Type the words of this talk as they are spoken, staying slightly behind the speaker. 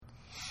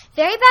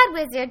Very Bad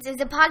Wizards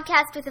is a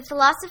podcast with a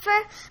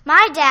philosopher,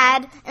 my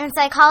dad, and a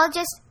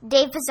psychologist,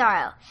 Dave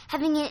Pizarro,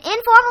 having an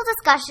informal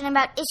discussion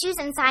about issues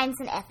in science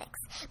and ethics.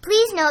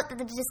 Please note that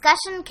the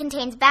discussion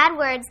contains bad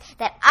words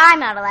that I'm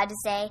not allowed to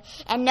say,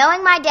 and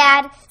knowing my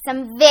dad,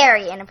 some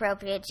very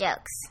inappropriate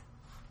jokes.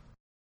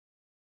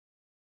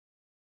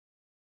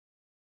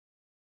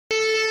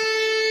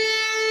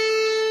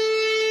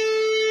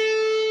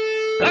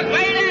 The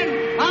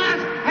Great Boss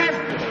has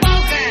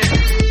spoken!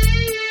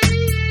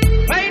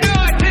 Pay no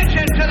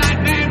attention to that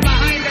man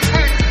behind the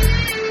curtain!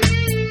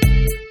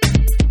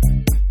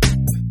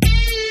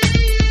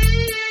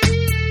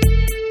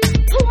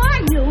 Who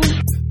are you?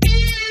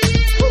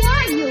 Who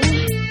are you?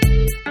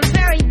 A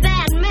very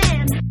bad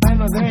man.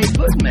 I'm a very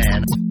good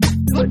man.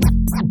 Good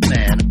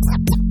man.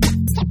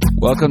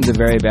 Welcome to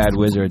Very Bad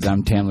Wizards.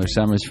 I'm Tamler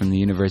Summers from the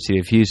University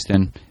of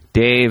Houston.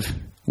 Dave,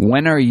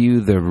 when are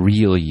you the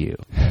real you?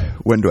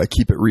 When do I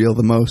keep it real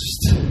the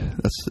most?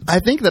 I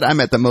think that I'm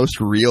at the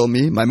most real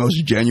me, my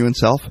most genuine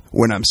self,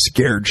 when I'm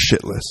scared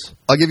shitless.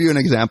 I'll give you an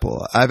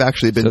example. I've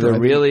actually been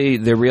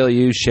driving. The real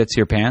you shits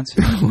your pants?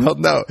 Well,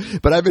 no.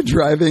 But I've been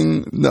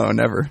driving... No,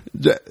 never.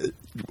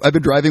 I've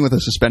been driving with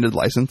a suspended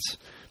license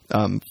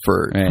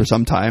for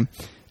some time.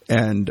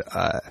 And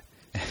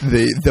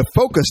the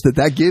focus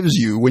that gives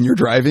you when you're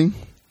driving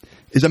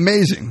is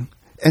amazing.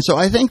 And so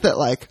I think that,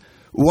 like...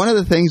 One of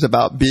the things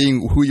about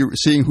seeing who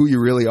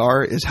you really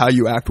are is how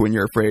you act when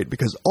you're afraid,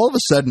 because all of a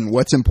sudden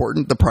what's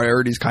important, the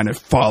priorities kind of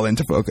fall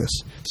into focus.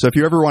 So if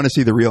you ever want to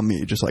see the real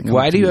me, just like...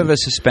 Why do you have a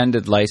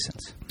suspended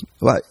license?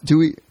 I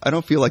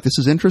don't feel like this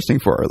is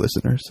interesting for our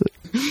listeners.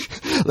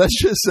 Let's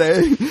just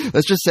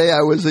say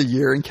I was a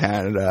year in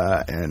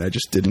Canada and I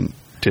just didn't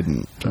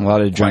a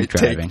lot of drunk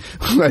driving.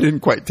 I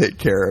didn't quite take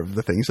care of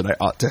the things that I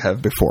ought to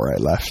have before I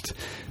left.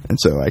 And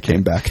so I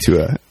came back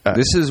to a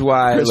This is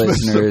why,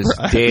 Christmas listeners,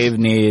 surprise. Dave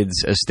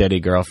needs a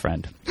steady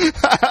girlfriend.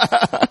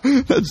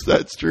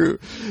 That's true.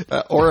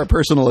 Or a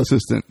personal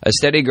assistant. A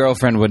steady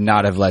girlfriend would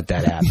not have let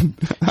that happen.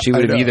 She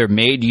would have either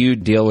made you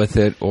deal with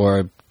it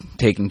or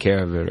taken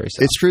care of it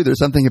herself. It's true. There's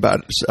something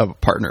about a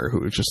partner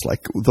who is just like,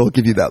 they'll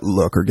give you that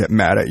look or get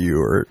mad at you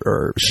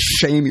or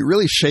shame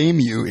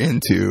you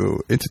into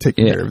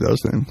taking care of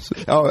those things.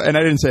 Oh, and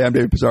I didn't say I'm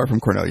David Pizarro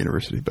from Cornell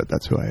University, but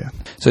that's who I am.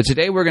 So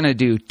today we're going to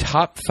do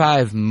top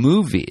 5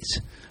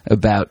 movies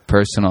about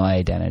personal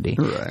identity.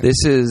 Right.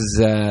 This is,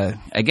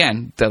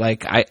 again,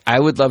 I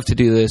would love to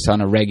do this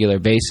on a regular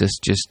basis,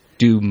 just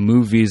do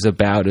movies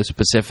about a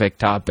specific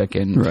topic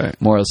in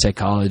moral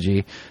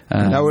psychology.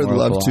 And I would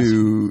love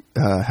to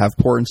have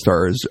porn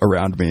stars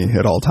around me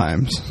at all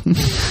times.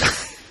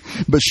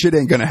 But shit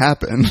ain't going to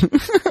happen.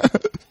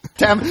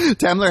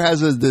 Tamler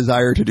has a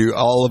desire to do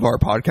all of our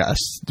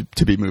podcasts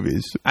to be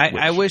movies.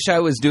 I wish I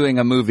was doing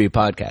a movie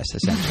podcast,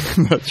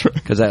 essentially. That's right.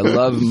 Because I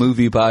love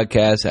movie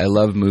podcasts. I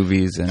love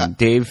movies. And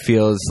Dave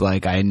feels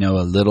like I know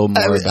a little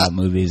more about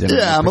movies.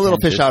 I'm a little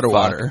fish out of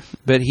water.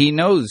 But he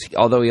knows,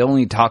 although he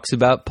only talks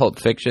about Pulp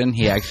Fiction,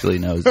 he actually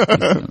knows a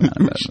decent amount about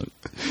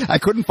movies. I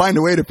couldn't find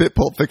a way to fit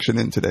Pulp Fiction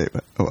in today.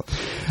 But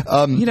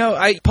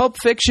Pulp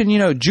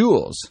Fiction,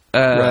 Jules.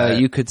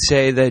 You could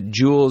say that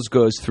Jules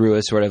goes through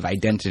a sort of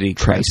identity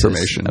crisis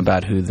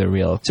about who the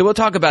real. So we'll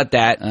talk about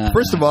that.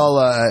 First of all,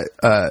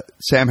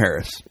 Sam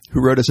Harris,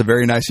 who wrote us a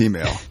very nice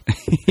email,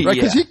 right?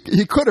 Because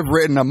he could have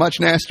written a much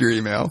nastier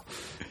email.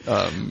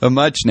 A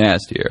much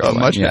nastier.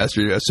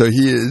 Nastier. So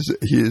he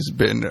has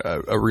been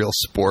a real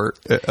sport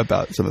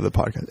about some of the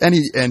podcasts,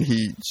 and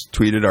he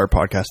tweeted our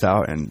podcast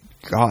out, and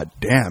God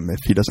damn if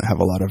he doesn't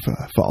have a lot of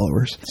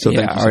followers. So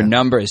thank you, our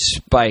numbers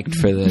spiked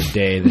for the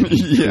day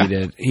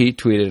that he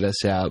tweeted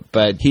us out.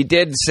 But he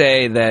did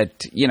say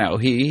that,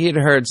 he had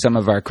heard some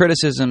of our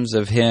criticisms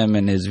of him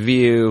and his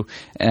view.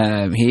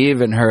 He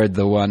even heard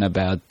the one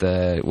about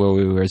where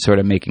we were sort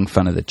of making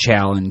fun of the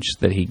challenge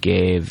that he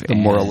gave. The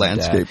moral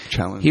landscape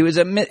challenge. He was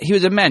a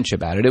mensch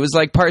about it. It was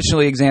like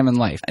Partially Examine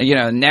Life.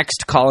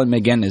 Next Colin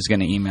McGinn is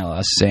going to email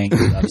us saying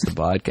he loves the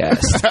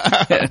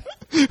podcast.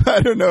 I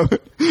don't know.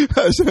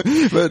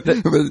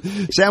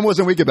 But Sam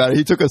wasn't weak about it.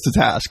 He took us to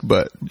task,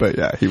 but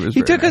yeah, he was.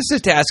 He took us to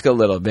task a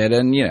little bit,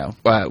 and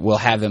we'll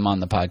have him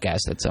on the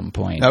podcast at some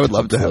point. I would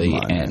love to have him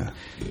on,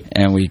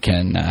 and we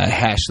can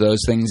hash those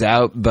things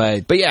out.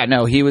 But yeah,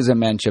 no, he was a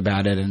mensch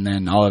about it, and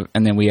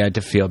then we had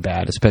to feel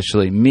bad,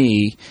 especially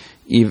me,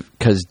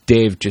 because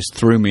Dave just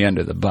threw me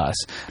under the bus.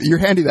 You're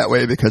handy that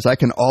way because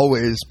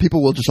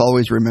people will just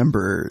always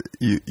remember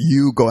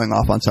you going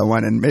off on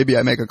someone, and maybe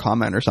I make a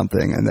comment or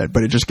something,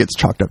 but it just gets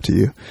chalked up to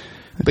you.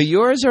 But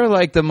yours are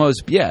like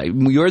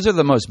yours are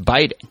the most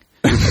biting.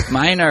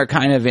 Mine are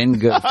kind of in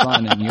good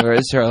fun, and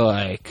yours are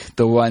like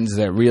the ones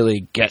that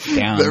really get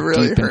down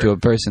deep into a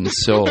person's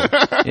soul.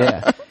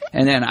 Yeah.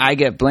 And then I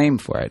get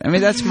blamed for it. I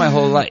mean, that's my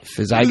whole life,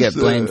 is I get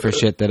blamed for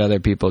shit that other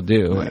people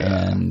do.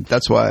 Yeah. And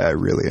that's why I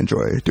really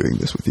enjoy doing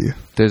this with you.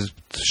 There's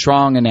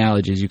strong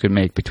analogies you could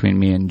make between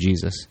me and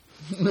Jesus.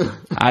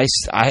 I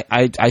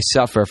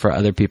suffer for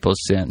other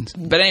people's sins.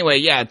 But anyway,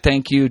 yeah,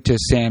 thank you to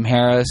Sam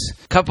Harris.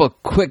 A couple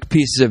of quick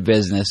pieces of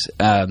business.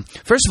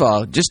 First of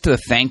all, just to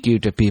thank you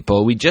to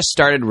people. We just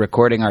started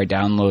recording our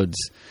downloads.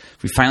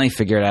 We finally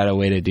figured out a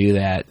way to do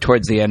that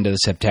towards the end of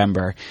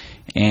September.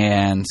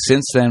 And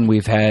since then,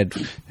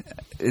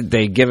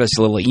 they give us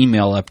a little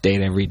email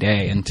update every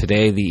day. And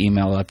today, the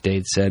email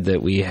update said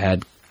that we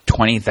had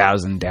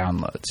 20,000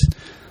 downloads.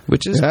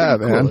 Which is man.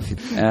 Cool.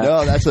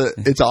 No,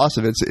 it's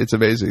awesome. It's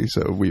amazing.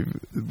 So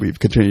we've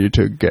continued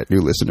to get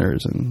new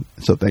listeners, and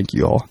so thank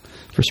you all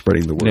for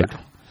spreading the word. Yeah.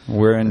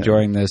 We're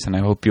enjoying this, and I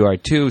hope you are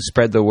too.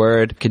 Spread the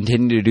word.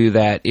 Continue to do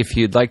that. If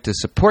you'd like to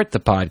support the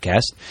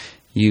podcast,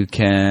 you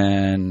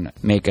can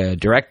make a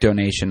direct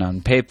donation on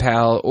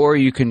PayPal, or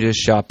you can just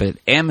shop at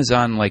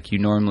Amazon like you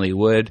normally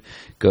would.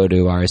 Go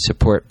to our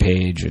support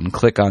page and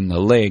click on the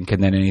link,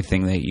 and then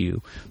anything that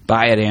you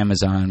buy at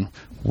Amazon,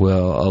 a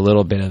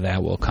little bit of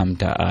that will come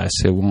to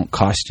us. It won't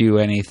cost you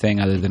anything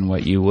other than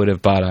what you would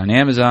have bought on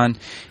Amazon,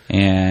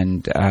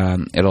 and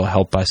it'll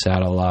help us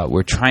out a lot.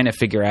 We're trying to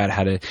figure out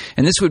how to,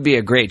 and this would be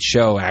a great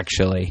show,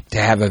 actually, to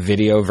have a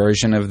video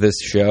version of this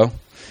show.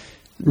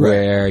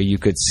 Where you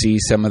could see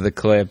some of the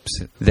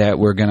clips that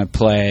we're going to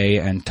play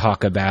and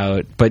talk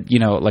about. But,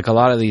 like a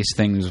lot of these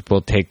things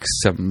will take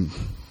some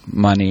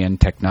money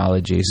and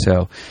technology.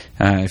 So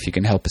if you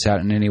can help us out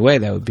in any way,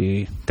 that would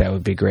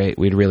be great.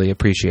 We'd really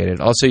appreciate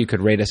it. Also, you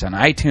could rate us on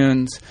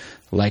iTunes,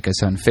 like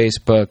us on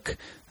Facebook,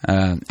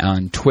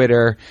 on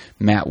Twitter.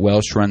 Matt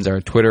Welsh runs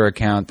our Twitter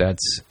account.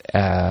 That's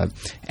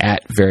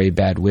at Very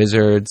Bad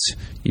Wizards.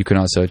 You can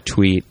also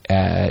tweet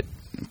at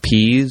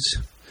Peas.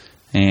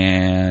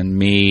 And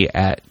me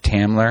at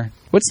Tamler.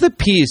 What's the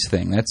Peas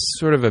thing? That's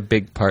sort of a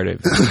big part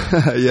of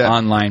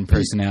online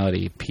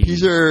personality.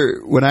 Peas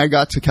are, when I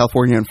got to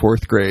California in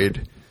 4th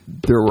grade,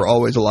 there were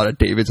always a lot of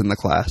Davids in the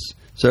class.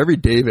 So every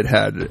David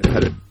had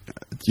a,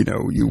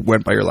 you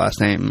went by your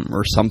last name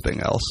or something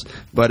else.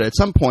 But at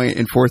some point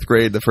in 4th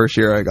grade, the first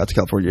year I got to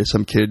California,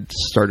 some kid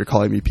started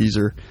calling me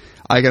Peaser.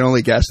 I can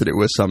only guess that it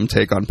was some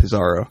take on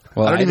Pizarro.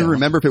 Well, I don't even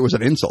remember if it was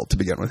an insult to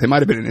begin with. It might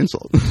have been an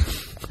insult.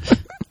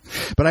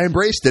 But I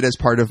embraced it as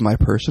part of my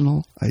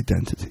personal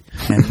identity.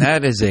 And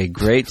that is a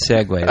great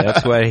segue.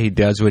 That's why he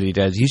does what he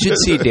does. You should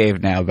see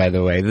Dave now, by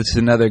the way. This is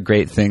another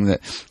great thing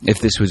that, if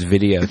this was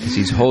video, because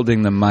he's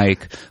holding the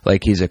mic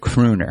like he's a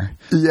crooner.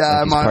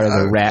 Yeah, like he's part of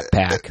the Rat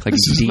Pack. Like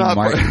he's Dean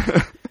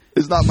Martin.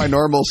 It's not my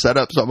normal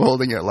setup, so I'm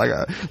holding it like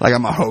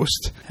I'm a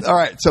host. All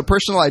right, so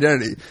personal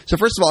identity. So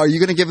first of all, are you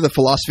going to give the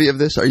philosophy of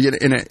this? Are you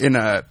in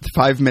a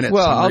 5-minute?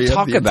 Well, I'll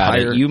talk about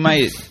it. You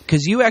might,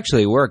 because you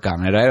actually work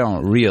on it. I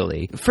don't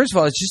really. First of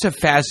all, it's just a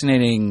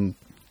fascinating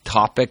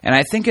topic, and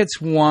I think it's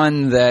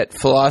one that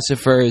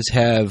philosophers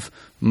have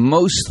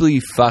mostly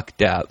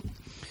fucked up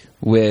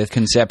with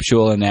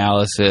conceptual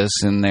analysis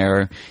and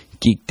their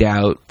geeked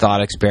out thought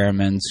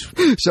experiments.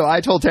 So I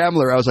told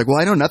Tamler, I was like,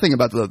 well, I know nothing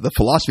about the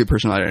philosophy of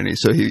personal identity.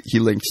 So he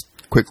linked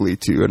quickly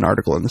to an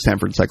article in the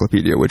Stanford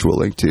Encyclopedia, which we'll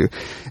link to.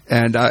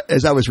 And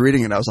as I was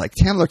reading it, I was like,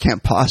 Tamler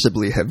can't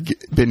possibly have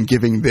been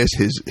giving this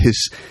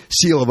his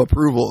seal of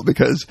approval,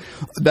 because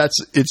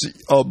it's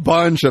a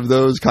bunch of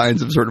those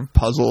kinds of sort of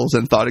puzzles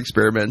and thought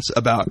experiments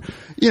about,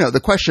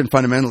 the question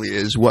fundamentally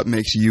is what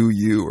makes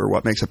you, or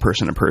what makes a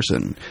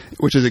person,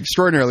 which is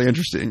extraordinarily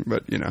interesting,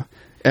 but,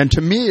 And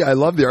to me, I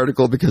love the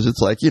article because it's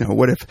like,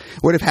 what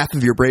if half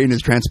of your brain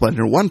is transplanted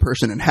in one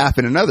person and half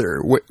in another?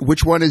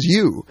 Which one is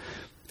you?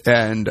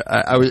 And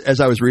as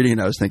I was reading it,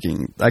 I was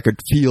thinking, I could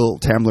feel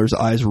Tamler's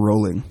eyes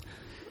rolling.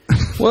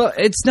 Well,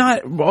 it's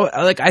not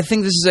like, I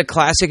think this is a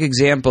classic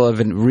example of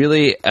a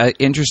really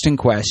interesting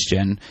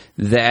question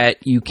that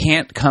you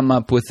can't come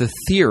up with a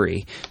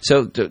theory.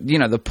 So,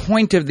 the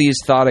point of these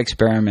thought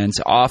experiments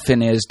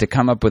often is to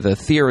come up with a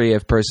theory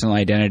of personal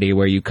identity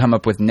where you come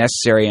up with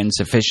necessary and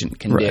sufficient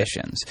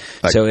conditions.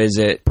 Right. Like, so is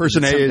it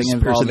person something A is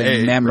involving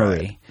person A,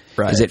 memory?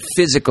 Right. Is it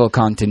physical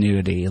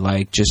continuity,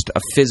 like just a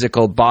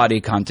physical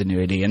body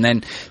continuity? And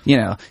then,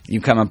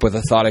 you come up with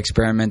a thought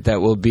experiment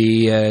that will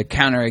be a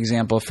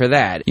counterexample for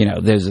that.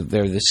 There's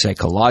the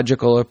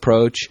psychological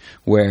approach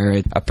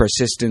where a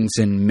persistence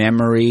in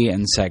memory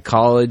and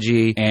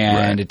psychology,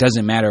 and It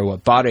doesn't matter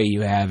what body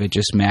you have, it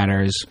just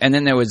matters. And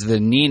then there was the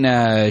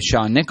Nina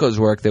Shaw Nichols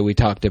work that we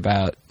talked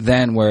about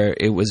then, where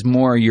it was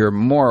more your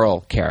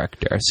moral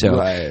character.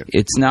 So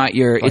it's not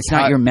your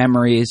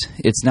memories,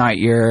 it's not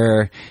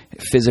your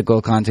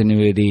physical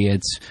continuity,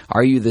 it's,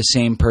 are you the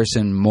same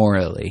person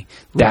morally?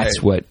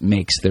 That's what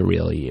makes the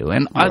real you.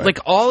 And like,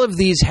 all of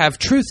these have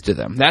truth to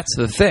them. That's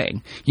the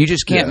thing. You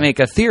just can't make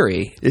a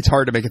theory. It's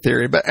hard to make a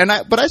theory, but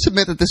I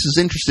submit that this is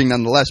interesting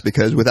nonetheless,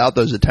 because without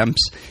those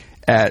attempts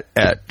at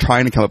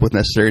trying to come up with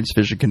necessary and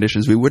sufficient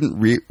conditions, we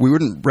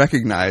wouldn't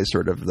recognize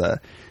sort of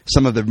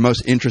some of the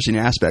most interesting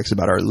aspects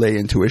about our lay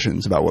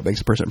intuitions about what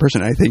makes a person a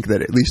person. And I think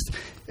that, at least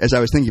as I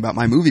was thinking about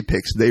my movie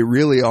picks, they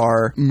really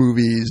are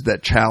movies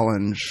that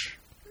challenge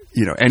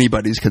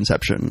anybody's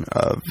conception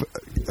of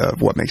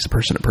what makes a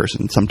person a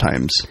person.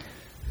 Sometimes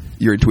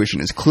your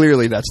intuition is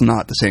clearly that's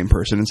not the same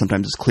person, and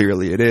sometimes it's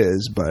clearly it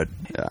is. But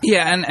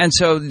and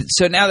so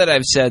now that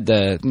I've said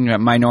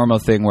my normal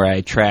thing where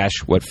I trash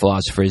what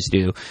philosophers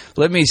do,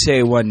 let me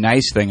say one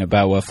nice thing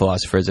about what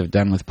philosophers have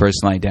done with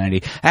personal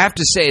identity. I have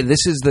to say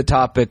this is the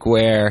topic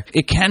where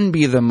it can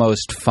be the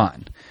most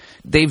fun.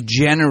 They've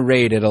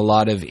generated a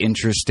lot of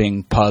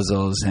interesting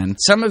puzzles, and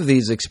some of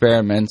these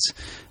experiments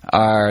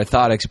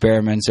thought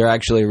experiments are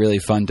actually really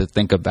fun to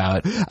think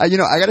about. I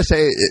got to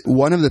say,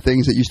 one of the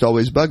things that used to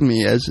always bug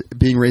me as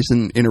being raised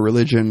in a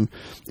religion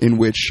in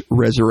which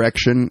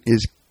resurrection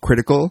is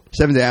critical.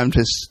 Seventh-day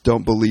Adventists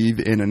don't believe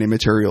in an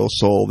immaterial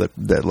soul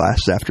that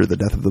lasts after the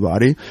death of the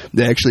body.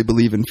 They actually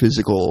believe in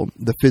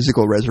the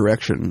physical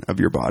resurrection of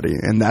your body,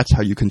 and that's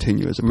how you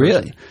continue as a person.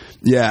 Really?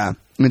 Yeah.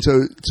 And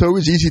so it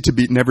was easy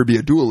to never be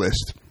a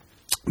dualist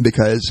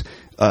because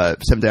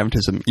Seventh-day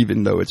Adventism,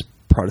 even though it's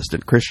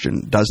Protestant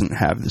Christian, doesn't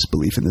have this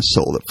belief in this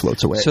soul that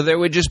floats away. So there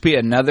would just be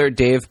another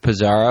Dave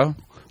Pizarro?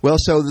 Well,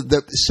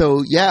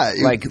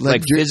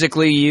 like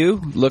physically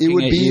you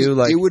looking at you,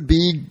 like it would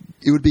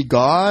be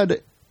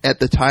God at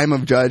the time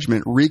of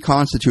judgment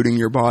reconstituting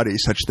your body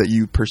such that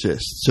you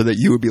persist, so that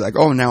you would be like,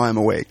 oh, now I'm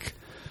awake.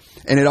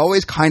 And it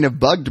always kind of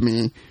bugged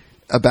me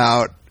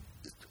about,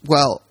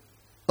 well,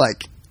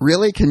 like,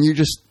 really, can you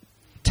just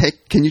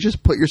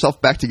put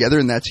yourself back together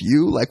and that's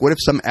you? Like, what if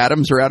some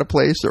atoms are out of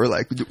place, or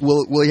like,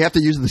 will you have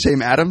to use the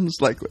same atoms?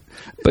 Like,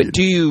 but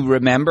do you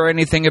remember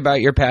anything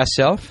about your past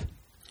self?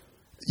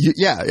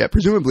 Yeah.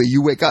 Presumably,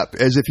 you wake up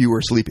as if you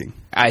were sleeping.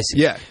 I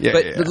see. Yeah.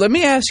 But let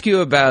me ask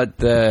you about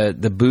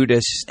the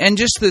Buddhists and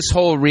just this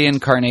whole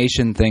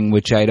reincarnation thing,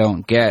 which I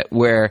don't get,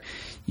 where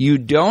you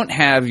don't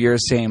have your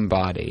same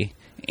body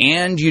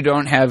and you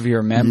don't have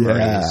your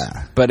memories,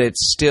 but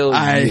it's still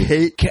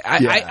you.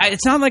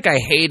 It's not like I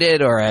hate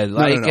it or I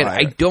like it.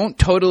 I don't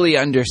totally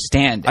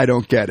understand it. I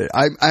don't get it.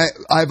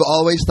 I've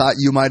always thought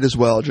you might as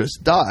well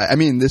just die. I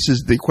mean, this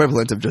is the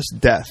equivalent of just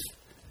death.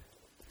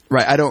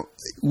 Right,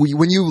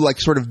 when you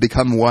like sort of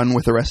become one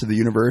with the rest of the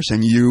universe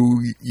and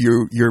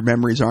your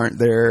memories aren't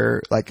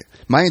there, like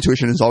my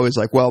intuition is always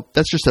like, well,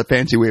 that's just a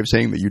fancy way of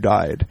saying that you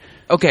died.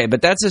 Okay, but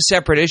that's a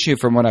separate issue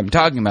from what I'm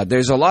talking about.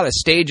 There's a lot of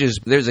stages,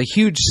 there's a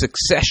huge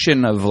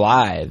succession of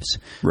lives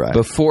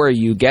before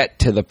you get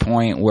to the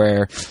point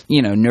where,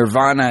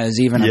 nirvana is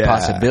even a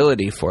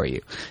possibility for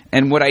you.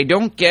 And what I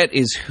don't get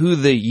is who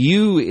the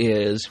you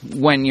is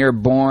when you're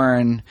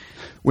born.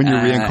 When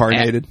you're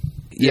reincarnated.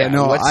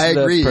 What's I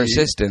agree. The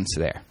persistence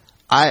there?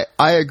 I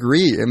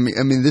agree. I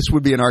mean, this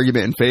would be an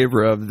argument in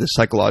favor of the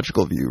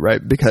psychological view,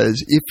 right?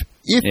 Because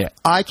if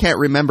I can't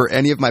remember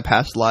any of my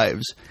past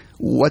lives,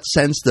 what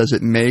sense does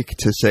it make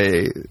to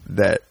say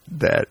that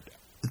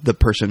the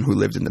person who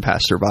lived in the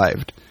past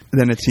survived?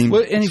 Then it seems.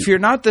 Well, and if you're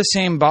not the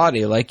same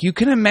body, like you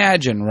can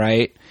imagine,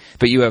 right?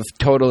 But you have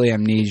total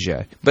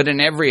amnesia. But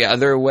in every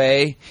other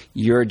way,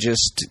 you're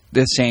just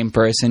the same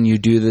person. You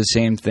do the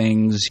same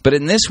things. But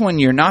in this one,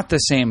 you're not the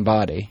same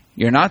body.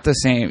 You're not the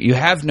same. You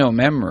have no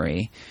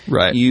memory.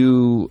 Right.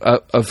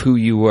 Of who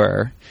you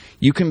were.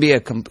 You can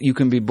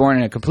be born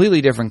in a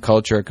completely different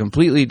culture, a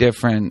completely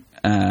different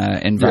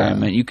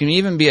environment. You can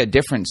even be a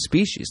different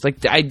species.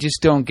 Like, I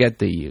just don't get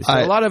the you. So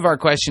a lot of our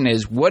question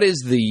is, what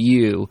is the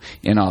you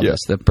in all this?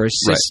 The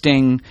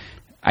persisting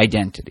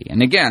identity.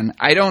 And again,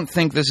 I don't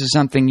think this is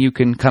something you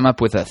can come up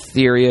with a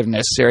theory of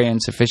necessary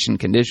and sufficient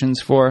conditions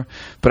for,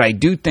 but I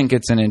do think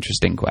it's an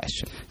interesting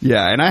question.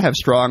 Yeah, and I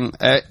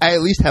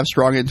at least have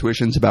strong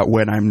intuitions about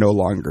when I'm no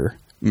longer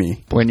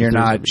me. When you're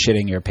not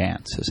shitting your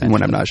pants, essentially.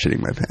 When I'm not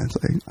shitting my pants.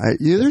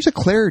 There's a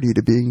clarity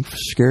to being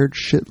scared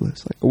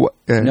shitless.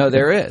 No,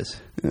 there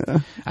is. Yeah.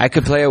 I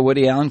could play a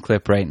Woody Allen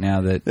clip right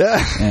now that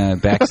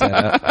backs that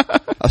up.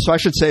 So I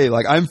should say,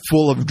 I'm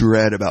full of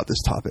dread about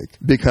this topic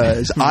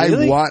because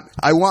Really?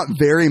 I want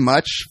very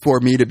much for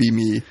me to be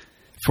me.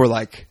 For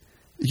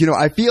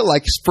I feel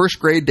like first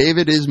grade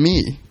David is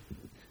me.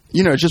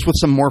 Just with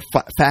some more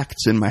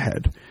facts in my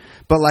head.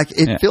 But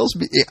it feels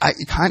me. I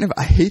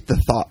hate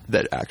the thought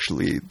that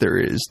actually there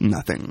is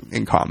nothing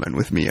in common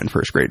with me and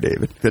first grade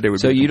David. That it would.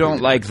 So you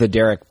don't like the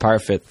Derek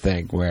Parfit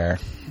thing where.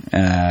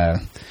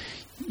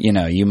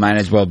 You might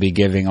as well be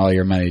giving all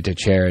your money to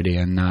charity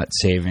and not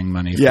saving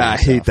money for yourself. I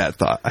hate that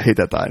thought.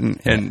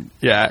 And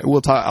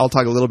I'll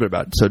talk a little bit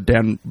about it. So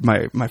Dan,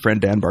 my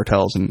friend Dan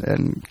Bartels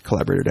and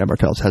collaborator Dan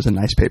Bartels has a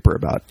nice paper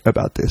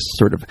about this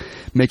sort of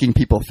making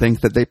people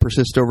think that they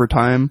persist over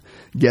time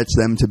gets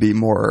them to be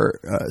more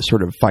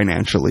sort of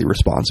financially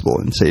responsible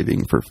and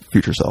saving for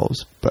future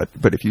selves. But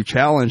if you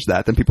challenge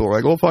that, then people are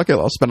like, well, fuck it,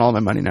 I'll spend all my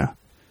money now.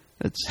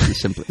 It's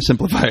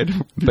simplified.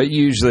 But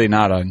usually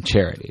not on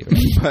charity.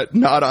 Right? But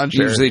not on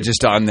charity. Usually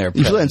just on their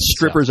Usually on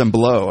strippers and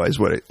blow is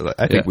what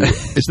I think.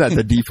 Isn't that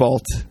the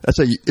default?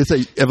 It's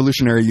a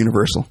evolutionary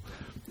universal.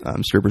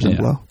 Strippers and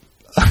blow.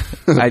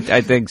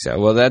 I think so.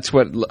 Well, that's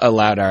what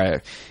allowed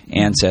our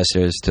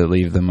ancestors to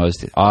leave the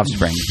most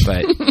offspring.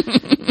 But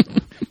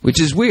which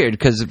is weird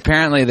because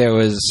apparently there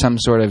was some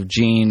sort of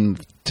gene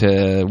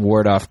to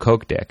ward off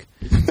coke dick.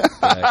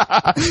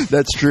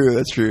 That's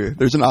true.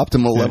 There's an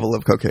optimal level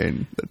of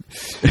cocaine.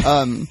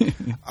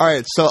 All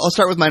right, so I'll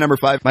start with my number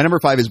 5. My number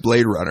 5 is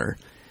Blade Runner.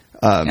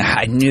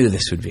 I knew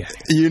this would be.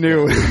 You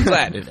knew. I'm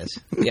glad it is.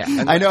 Yeah,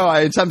 I know.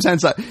 In some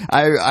sense,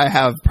 I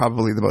have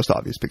probably the most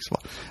obvious picks of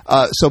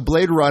all. So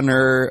Blade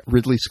Runner,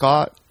 Ridley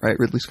Scott, right?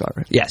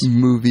 Yes.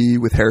 Movie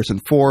with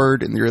Harrison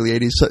Ford in the early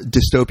 80s,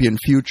 dystopian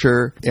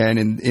future. And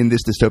in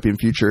this dystopian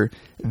future,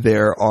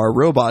 there are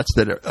robots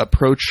that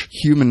approach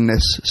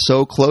humanness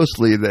so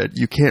closely that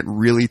you can't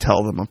really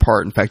tell them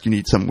apart. In fact, you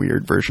need some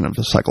weird version of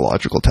a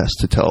psychological test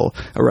to tell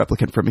a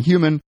replicant from a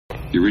human.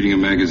 You're reading a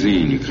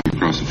magazine. You come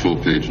across a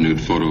full-page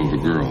nude photo of a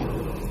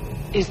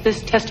girl. Is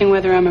this testing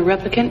whether I'm a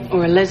replicant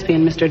or a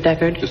lesbian, Mr.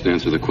 Deckard? Just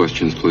answer the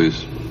questions,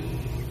 please.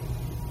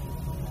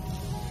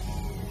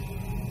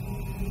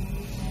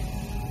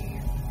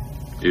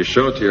 You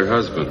show it to your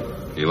husband.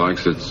 He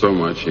likes it so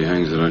much he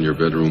hangs it on your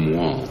bedroom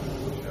wall.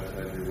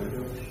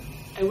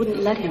 I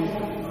wouldn't let him.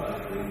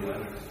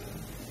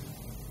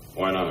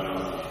 Why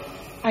not?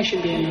 I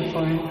should be enough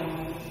for him.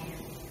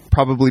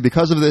 Probably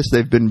because of this,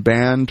 they've been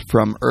banned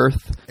from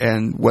Earth,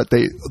 and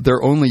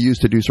they're only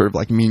used to do sort of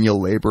like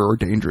menial labor or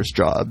dangerous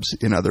jobs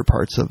in other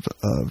parts of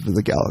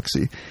the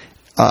galaxy.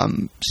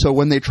 So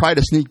when they try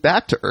to sneak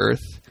back to Earth,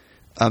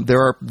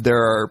 there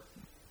are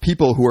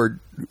people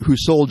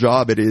whose sole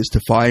job it is to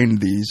find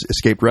these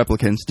escaped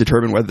replicants,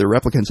 determine whether they're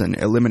replicants, and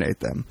eliminate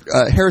them.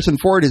 Harrison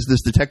Ford is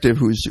this detective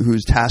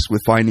who's tasked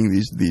with finding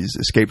these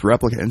escaped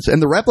replicants,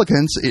 and the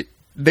replicants,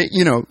 they,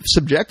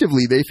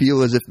 subjectively, they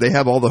feel as if they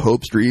have all the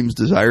hopes, dreams,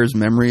 desires,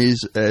 memories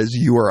as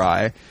you or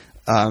I.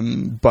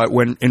 But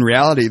when in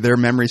reality, their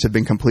memories have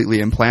been completely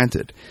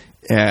implanted.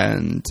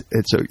 And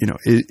it's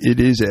it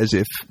is as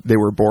if they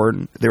were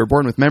born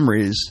with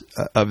memories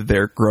of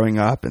their growing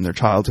up and their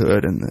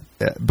childhood,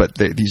 but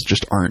these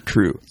just aren't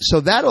true.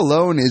 So that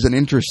alone is an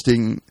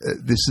interesting.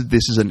 This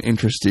is an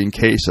interesting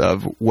case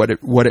of what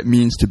it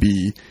means to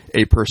be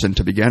a person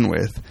to begin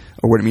with,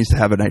 or what it means to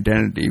have an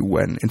identity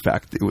when in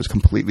fact it was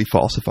completely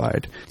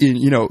falsified.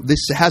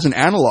 This has an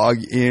analog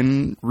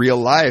in real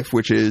life,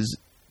 which is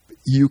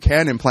you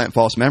can implant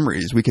false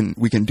memories. We can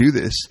do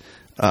this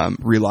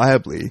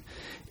reliably.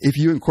 If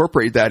you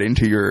incorporate that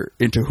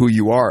into who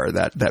you are,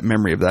 that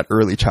memory of that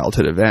early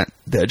childhood event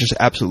that just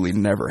absolutely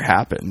never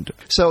happened.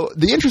 So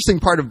the interesting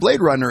part of Blade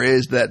Runner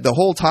is that the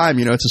whole time,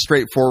 it's a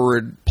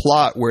straightforward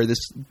plot where this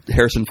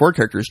Harrison Ford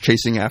character is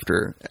chasing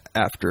after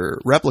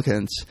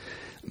replicants.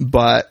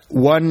 But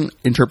one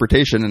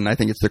interpretation, and I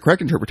think it's the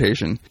correct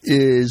interpretation,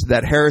 is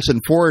that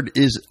Harrison Ford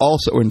is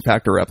also in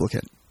fact a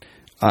replicant.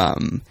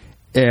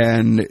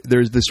 And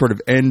there's this sort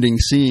of ending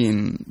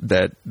scene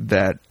that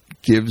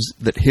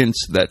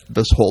hints that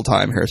this whole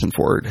time Harrison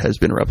Ford has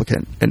been a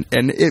replicant, and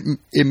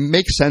it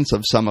makes sense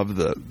of some of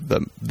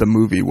the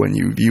movie when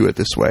you view it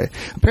this way.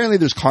 Apparently,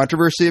 there's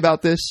controversy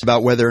about this,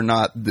 about whether or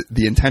not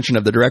the intention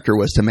of the director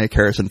was to make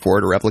Harrison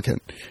Ford a replicant.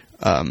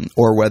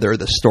 Or whether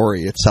the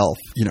story itself,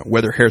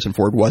 whether Harrison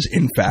Ford was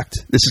in fact,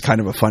 this is kind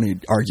of a funny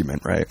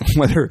argument, right?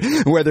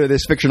 whether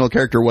this fictional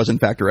character was in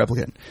fact a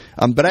replicant.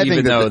 But I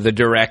think though the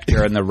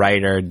director and the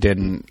writer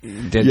didn't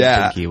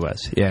think he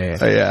was.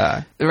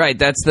 Yeah. Right.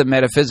 That's the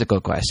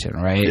metaphysical question,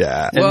 right?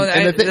 Yeah. Well,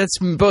 that's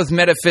both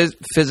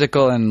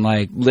metaphysical and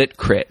like lit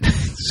crit.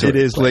 It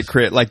is lit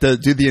crit. Like, do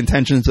the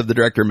intentions of the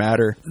director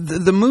matter?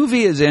 The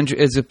movie is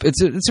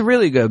it's a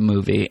really good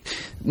movie.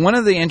 One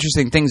of the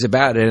interesting things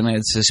about it, and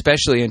it's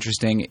especially interesting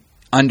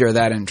under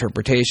that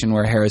interpretation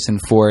where Harrison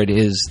Ford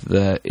is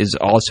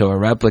also a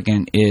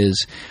replicant,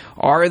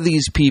 are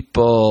these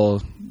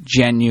people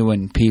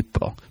genuine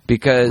people?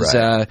 Because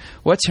right.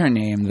 What's her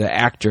name? The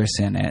actress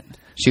in it.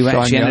 She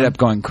ended up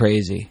going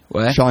crazy.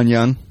 What? Sean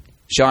Young.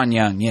 Sean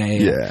Young,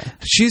 yeah.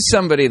 She's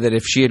somebody that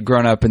if she had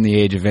grown up in the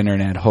age of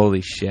internet,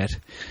 holy shit,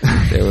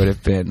 there would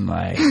have been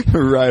like...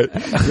 Right,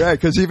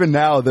 because even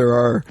now there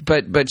are...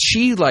 But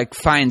she like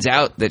finds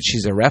out that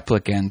she's a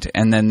replicant,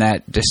 and then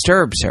that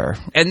disturbs her.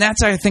 And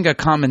that's, I think, a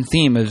common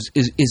theme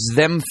is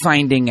them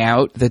finding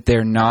out that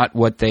they're not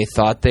what they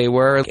thought they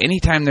were.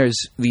 Anytime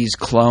there's these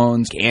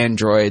clones,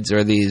 androids,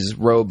 or these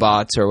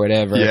robots or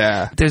whatever,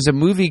 there's a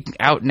movie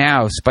out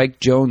now, Spike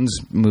Jonze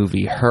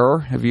movie, Her.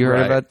 Have you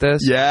heard about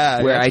this?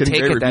 Yeah. Where I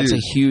take it that's a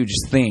huge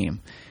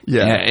theme.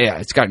 Yeah,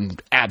 it's gotten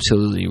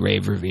absolutely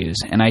rave reviews,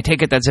 and I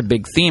take it that's a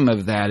big theme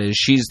of that is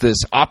she's this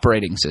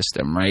operating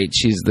system, right?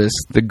 She's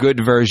the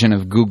good version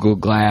of Google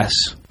Glass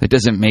that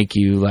doesn't make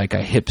you like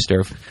a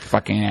hipster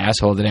fucking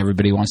asshole that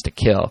everybody wants to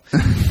kill.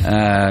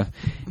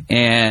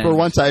 And for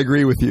once, I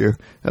agree with you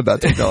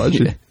about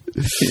technology.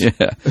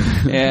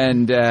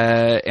 And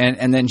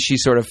then she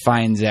sort of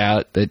finds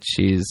out that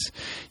she's,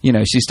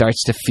 she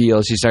starts to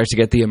feel, she starts to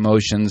get the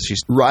emotions.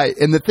 Right,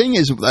 and the thing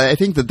is, I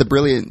think that the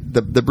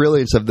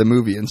brilliance of the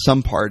movie in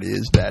some part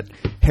is that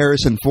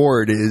Harrison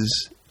Ford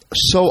is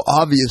so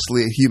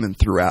obviously a human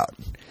throughout.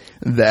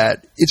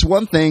 That it's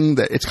one thing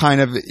that it's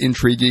kind of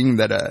intriguing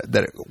that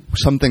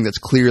something that's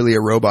clearly a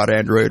robot,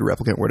 android,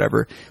 replicant,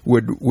 whatever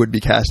would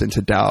be cast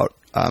into doubt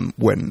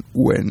when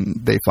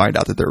they find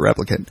out that they're a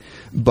replicant,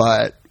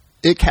 but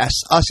it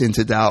casts us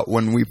into doubt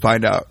when we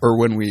find out, or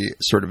when we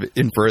sort of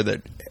infer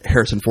that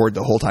Harrison Ford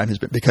the whole time has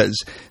been,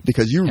 because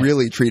you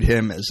really treat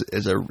him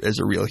as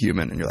a real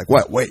human, and you're like,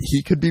 what? Wait,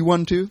 he could be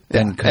one too?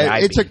 Then could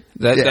I be?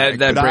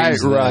 That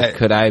brings right.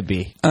 Could I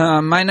be?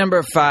 My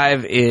number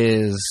 5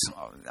 is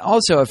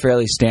also a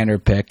fairly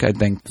standard pick. I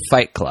think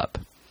Fight Club,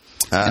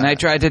 and I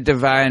tried to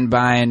divide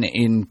mine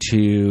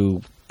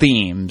into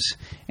themes.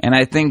 And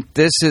I think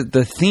this is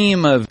the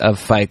theme of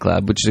Fight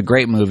Club, which is a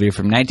great movie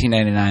from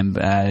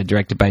 1999,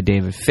 directed by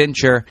David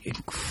Fincher.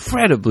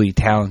 Incredibly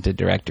talented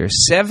director.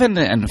 Seven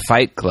and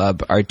Fight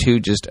Club are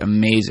two just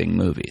amazing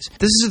movies.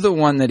 This is the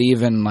one that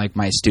even like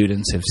my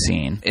students have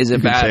seen. Is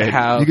about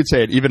how you could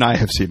say it. Even I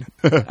have seen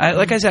it.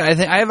 Like I said, I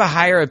think I have a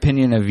higher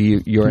opinion of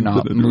your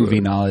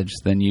movie knowledge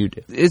than you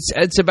do.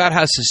 It's about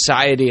how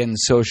society and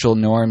social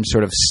norms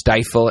sort of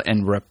stifle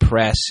and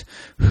repress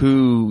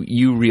who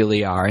you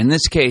really are. In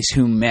this case,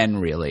 who men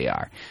really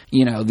are.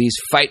 You know, these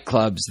fight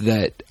clubs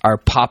that are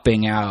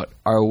popping out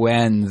are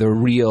when the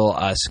real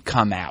us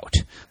come out.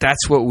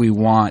 That's what we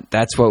want.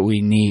 That's what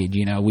we need.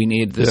 You know, we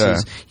need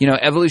this. Yeah.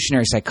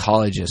 Evolutionary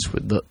psychologists,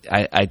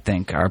 I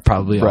think, are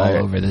probably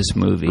all over this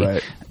movie.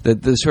 Right.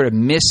 The sort of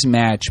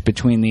mismatch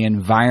between the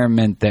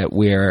environment that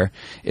we're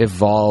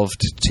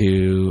evolved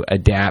to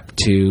adapt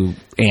to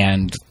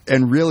and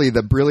really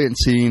the brilliant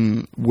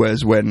scene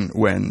was when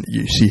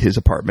you see his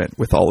apartment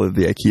with all of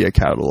the IKEA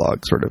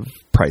catalog sort of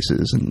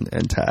prices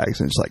and tags,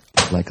 and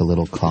it's like a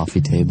little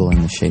coffee table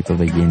in the shape of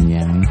a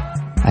yin-yang.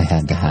 I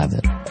had to have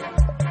it.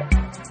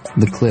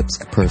 The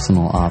Klipsk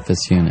personal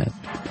office unit,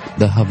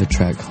 the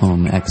Hovatrek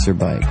home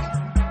Exerbike,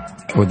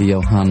 or the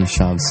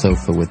Yohaneshov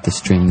sofa with the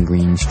string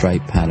green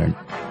stripe pattern.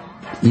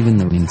 Even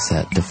the ring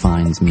set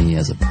defines me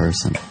as a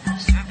person.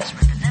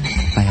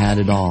 I had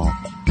it all,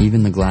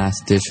 even the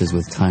glass dishes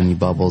with tiny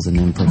bubbles and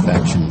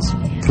imperfections,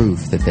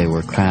 proof that they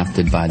were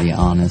crafted by the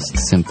honest,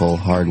 simple,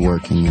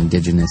 hard-working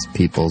indigenous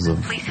peoples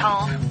of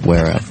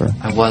wherever.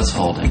 I was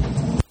holding.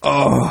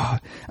 Oh,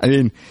 I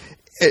mean,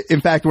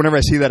 in fact, whenever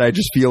I see that, I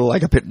just feel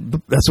like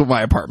that's what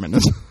my apartment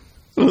is.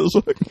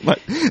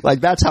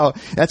 like that's how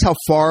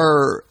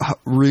far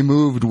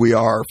removed we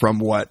are from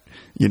what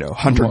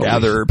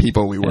hunter-gatherer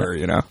people we were.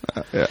 Yeah.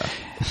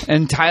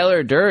 And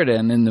Tyler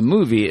Durden in the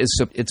movie it's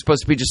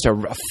supposed to be just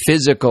a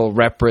physical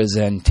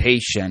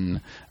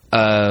representation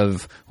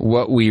of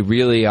what we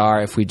really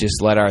are if we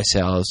just let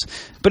ourselves.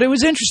 But it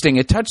was interesting.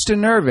 It touched a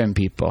nerve in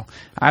people.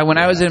 When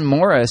I was in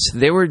Morris,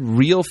 there were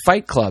real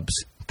fight clubs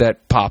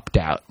that popped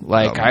out.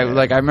 I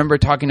remember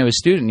talking to a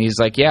student. He's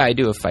like, "Yeah, I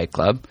do a fight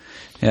club.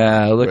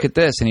 Look at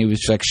this," and he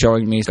was like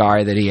showing me a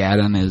scar that he had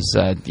on his.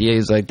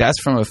 He's like,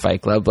 "That's from a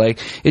fight club." Like,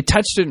 it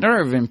touched a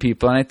nerve in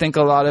people, and I think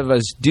a lot of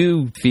us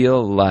do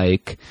feel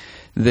like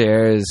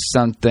there's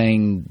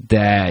something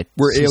that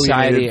we're society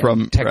alienated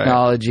from,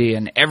 technology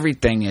and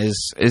everything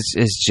is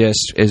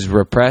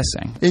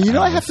repressing. And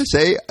I have to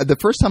say, the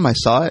first time I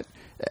saw it,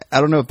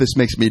 I don't know if this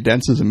makes me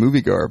dense as a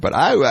moviegoer, but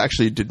I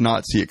actually did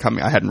not see it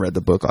coming. I hadn't read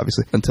the book,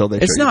 obviously, until they.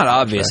 It's not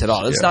obvious at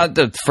all. It's not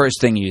the first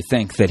thing you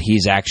think that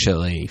he's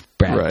actually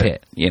Brad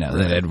Pitt.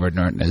 That Edward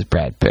Norton is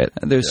Brad Pitt.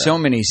 There's so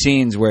many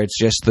scenes where it's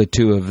just the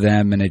two of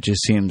them, and it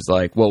just seems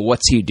like, well,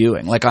 what's he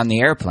doing? Like on the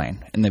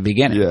airplane in the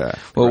beginning. Yeah.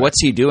 Well,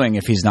 what's he doing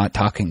if he's not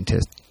talking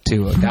to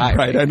a guy?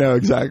 Right, I know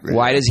exactly.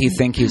 Why does he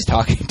think he's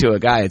talking to a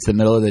guy? It's the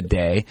middle of the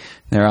day.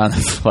 They're on the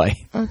flight.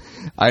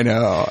 I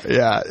know,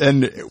 yeah.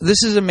 And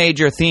this is a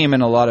major theme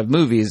in a lot of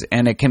movies,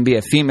 and it can be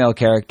a female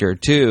character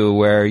too,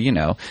 where,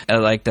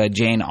 like the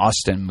Jane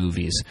Austen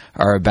movies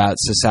are about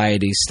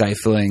society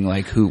stifling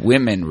like who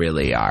women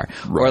really are.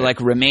 Right. Or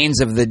like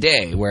Remains of the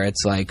Day, where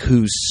it's like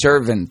who's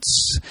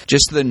servants,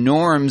 just the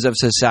norms of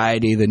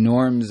society, the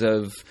norms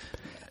of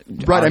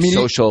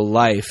social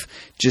life,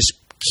 just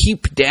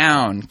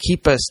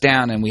keep us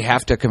down, and we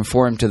have to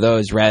conform to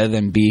those rather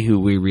than be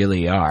who we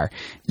really are.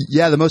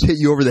 Yeah, the most hit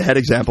you over the head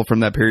example from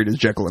that period is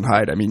Jekyll and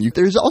Hyde. I mean,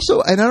 there's also,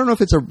 and I don't know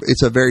if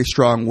it's a very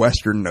strong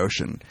Western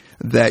notion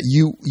that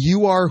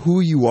you are who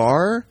you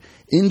are,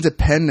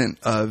 independent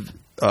of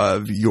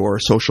your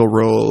social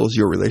roles,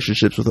 your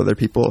relationships with other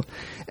people.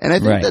 And I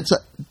think that's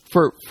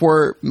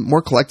for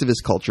more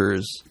collectivist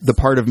cultures, the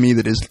part of me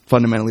that is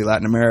fundamentally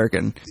Latin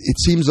American, it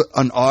seems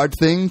an odd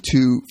thing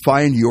to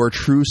find your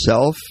true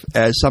self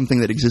as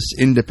something that exists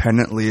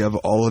independently of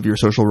all of your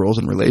social roles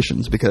and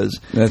relations, because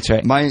that's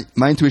right. My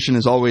intuition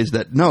is always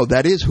that, no,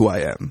 that is who I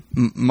am.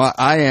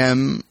 I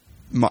am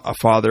a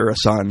father, a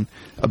son,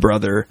 a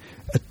brother,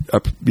 a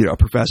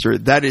professor.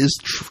 That is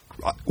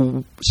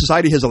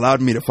society has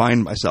allowed me to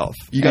find myself.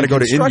 You got to go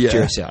to India.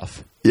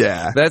 Yourself.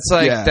 Yeah,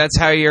 that's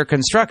how you're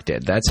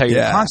constructed. That's how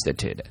you're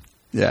constituted.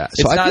 Yeah,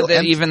 it's so not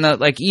that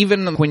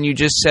even when you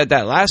just said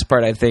that last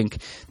part, I think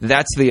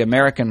that's the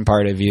American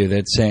part of you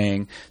that's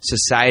saying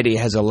society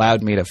has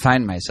allowed me to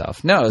find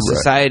myself. No,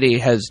 society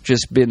has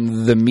just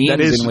been the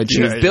means in which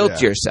you've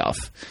built yourself.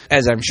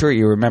 As I'm sure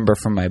you remember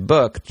from my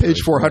book,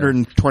 page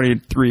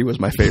 423 was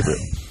my favorite.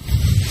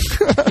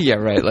 Yeah,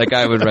 right. Like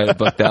I would write a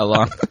book that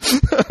long.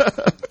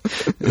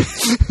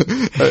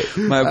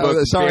 My book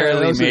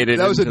barely made it.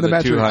 That was into in the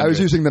metric. 200. I was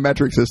using the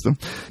metric system.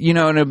 You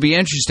know, and it'd be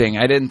interesting.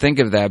 I didn't think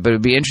of that, but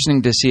it'd be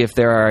interesting to see if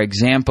there are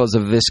examples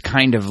of this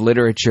kind of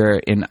literature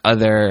in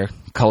other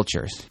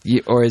cultures,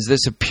 or is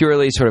this a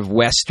purely sort of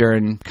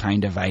Western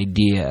kind of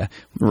idea?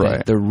 Right.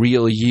 That the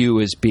real you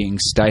is being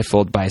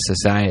stifled by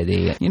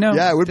society. You know,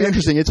 yeah, it would be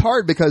interesting. It's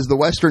hard because the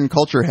Western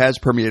culture has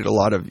permeated a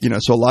lot of,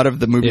 so a lot of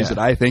the movies that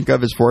I think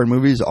of as foreign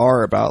movies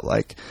are about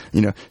like,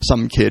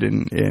 some kid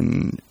in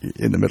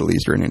the Middle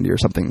East or in India or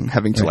something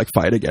having to like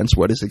fight against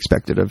what is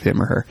expected of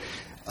him or her.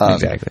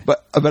 Exactly.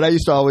 But I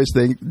used to always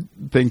think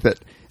that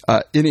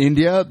in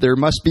India there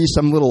must be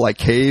some little like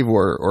cave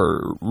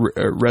or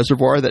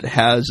reservoir that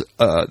has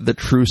the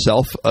true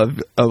self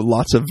of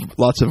lots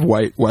of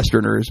white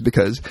Westerners,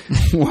 because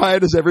why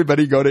does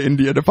everybody go to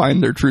India to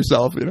find their true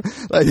self?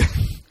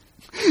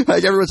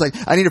 Like everyone's like,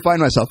 I need to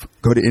find myself.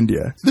 Go to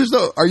India.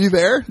 Are you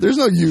there? There's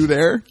no you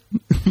there.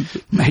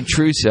 My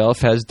true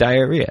self has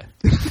diarrhea.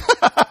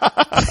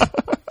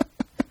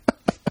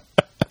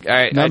 All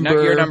right,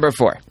 you're number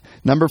 4.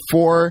 Number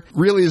 4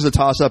 really is a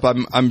toss-up.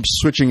 I'm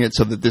switching it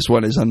so that this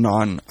one is a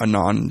non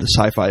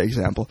sci-fi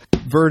example.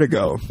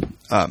 Vertigo.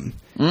 And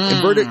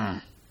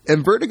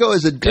Vertigo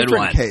is a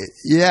different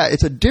case. Yeah,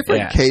 it's a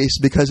different case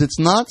because it's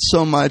not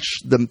so much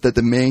that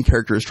the main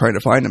character is trying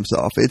to find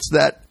himself.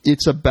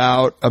 It's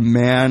about a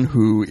man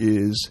who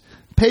is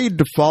paid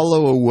to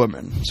follow a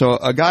woman. So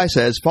a guy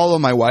says, "Follow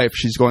my wife.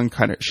 She's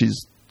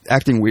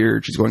acting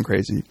weird. She's going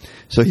crazy."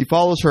 So he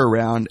follows her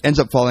around, ends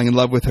up falling in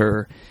love with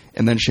her,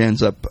 and then she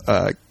ends up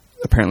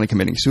apparently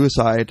committing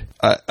suicide.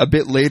 A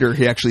bit later,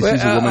 he actually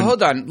sees a woman.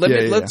 Hold on.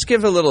 Let's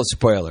give a little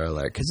spoiler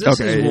alert, because this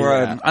is more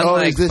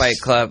unlike Fight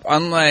Club.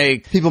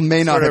 Unlike people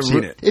may not have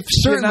seen it. If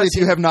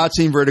you have not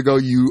seen Vertigo,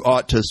 you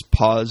ought to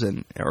pause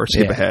or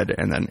skip ahead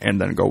and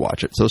then go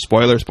watch it. So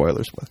spoiler.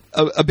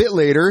 A bit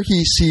later,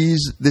 he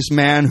sees this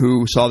man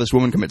who saw this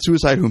woman commit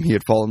suicide, whom he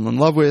had fallen in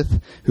love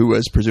with, who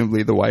was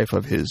presumably the wife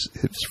of his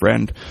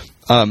friend.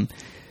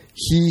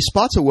 He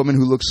spots a woman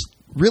who looks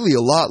really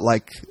a lot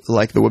like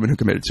the woman who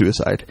committed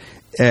suicide,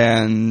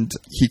 and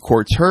he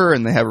courts her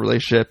and they have a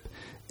relationship,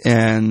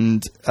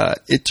 and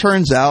it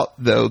turns out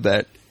though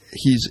that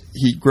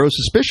he grows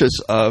suspicious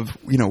of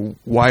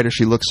why does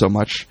she look so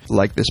much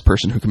like this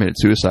person who committed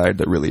suicide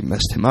that really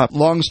messed him up.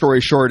 Long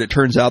story short, it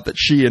turns out that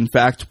she in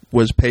fact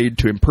was paid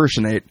to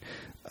impersonate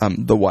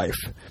the wife.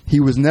 He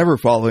was never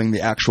following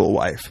the actual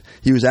wife.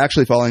 He was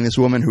actually following this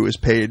woman who was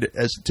paid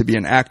to be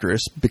an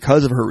actress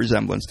because of her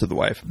resemblance to the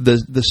wife.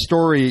 The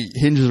story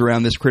hinges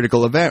around this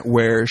critical event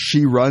where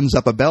she runs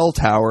up a bell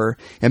tower,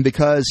 and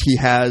because he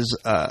has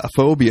a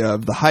phobia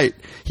of the height,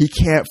 he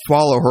can't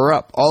follow her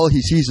up. All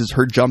he sees is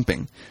her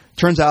jumping.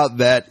 Turns out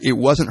that it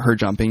wasn't her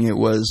jumping. It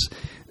was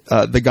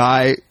the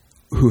guy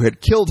who had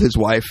killed his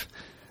wife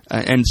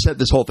and set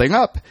this whole thing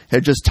up,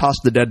 had just tossed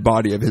the dead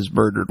body of his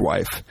murdered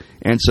wife.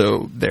 And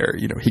so there,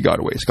 he got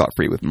away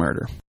scot-free with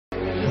murder.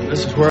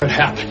 This is where it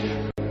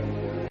happened.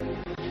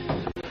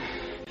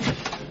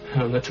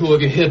 And the two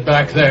of you hid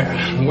back there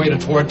and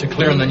waited for it to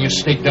clear, and then you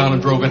sneaked down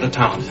and drove into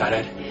town. Is that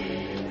it?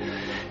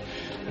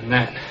 And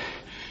then,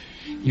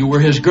 you were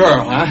his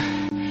girl, huh?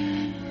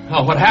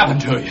 Oh, what happened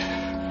to you?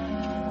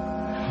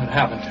 What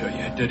happened to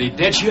you? Did he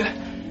ditch you?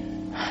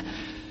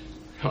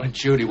 Oh,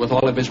 Judy, with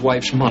all of his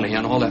wife's money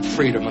and all that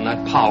freedom and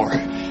that power,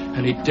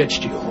 and he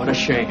ditched you. What a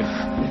shame.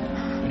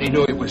 And he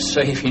knew it was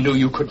safe. He knew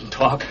you couldn't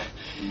talk.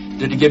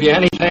 Did he give you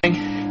anything?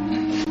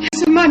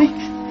 Yes, money.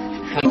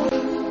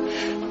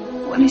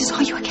 When I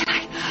saw you again,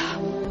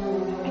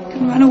 I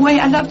couldn't run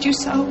away. I loved you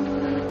so.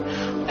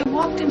 I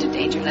walked into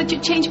danger and let you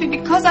change me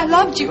because I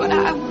loved you and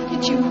I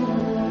wanted you.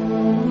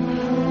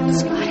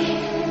 Scotty.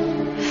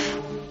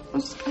 Oh,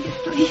 Scotty,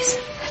 please.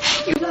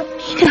 You love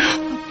me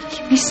now.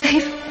 Keep me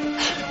safe.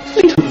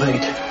 Too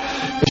late.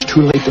 It's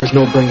too late. There's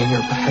no bringing her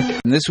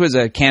back. And this was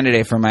a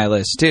candidate for my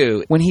list,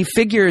 too. When he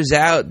figures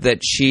out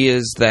that she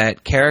is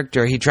that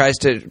character, he tries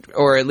to,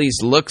 or at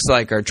least looks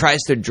like her,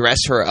 tries to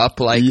dress her up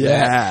like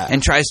that,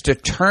 and tries to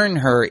turn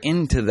her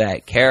into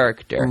that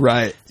character.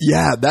 Right.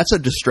 Yeah, that's a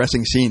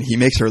distressing scene. He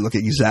makes her look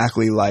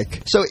exactly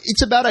like... So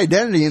it's about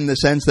identity in the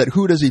sense that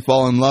who does he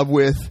fall in love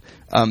with?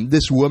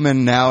 This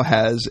woman now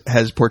has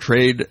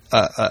portrayed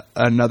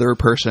another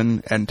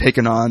person and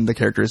taken on the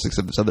characteristics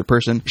of this other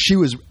person. She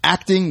was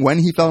acting when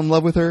he fell in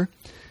love with her.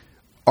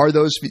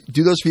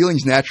 Do those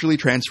feelings naturally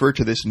transfer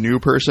to this new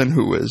person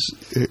who was,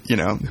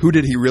 who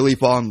did he really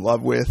fall in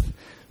love with?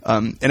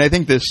 And I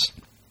think this,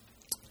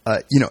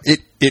 it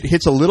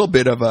hits a little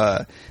bit of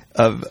a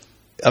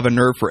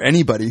nerve for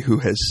anybody who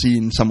has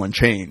seen someone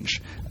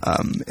change.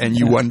 And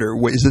you wonder,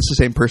 is this the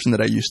same person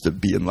that I used to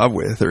be in love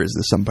with, or is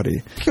this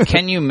somebody?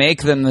 Can you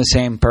make them the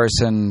same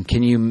person?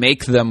 Can you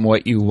make them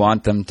what you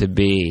want them to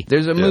be?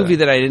 There's a movie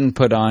that I didn't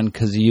put on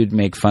because you'd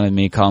make fun of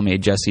me, call me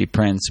Jesse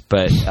Prince,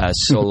 but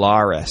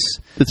Solaris.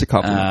 It's a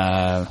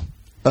compliment.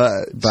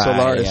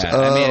 Solaris. Yeah.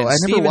 Oh, I mean, I never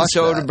Steven watched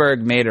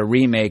Soderbergh made a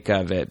remake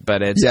of it,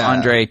 but it's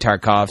Andrei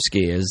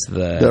Tarkovsky is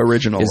the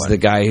original is one. the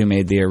guy who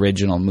made the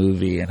original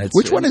movie. And it's,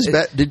 which one is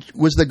that?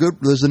 Was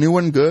the new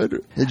one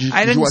good?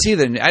 I didn't see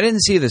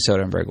the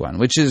Soderbergh one,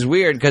 which is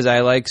weird because I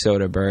like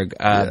Soderbergh,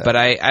 but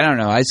I don't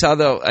know. I saw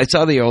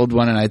the old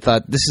one and I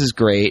thought this is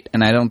great,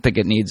 and I don't think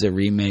it needs a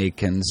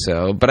remake. And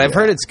so, but I've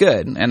heard it's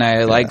good, and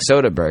I like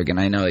Soderbergh, and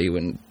I know he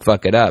wouldn't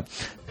fuck it up.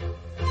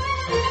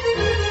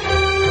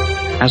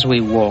 As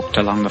we walked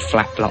along the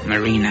flat block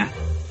marina,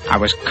 I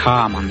was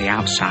calm on the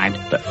outside,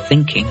 but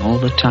thinking all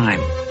the time.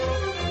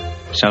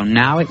 So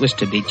now it was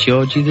to be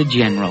Georgie the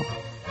General,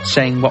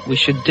 saying what we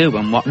should do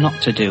and what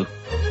not to do,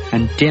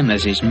 and Dim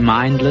as his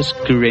mindless,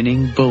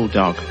 grinning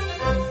bulldog.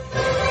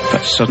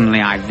 But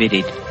suddenly I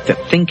vidded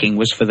that thinking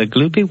was for the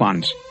gloopy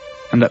ones,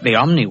 and that the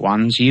omni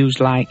ones used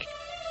like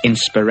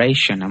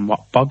inspiration and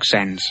what bogs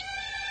ends.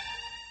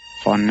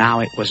 For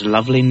now it was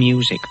lovely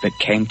music that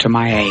came to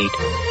my aid.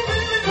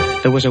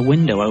 There was a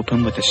window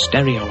open with the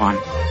stereo on,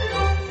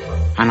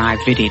 and I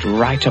vidded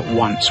right at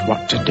once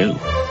what to do.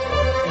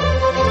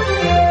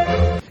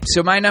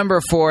 So my number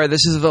 4,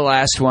 this is the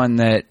last one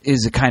that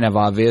is a kind of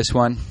obvious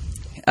one.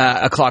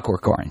 A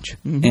Clockwork Orange.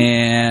 Mm-hmm.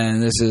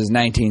 And this is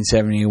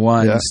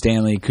 1971,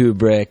 Stanley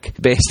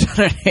Kubrick, based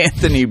on an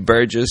Anthony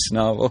Burgess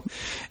novel.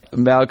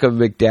 Malcolm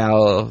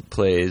McDowell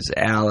plays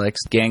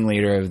Alex, gang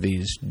leader of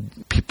these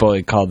people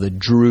they call the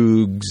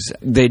Droogs.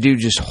 They do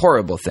just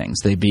horrible things.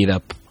 They beat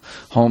up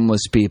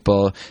homeless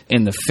people.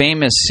 In the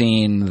famous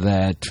scene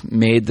that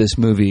made this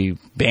movie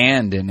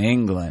banned in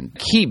England,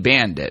 he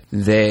banned it.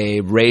 They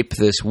rape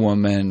this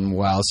woman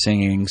while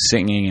singing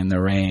in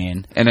the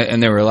Rain.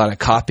 And there were a lot of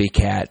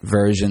copycat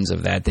versions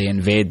of that. They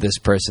invade this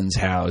person's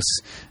house,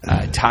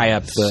 tie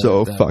up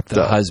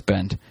the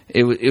husband.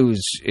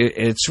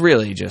 It's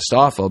really just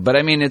awful. But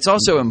I mean, it's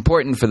also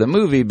important for the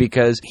movie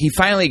because he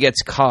finally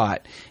gets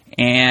caught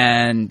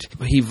and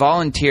he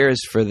volunteers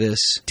for this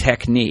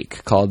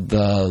technique called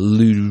the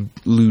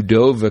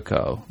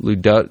Ludovico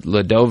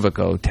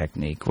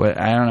technique.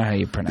 I don't know how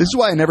you pronounce it. This is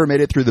why I never made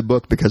it through the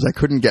book because I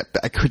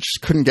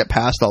just couldn't get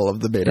past all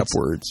of the made up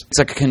words. It's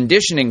like a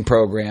conditioning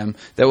program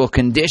that will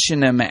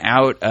condition him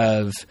out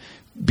of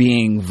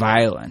being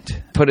violent,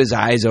 put his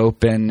eyes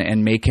open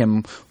and make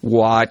him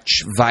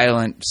watch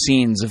violent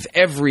scenes of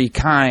every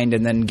kind,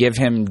 and then give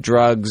him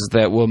drugs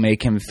that will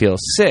make him feel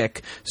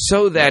sick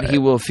so that he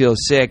will feel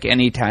sick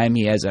anytime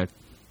he has a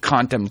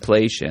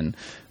contemplation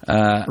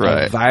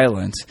of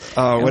violence.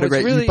 Oh, what a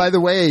great... By the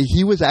way,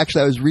 he was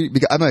actually... I was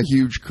reading... I'm a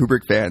huge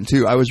Kubrick fan,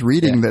 too. I was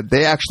reading that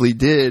they actually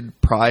did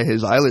pry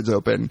his eyelids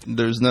open.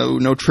 There's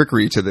no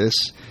trickery to this.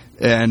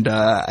 And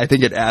I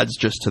think it adds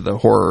just to the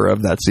horror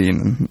of that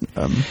scene.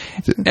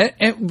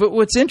 But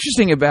what's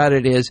interesting about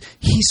it is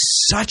he's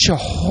such a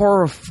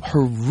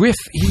horrific...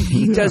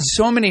 He does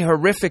so many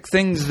horrific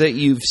things that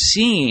you've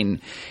seen,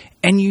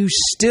 and you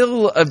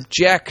still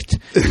object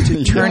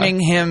to turning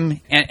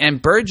him,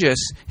 and Burgess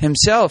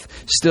himself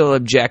still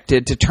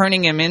objected to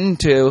turning him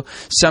into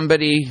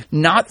somebody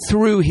not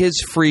through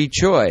his free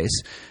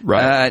choice,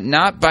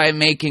 not by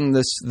making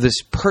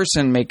this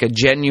person make a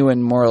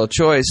genuine moral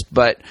choice,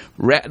 but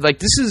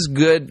this is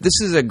good.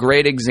 This is a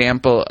great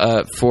example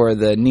for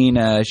the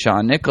Nina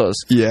Shaw Nichols,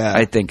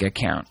 I think,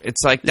 account.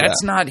 It's like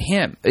that's not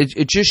him.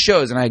 It just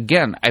shows, and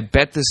again, I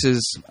bet this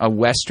is a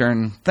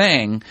Western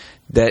thing.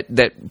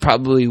 That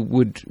probably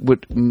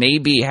would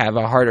maybe have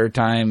a harder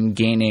time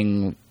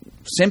gaining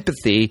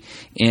sympathy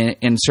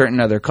in certain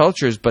other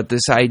cultures, but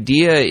this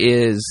idea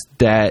is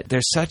that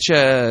there's such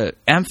a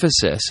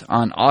emphasis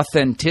on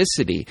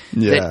authenticity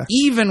that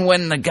even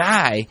when the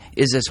guy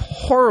is as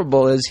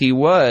horrible as he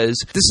was,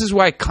 this is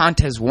why Kant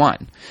has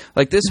won.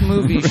 Like, this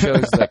movie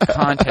shows that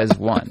Kant has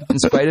won in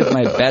spite of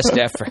my best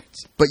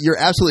efforts. But you're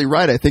absolutely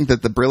right. I think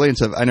that the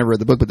brilliance of, I never read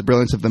the book, but the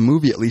brilliance of the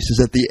movie at least is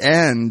at the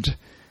end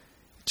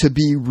to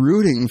be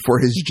rooting for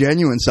his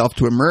genuine self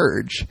to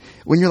emerge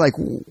when you're like,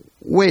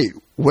 wait,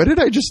 what did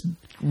I just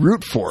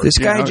root for? This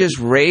guy just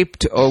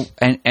raped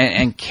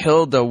and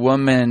killed a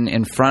woman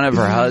in front of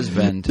her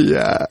husband.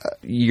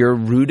 You're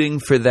rooting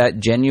for that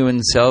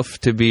genuine self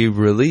to be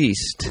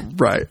released.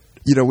 Right.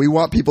 We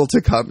want people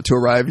to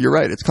arrive. You're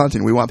right. It's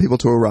content. We want people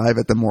to arrive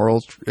at the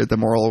moral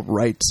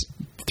right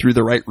through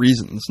the right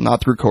reasons,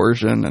 not through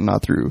coercion and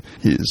not through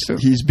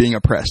he's being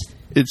oppressed.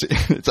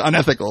 It's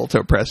unethical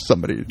to oppress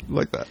somebody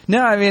like that.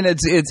 No, I mean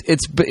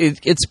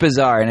it's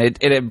bizarre, and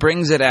it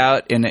brings it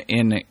out in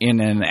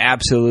an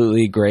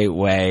absolutely great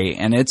way,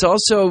 and it's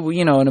also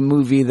in a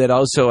movie that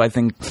also I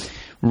think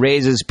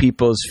raises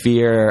people's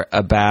fear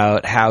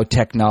about how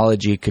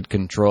technology could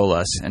control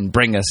us and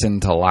bring us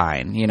into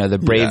line. The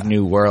Brave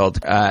New World,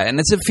 and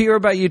it's a fear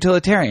about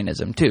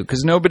utilitarianism too,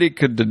 because nobody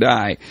could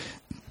deny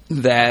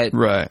that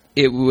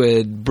it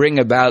would bring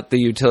about the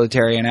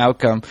utilitarian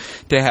outcome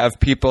to have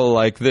people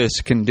like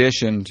this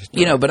conditioned.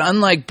 You know, but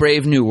unlike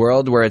Brave New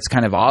World, where it's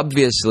kind of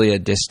obviously a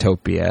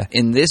dystopia,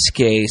 in this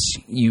case,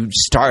 you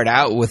start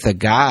out with a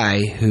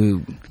guy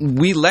who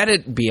we let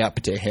it be up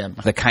to him,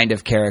 the kind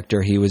of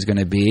character he was going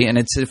to be, and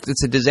it's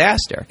a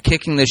disaster.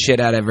 Kicking the shit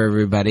out of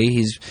everybody.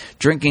 He's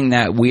drinking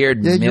that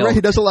weird milk. You're right.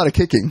 He does a lot of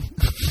kicking.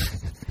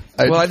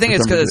 Well, I think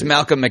it's because it's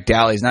Malcolm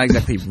McDowell. He's not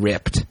exactly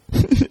ripped.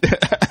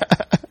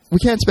 We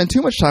can't spend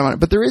too much time on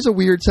it, but there is a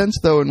weird sense,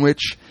 though, in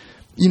which,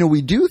 you know,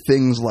 we do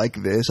things like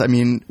this. I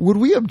mean, would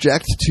we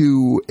object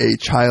to a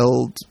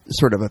child,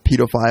 sort of a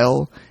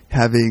pedophile,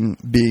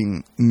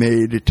 being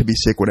made to be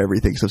sick whenever he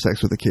thinks of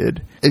sex with a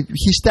kid?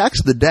 He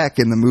stacks the deck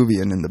in the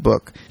movie and in the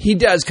book. He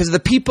does, because the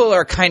people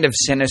are kind of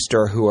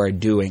sinister who are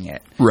doing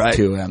it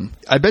to him.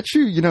 I bet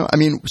you,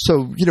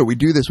 we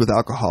do this with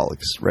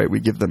alcoholics, right? We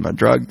give them a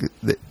drug.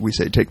 We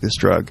say, take this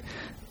drug.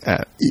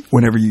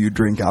 Whenever you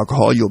drink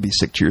alcohol, you'll be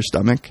sick to your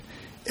stomach.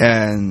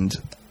 And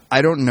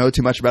I don't know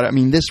too much about it. I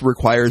mean, this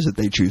requires that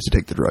they choose to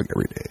take the drug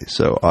every day.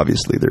 So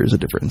obviously there is a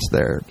difference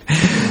there.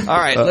 All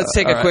right, let's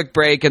take a quick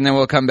break, and then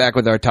we'll come back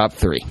with our top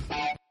 3.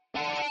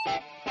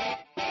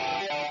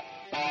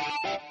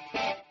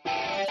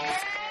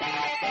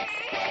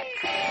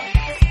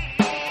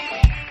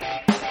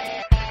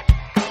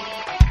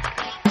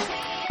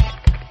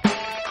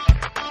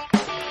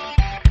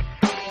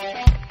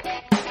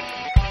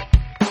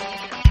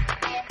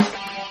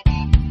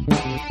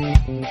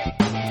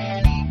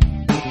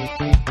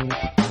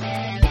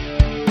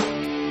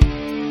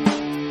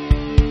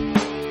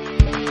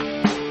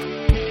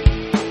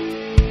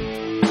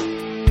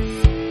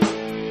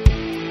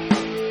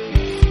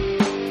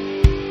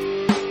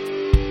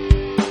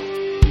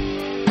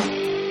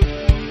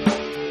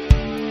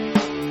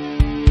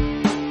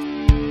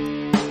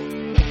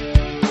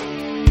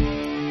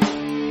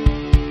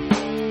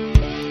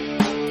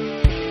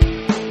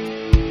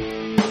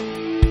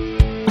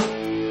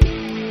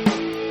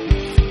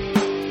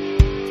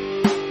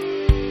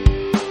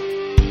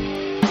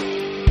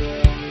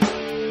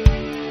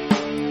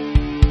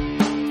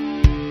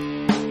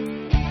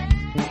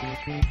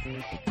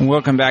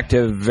 Welcome back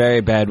to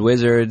Very Bad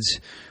Wizards.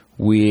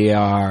 We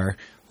are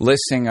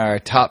listing our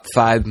top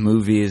 5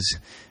 movies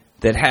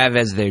that have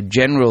as their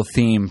general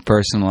theme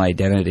personal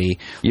identity.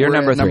 You're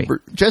number 3.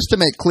 Just to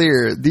make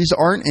clear, these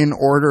aren't in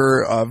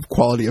order of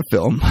quality of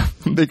film,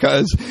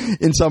 because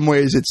in some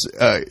ways it's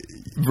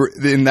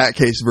in that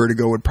case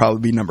Vertigo would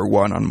probably be number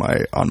 1 on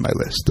my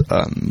list.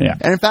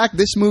 And in fact,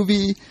 this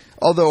movie,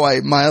 although I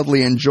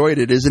mildly enjoyed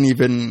it, isn't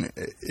even,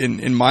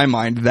 in my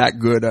mind, that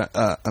good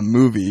a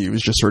movie. It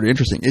was just sort of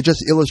interesting. It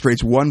just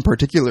illustrates one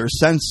particular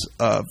sense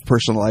of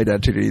personal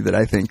identity that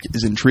I think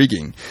is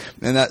intriguing.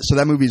 And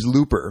that movie's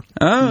Looper.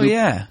 Oh,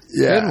 yeah.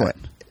 Good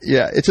one.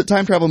 Yeah, it's a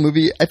time travel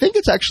movie. I think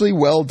it's actually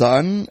well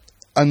done,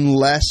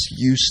 unless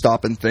you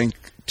stop and think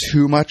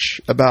too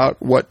much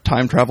about what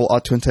time travel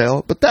ought to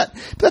entail. But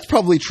that's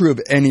probably true of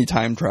any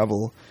time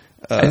travel.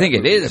 I think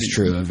it is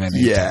true of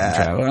any time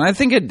travel, and I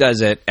think it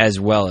does it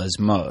as well as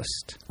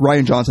most.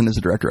 Rian Johnson is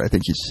the director. I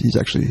think he's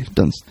actually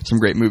done some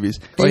great movies.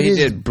 Well, he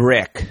did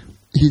Brick.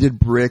 He did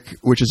Brick,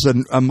 which is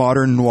a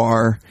modern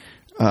noir.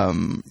 Where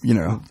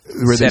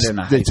set in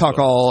a high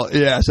school.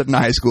 Set in a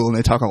high school, and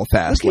they talk all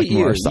fast, like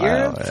noir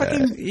style.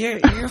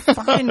 You're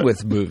fine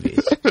with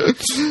movies.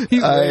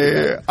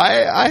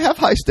 I have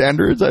high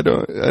standards. I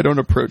don't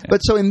approach. But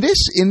so in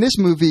this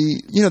movie,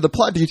 the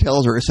plot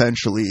details are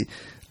essentially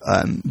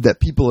that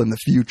people in the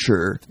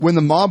future, when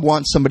the mob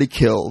wants somebody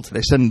killed,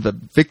 they send the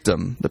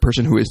victim, the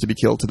person who is to be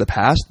killed, to the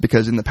past,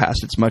 because in the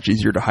past it's much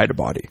easier to hide a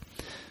body.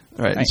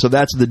 Right. And so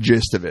that's the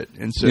gist of it.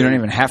 And so you don't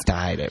even have to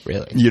hide it,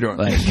 really. You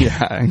don't.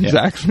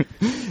 Exactly.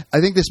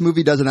 I think this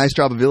movie does a nice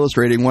job of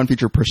illustrating one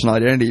feature of personal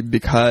identity,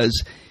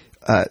 because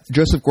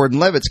Joseph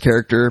Gordon-Levitt's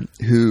character,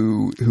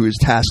 who is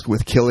tasked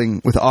with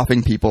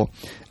offing people,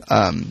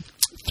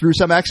 through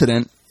some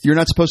accident, you're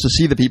not supposed to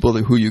see the people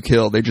who you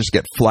kill. They just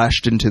get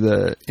flashed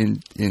into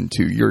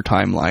your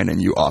timeline,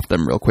 and you off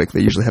them real quick.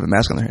 They usually have a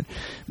mask on their head.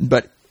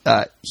 But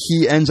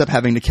he ends up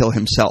having to kill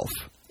himself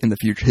in the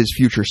future, his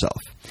future self.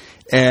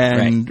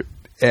 And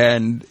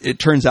it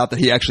turns out that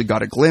he actually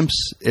got a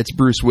glimpse. It's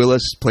Bruce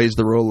Willis plays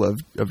the role of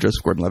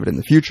Joseph Gordon-Levitt in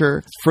the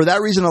future. For that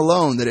reason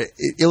alone, that it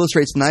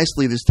illustrates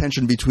nicely this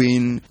tension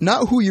between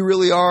not who you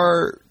really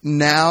are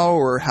now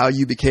or how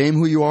you became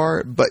who you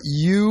are, but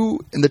you,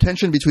 and the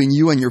tension between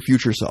you and your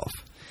future self.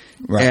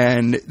 Right.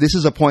 And this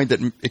is a point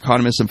that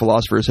economists and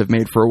philosophers have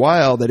made for a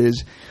while, that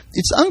is,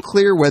 it's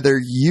unclear whether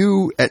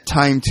you at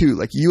time 2,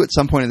 like you at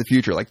some point in the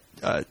future, like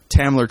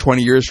Tamler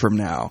 20 years from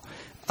now,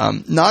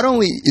 not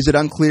only is it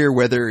unclear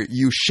whether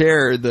you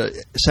share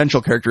the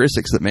essential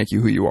characteristics that make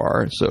you who you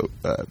are, so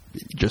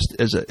just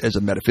as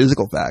a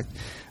metaphysical fact,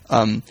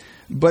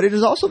 but it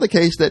is also the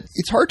case that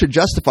it's hard to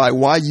justify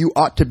why you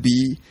ought to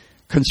be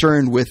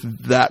concerned with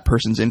that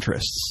person's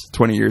interests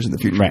 20 years in the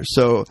future. Right.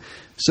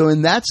 So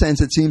in that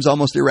sense, it seems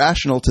almost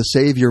irrational to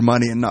save your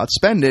money and not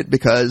spend it,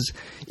 because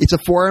it's a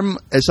form,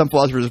 as some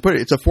philosophers have put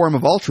it, it's a form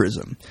of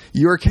altruism.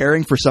 You're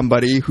caring for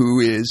somebody who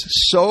is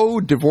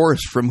so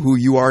divorced from who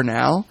you are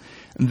now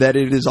that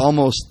it is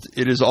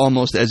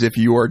almost as if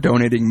you are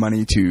donating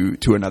money to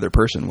another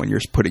person when you're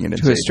putting it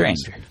into a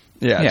stranger.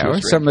 Yeah, or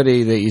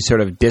somebody that you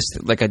sort of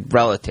distant, like a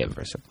relative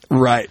or something.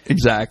 Right,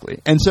 exactly.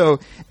 And so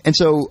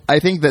I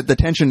think that the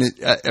tension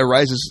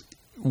arises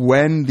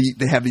when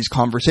they have these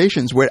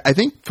conversations, where I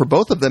think for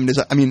both of them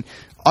is, I mean,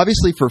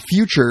 obviously for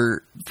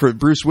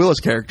Bruce Willis'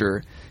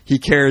 character, he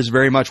cares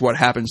very much what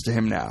happens to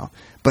him now.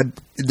 But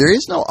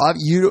there's no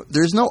obvious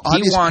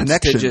connection. He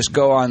wants to just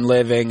go on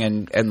living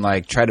and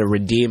like try to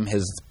redeem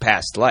his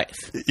past life.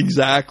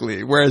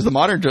 Exactly. Whereas the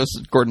modern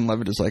Joseph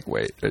Gordon-Levitt is like,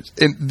 wait.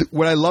 And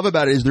what I love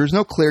about it is there's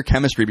no clear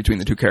chemistry between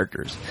the two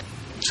characters.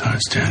 It's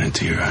hard staring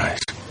into your eyes.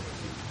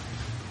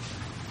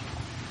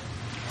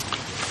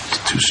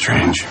 It's too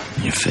strange.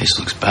 Your face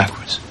looks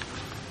backwards.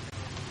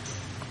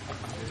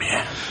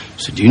 Yeah.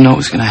 So do you know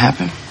what's going to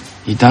happen?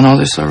 You done all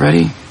this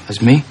already?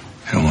 As me?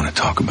 I don't want to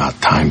talk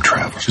about time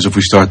travel. Because if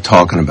we start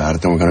talking about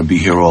it, then we're going to be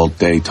here all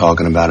day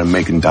talking about it,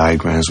 making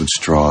diagrams with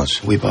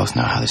straws. We both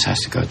know how this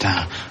has to go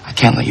down. I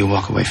can't let you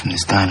walk away from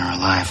this diner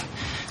alive.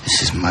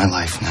 This is my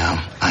life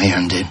now. I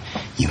earned it.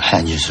 You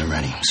had yours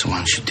already. So why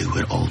don't you do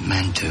what old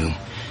men do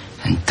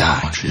and die?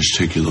 Why don't you just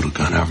take your little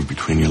gun out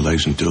between your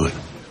legs and do it?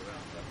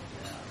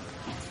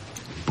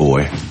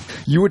 Boy.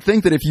 You would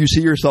think that if you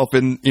see yourself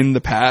in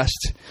the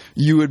past,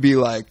 you would be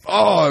like,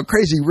 oh,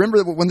 crazy.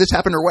 Remember when this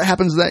happened, or what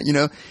happens then? You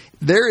know,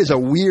 there is a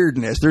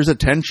weirdness. There's a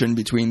tension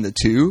between the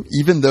two,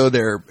 even though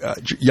they're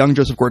young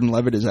Joseph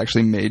Gordon-Levitt is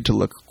actually made to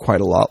look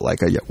quite a lot like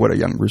what a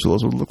young Bruce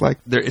Willis would look like.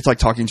 It's like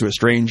talking to a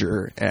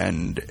stranger,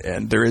 and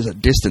there is a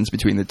distance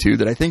between the two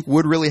that I think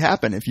would really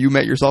happen if you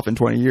met yourself in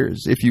 20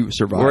 years, if you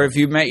survive. Or if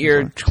you met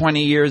your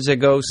 20 years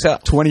ago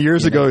self. 20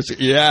 years ago,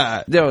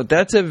 yeah. No,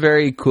 that's a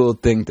very cool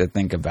thing to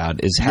think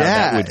about, is how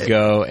that would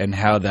go and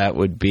how that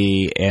would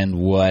be and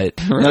what.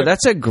 Right. No,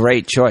 that's a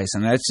great choice,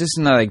 and that's just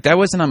like, that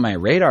wasn't on my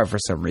radar for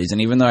some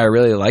reason, even though I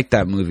really like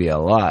that movie a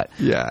lot.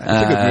 Yeah, it's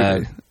a good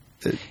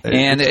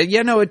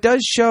movie. It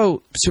does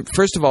show,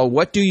 first of all,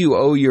 what do you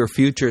owe your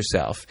future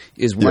self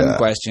is one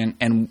question,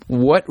 and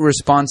what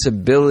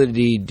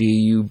responsibility do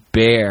you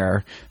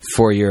bear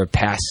for your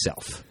past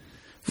self,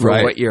 for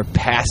what your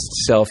past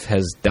self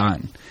has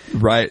done.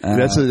 Right.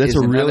 That's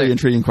a really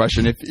intriguing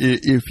question.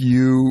 If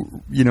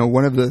you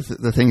one of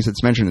the things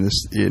that's mentioned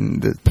in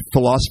the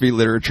philosophy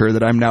literature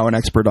that I'm now an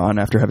expert on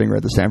after having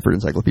read the Stanford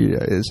Encyclopedia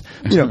is,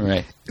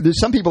 right. There's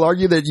some people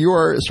argue that you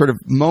are sort of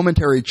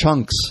momentary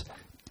chunks.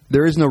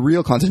 There is no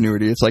real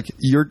continuity. It's like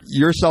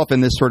yourself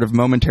in this sort of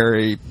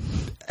momentary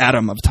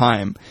atom of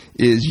time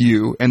is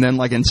you, and then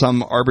like in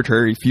some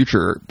arbitrary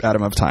future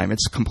atom of time,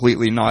 it's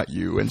completely not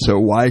you. And so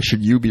why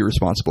should you be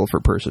responsible for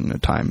person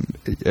at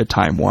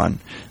time one?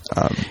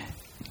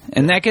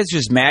 And that gets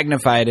just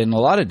magnified in a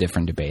lot of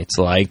different debates,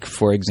 like,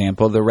 for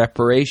example, the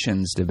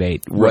reparations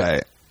debate.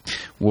 Right.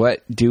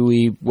 What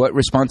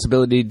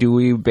responsibility do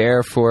we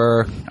bear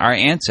for our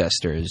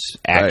ancestors'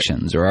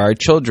 actions or our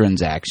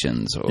children's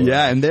actions? And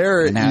I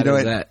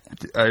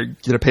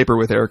did a paper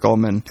with Eric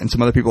Ullman and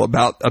some other people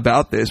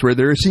about this, where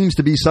there seems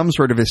to be some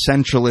sort of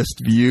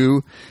essentialist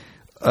view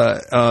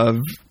of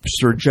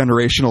sort of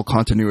generational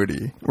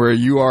continuity, where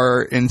you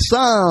are in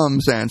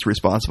some sense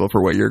responsible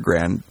for what your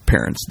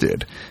grandparents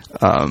did,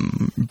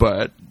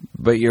 but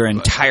you're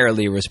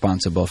entirely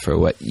responsible for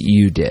what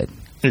you did.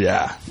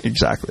 Yeah,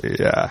 exactly.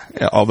 Yeah,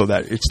 although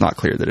it's not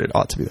clear that it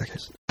ought to be the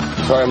case.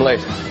 Sorry I'm late.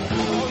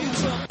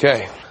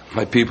 Okay,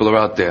 my people are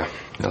out there.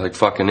 They're like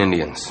fucking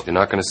Indians. You're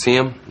not going to see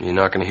them. You're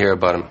not going to hear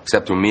about them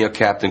except through me or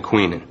Captain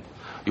Queenan.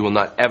 You will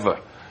not ever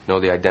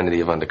know the identity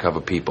of undercover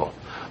people.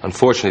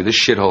 Unfortunately,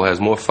 this shithole has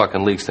more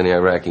fucking leaks than the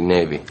Iraqi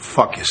Navy.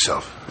 Fuck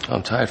yourself.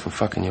 I'm tired from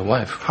fucking your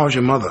wife. How's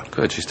your mother?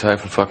 Good. She's tired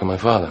from fucking my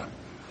father.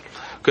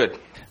 Good.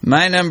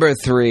 My number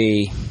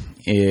 3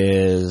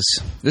 is,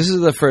 this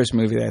is the first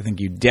movie that I think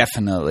you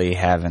definitely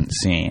haven't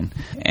seen,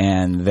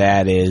 and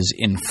that is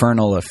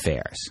Infernal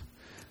Affairs.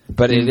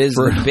 But it is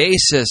the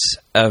basis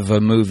of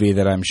a movie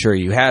that I'm sure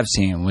you have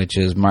seen, which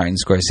is Martin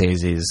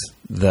Scorsese's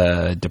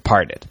The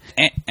Departed.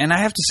 And I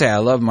have to say, I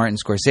love Martin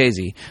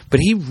Scorsese, but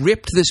he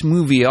ripped this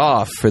movie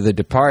off for The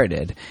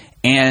Departed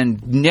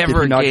and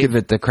never gave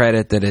it the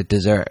credit that it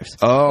deserves.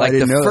 Oh, like I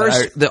didn't know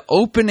that. The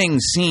opening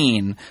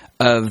scene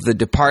of The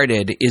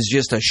Departed is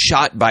just a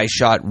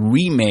shot-by-shot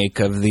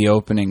remake of the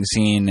opening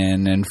scene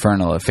in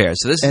Infernal Affairs.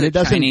 So this is a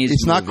Chinese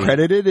It's movie. Not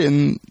credited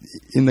in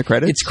the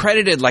credits? It's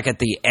credited like at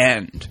the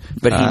end,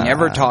 but he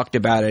never talked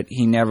about it.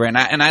 He never, and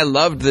I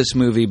loved this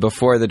movie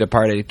before The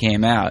Departed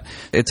came out.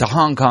 It's a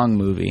Hong Kong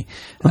movie.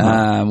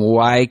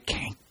 Wai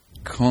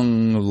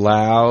Kung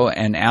Lao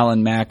and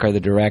Alan Mack are the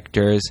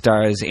directors.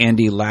 Stars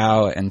Andy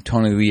Lau and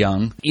Tony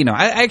Leung.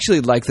 I actually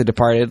like The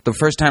Departed. The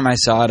first time I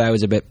saw it, I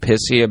was a bit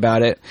pissy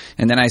about it,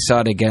 and then I saw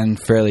it again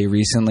fairly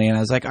recently, and I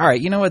was like, all right,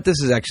 you know what? This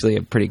is actually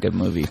a pretty good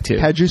movie, too.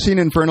 Had you seen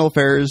Infernal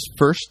Affairs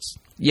first?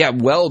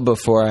 well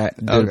before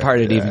The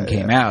Departed even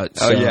came out.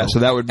 So, so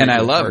that would be and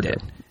I loved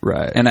it.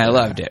 Right. And I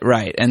loved it.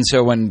 Right. And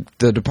so when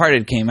The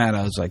Departed came out,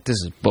 I was like, this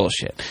is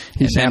bullshit.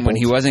 And then when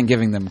he wasn't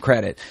giving them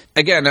credit.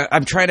 Again,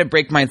 I'm trying to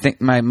break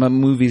my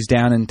movies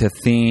down into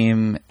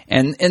theme.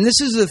 And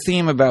this is the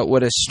theme about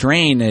what a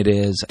strain it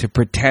is to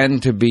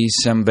pretend to be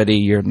somebody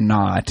you're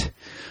not.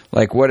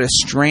 Like what a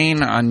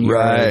strain on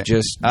your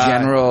just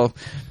general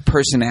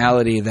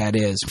personality that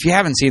is. If you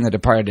haven't seen The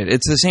Departed,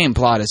 it's the same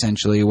plot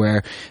essentially,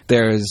 where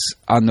there's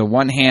on the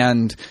one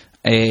hand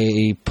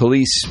a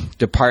police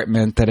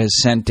department that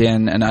has sent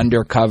in an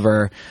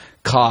undercover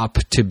cop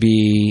to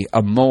be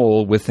a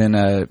mole within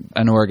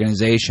an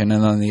organization,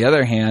 and on the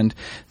other hand,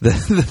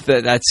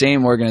 that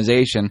same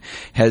organization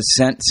has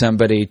sent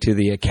somebody to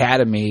the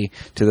academy,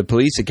 to the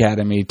police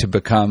academy, to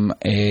become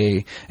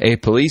a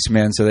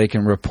policeman so they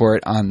can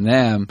report on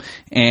them.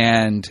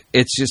 And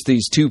it's just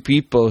these two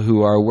people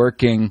who are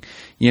working,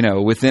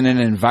 within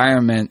an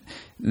environment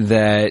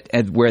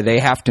where they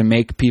have to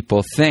make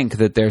people think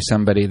that they're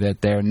somebody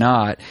that they're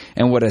not,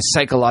 and what a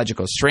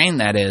psychological strain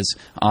that is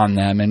on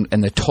them,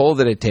 and the toll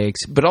that it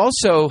takes, but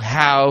also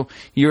how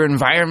your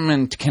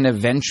environment can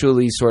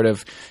eventually sort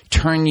of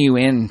turn you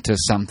into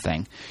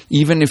something,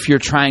 even if you're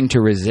trying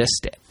to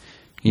resist it.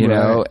 You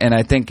know, and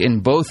I think in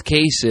both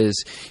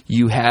cases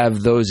you have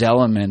those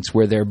elements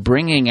where they're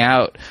bringing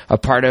out a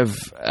part of,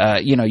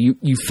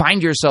 you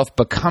find yourself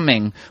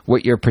becoming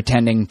what you're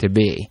pretending to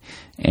be.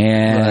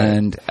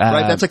 And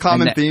that's a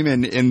common theme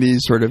in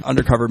these sort of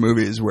undercover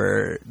movies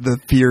where the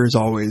fear is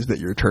always that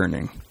you're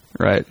turning.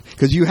 Right.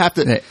 Because you have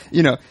to,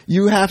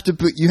 you have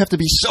to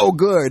be so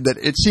good that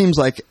it seems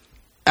like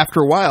after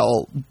a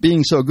while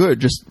being so good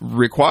just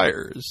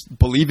requires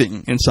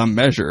believing in some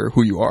measure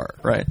who you are.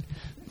 Right.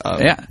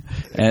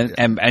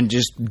 And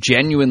just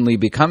genuinely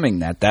becoming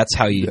that. That's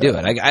how you do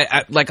it.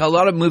 I like a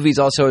lot of movies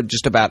also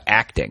just about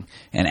acting,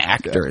 and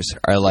actors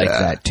are like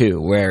that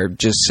too, where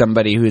just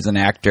somebody who's an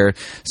actor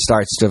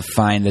starts to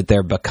find that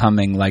they're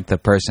becoming like the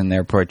person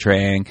they're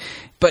portraying.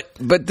 But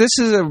this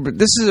is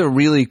a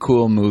really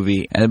cool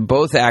movie, and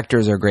both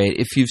actors are great.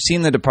 If you've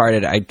seen The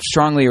Departed, I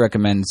strongly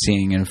recommend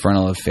seeing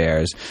Infernal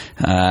Affairs.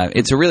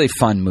 It's a really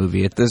fun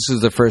movie. This is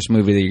the first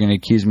movie that you're going to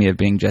accuse me of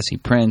being Jesse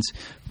Prince.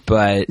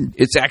 But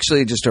it's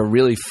actually just a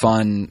really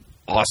fun,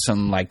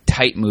 awesome,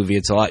 tight movie.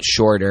 It's a lot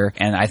shorter.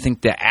 And I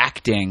think the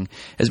acting,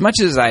 as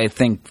much as I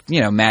think,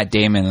 Matt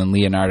Damon and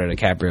Leonardo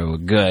DiCaprio were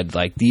good,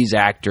 these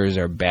actors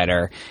are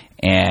better.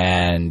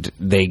 And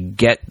they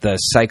get the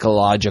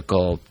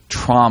psychological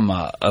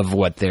trauma of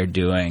what they're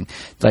doing.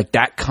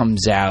 That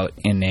comes out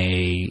in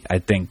I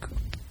think,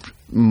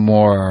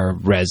 more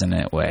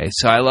resonant way.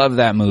 So I love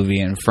that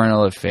movie,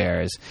 Infernal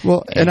Affairs.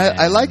 Well, and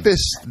I like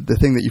the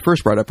thing that you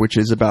first brought up, which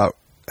is about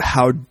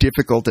how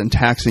difficult and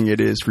taxing it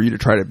is for you to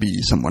try to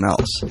be someone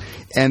else.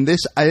 And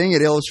this, I think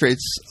it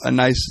illustrates a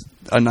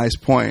nice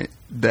point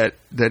that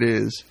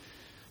is,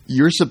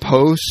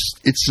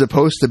 it's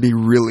supposed to be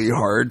really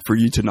hard for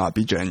you to not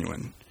be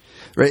genuine.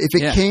 Right?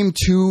 If it came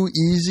too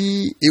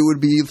easy, it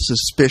would be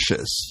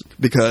suspicious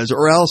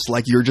or else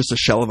you're just a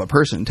shell of a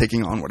person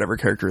taking on whatever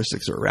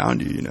characteristics are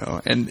around you,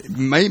 and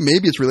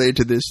maybe it's related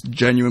to this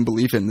genuine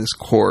belief in this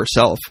core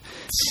self.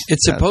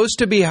 It's supposed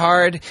to be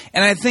hard,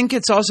 and I think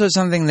it's also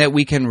something that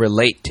we can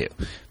relate to.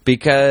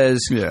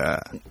 Because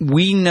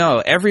we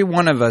know, every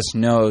one of us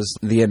knows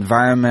the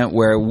environment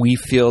where we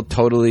feel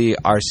totally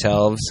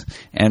ourselves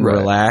and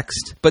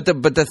relaxed. But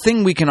the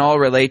thing we can all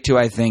relate to,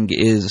 I think,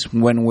 is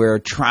when we're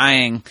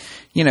trying,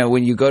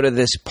 when you go to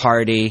this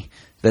party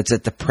that's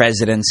at the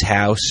president's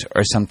house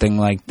or something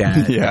like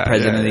that, the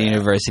president of the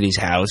university's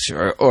house,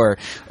 or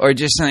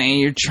just something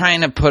you're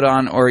trying to put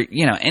on, or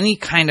any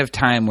kind of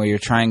time where you're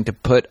trying to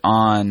put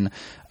on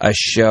a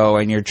show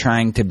and you're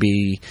trying to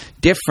be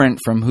different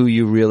from who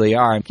you really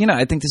are. I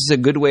think this is a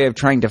good way of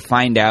trying to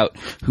find out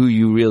who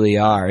you really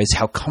are, is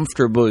how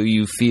comfortable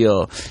you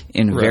feel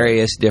in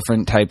various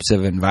different types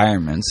of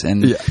environments.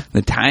 And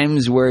the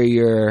times where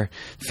you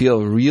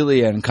feel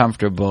really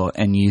uncomfortable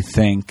and you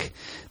think,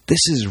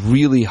 this is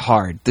really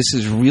hard. This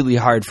is really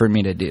hard for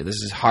me to do.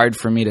 This is hard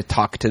for me to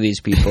talk to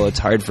these people. It's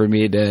hard for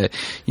me to,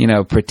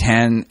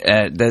 pretend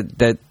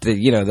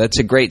that that's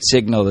a great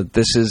signal that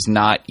this is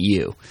not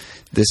you.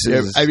 This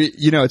is. I mean,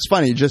 it's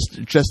funny.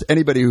 Just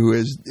anybody who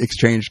has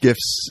exchanged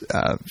gifts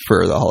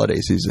for the holiday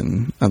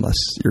season, unless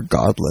you're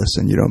godless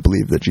and you don't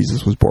believe that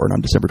Jesus was born on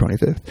December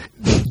 25th,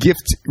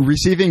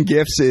 receiving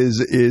gifts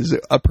is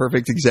a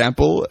perfect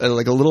example.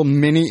 Like a little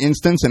mini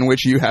instance in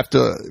which you have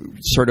to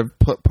sort of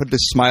put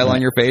this smile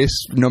on your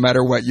face no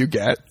matter what you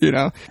get.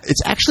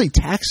 It's actually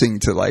taxing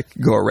to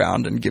go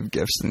around and give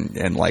gifts and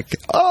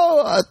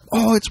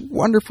it's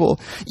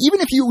wonderful.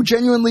 Even if you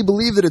genuinely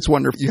believe that it's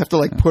wonderful, you have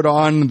to put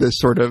on this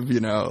sort of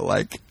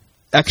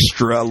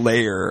extra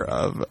layer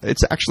of,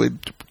 it's actually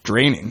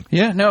draining.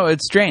 Yeah, no,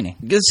 it's draining.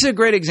 This is a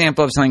great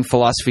example of something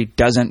philosophy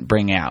doesn't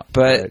bring out,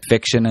 but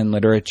fiction and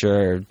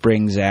literature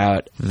brings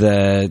out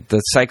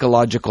the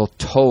psychological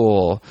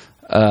toll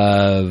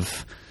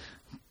of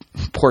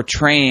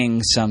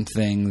portraying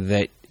something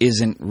that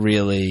isn't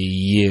really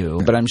you.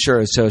 But I'm sure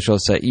a social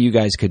site, you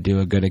guys could do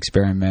a good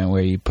experiment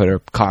where you put a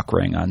cock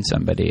ring on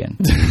somebody and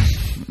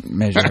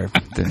measure.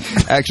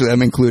 Actually,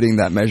 I'm including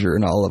that measure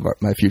in all of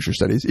my future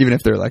studies, even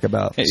if they're like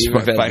about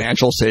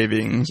financial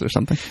savings or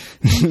something.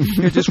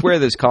 You just wear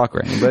this cock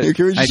ring. But I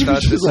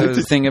thought this was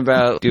a thing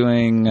about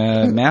doing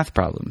math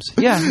problems.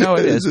 Yeah, no,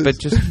 it is. But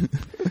just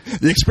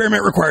the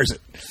experiment requires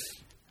it.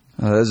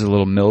 That was a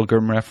little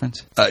Milgram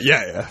reference.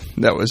 Yeah.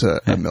 That was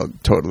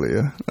totally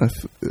a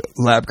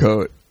lab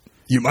coat.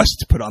 You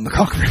must put on the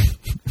cock ring.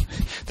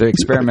 The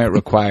experiment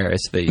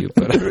requires that you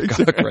put on a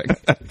cock ring.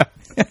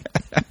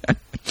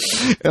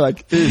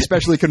 It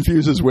especially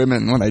confuses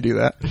women when I do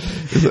that.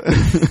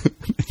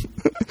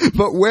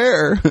 But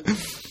where?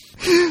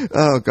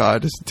 Oh,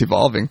 God, it's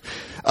evolving.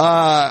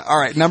 All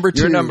right, number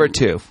 2. Your number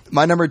 2.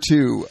 My number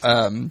 2.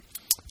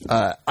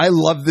 I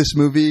love this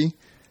movie,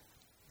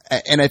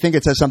 and I think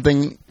it says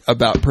something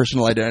about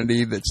personal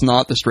identity that's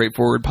not the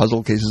straightforward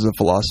puzzle cases of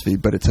philosophy,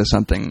 but it says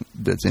something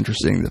that's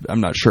interesting that I'm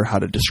not sure how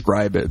to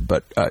describe it,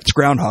 but it's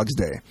Groundhog's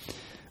Day.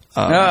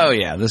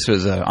 This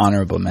was an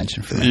honorable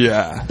mention for me.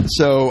 Yeah.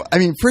 So, I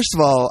mean, first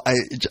of all,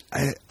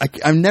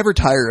 I'm never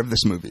tired of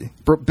this movie.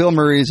 Bill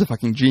Murray is a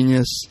fucking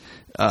genius.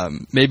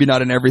 Maybe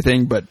not in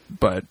everything, but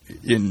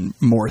in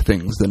more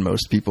things than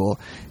most people.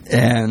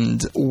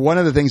 And one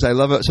of the things I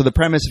love, so the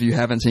premise, if you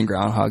haven't seen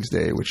Groundhog's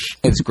Day, which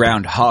it's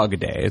Groundhog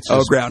Day, it's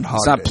Groundhog.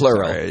 It's not Day,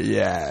 plural. Sorry.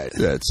 Yeah,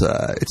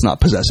 it's not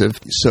possessive.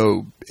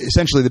 So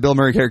essentially, the Bill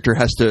Murray character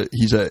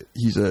he's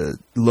a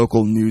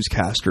local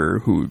newscaster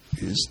who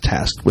is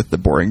tasked with the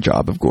boring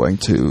job of going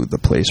to the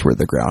place where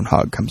the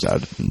groundhog comes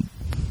out and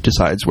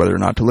decides whether or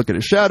not to look at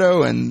his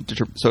shadow, and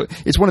so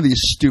it's one of these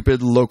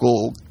stupid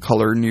local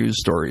color news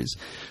stories.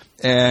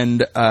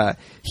 And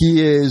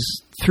he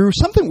is, through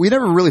something we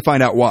never really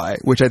find out why,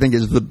 which I think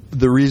is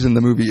the reason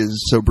the movie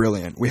is so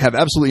brilliant. We have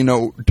absolutely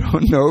no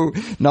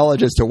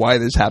knowledge as to why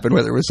this happened,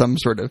 whether it was some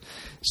sort of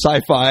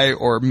sci-fi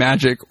or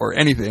magic or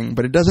anything,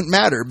 but it doesn't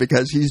matter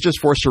because he's just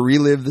forced to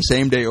relive the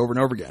same day over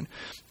and over again.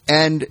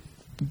 And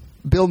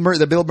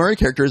the Bill Murray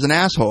character is an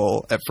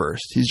asshole at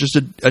first. He's just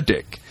a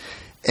dick.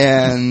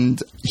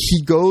 And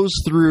he goes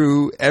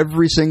through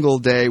every single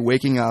day,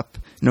 waking up,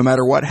 no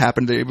matter what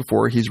happened the day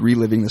before, he's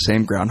reliving the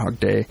same Groundhog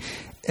Day.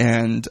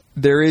 And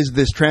there is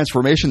this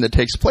transformation that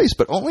takes place,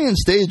 but only in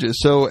stages.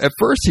 So at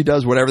first he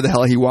does whatever the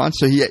hell he wants.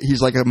 So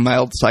he's like a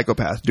mild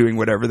psychopath doing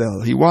whatever the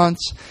hell he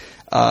wants.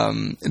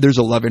 There's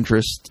a love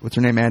interest. What's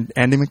her name?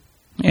 Andy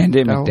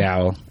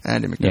McDowell.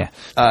 Andy McDowell.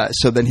 Yeah.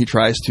 So then he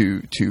tries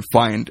to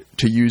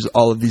use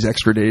all of these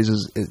extra days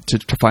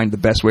to find the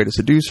best way to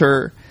seduce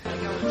her.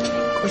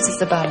 Of course,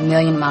 it's about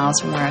 1,000,000 miles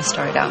from where I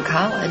started out in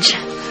college.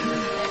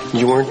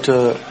 You weren't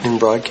in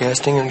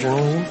broadcasting or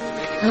journalism?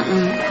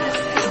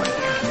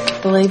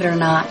 Believe it or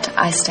not,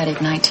 I studied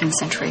 19th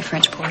century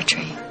French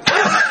poetry.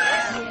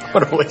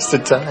 What a waste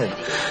of time.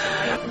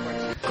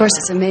 Of course,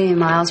 it's 1,000,000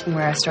 miles from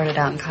where I started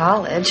out in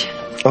college.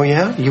 Oh,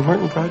 yeah? You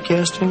weren't in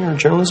broadcasting or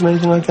journalism,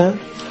 anything like that?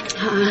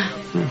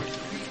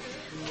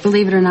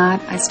 Believe it or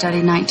not, I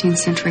studied 19th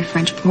century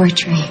French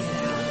poetry.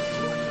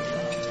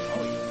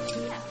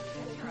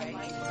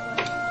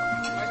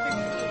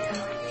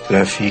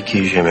 La fille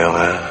qui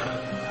j'aimerais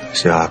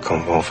sera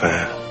comme bon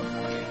frère,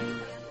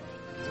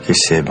 qui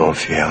c'est bon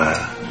fuira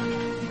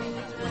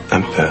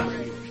un peu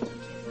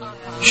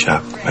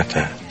chaque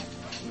matin.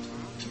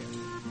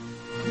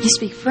 You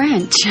speak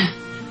French.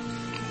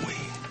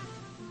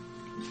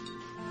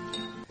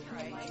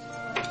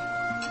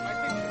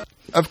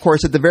 Of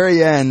course, at the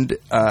very end,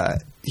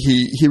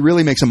 he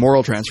really makes a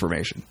moral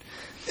transformation.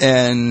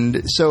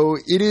 And so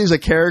it is a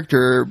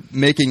character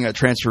making a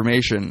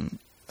transformation.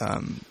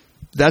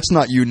 That's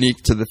not unique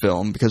to the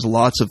film because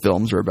lots of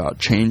films are about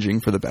changing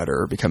for the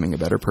better or becoming a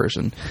better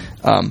person.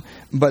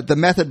 But the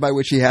method by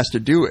which he has to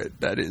do it,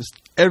 that is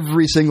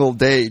every single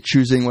day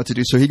choosing what to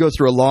do. So he goes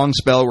through a long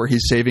spell where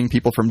he's saving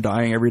people from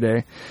dying every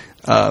day.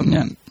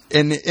 And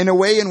in a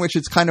way in which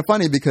it's kind of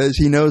funny because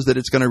he knows that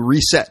it's going to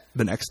reset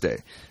the next day.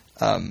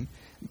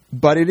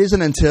 But it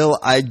isn't until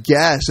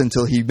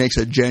he makes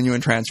a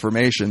genuine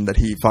transformation that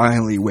he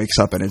finally wakes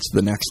up and it's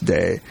the next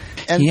day.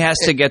 And he has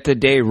to get the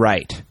day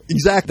right.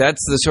 Exactly.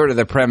 That's the sort of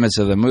the premise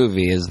of the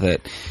movie is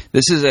that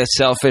this is a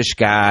selfish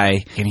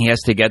guy and he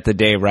has to get the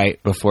day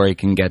right before he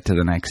can get to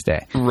the next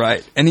day.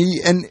 Right. And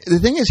the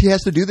thing is he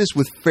has to do this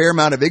with a fair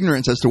amount of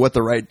ignorance as to what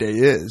the right day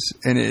is.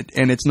 And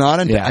it's not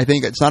I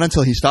think it's not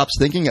until he stops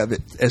thinking of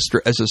it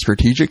as a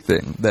strategic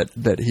thing that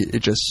it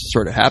just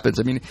sort of happens.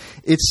 I mean,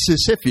 it's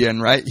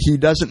Sisyphean, right? He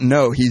doesn't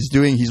know he's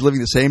living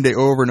the same day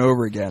over and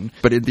over again.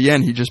 But at the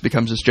end he just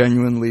becomes this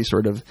genuinely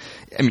sort of,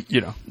 I mean,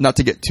 not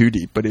to get too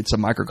deep, but it's a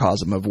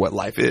microcosm of what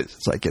life is.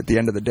 It's like at the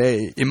end of the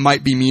day, it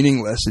might be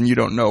meaningless and you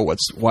don't know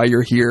why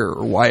you're here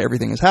or why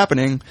everything is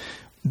happening,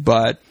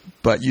 but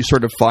you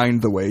sort of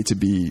find the way to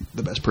be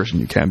the best person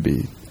you can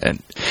be.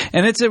 And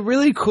And it's a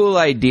really cool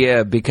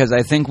idea because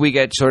I think we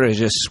get sort of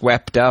just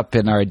swept up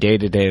in our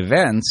day-to-day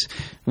events,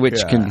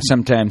 which can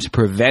sometimes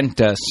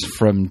prevent us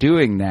from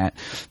doing that.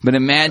 But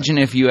imagine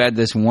if you had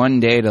this one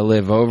day to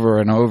live over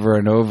and over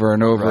and over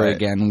and over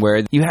again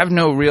where you have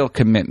no real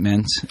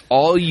commitments.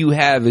 All you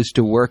have is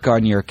to work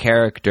on your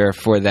character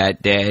for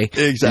that day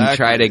and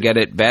try to get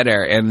it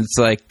better. And it's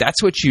like,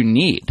 that's what you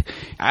need.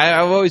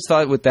 I've always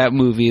thought with that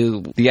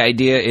movie, the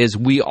idea is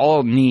we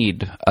all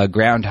need a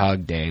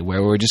Groundhog Day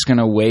where we're just going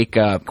to wake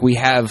up. We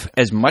have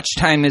as much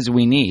time as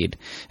we need,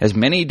 as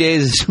many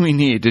days as we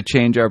need to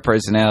change our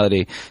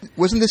personality.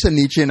 Wasn't this a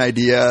Nietzschean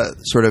idea,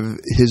 sort of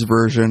his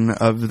version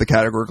of the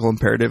categorical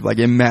imperative? Like,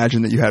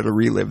 imagine that you had to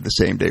relive the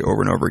same day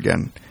over and over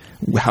again.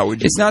 How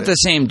would you? It's not the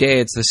same day,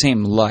 it's the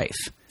same life.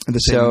 The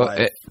same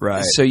life,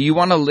 right. So you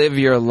want to live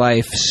your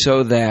life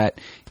so that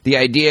the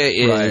idea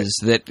is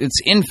that it's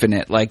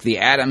infinite, like the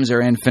atoms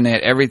are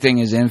infinite, everything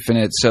is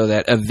infinite, so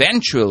that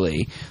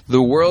eventually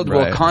the world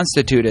will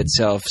constitute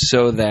itself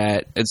so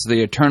that it's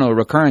the eternal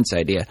recurrence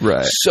idea.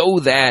 So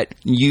that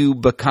you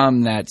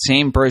become that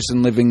same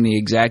person living the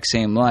exact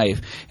same life.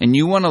 And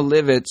you want to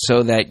live it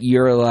so that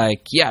you're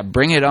like, yeah,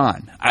 bring it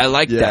on. I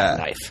like that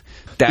life.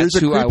 That's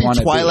who I want to be. There's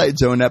a Twilight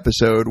Zone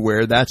episode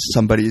where that's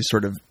somebody's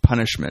sort of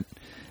punishment.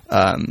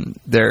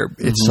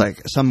 It's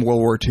like some World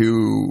War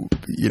II,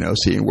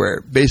 scene where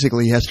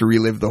basically he has to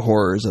relive the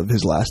horrors of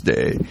his last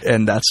day,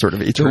 and that's sort of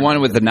the one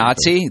with the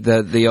Nazi,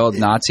 the old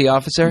Nazi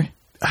officer.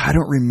 I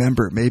don't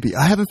remember. Maybe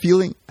I have a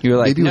feeling you were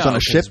like, maybe he was on a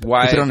ship.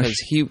 Why? Because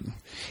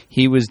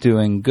he was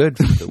doing good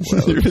for the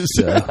world.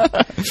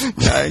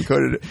 I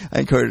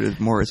encoded it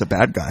more as a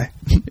bad guy.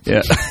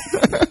 Yeah.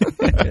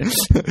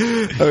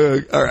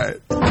 All right.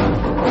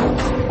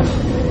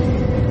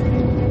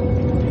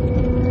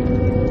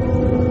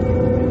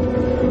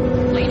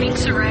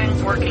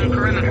 Sarang working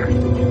perimeter.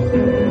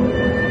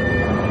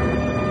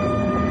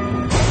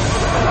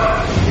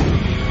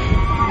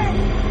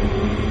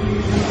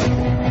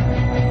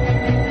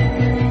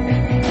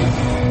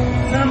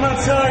 I'm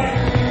outside.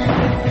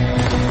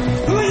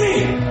 Who is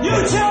he? You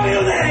tell me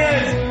who that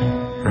is!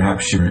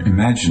 Perhaps you're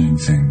imagining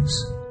things.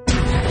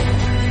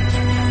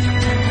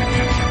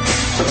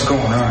 What's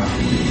going on?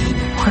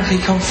 Where did he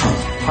come from?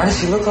 Why does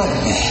he look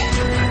like me?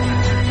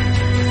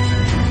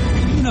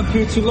 You've been up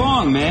here too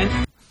long,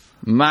 man.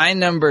 My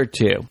number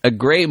 2, a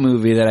great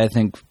movie that I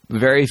think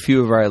very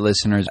few of our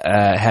listeners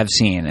have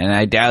seen, and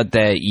I doubt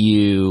that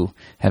you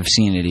have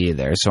seen it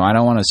either, so I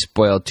don't want to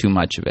spoil too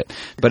much of it.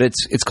 But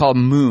it's called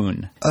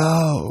Moon.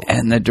 Oh.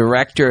 And the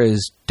director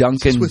is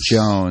Duncan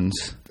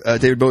Jones.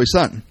 David Bowie's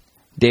son.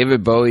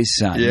 David Bowie's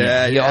son.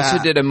 Yeah, He also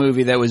did a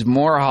movie that was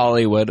more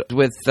Hollywood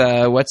with,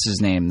 what's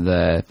his name?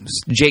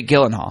 Jake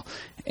Gyllenhaal.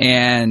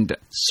 And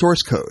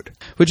Source Code,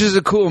 which is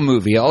a cool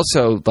movie.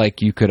 Also,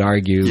 like you could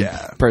argue,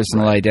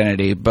 personal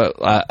identity, but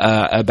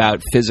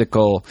about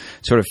physical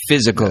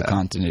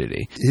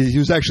continuity. He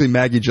was actually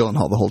Maggie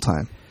Gyllenhaal the whole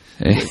time.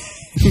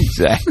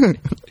 Exactly.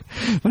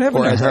 What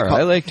happened to her?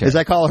 I liked her. As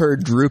I call her,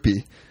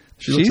 Droopy.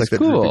 She's like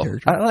cool.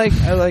 I like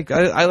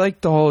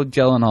the whole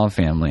Gyllenhaal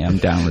family. I'm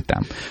down with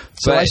them.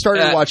 So I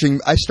started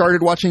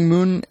watching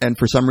Moon, and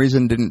for some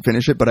reason didn't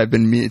finish it. But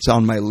it's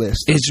on my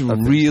list. It's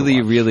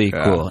really, really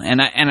cool.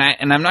 And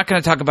I'm not going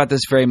to talk about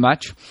this very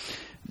much,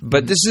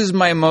 but this is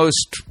my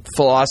most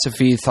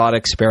philosophy thought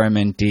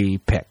experiment-y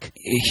pick.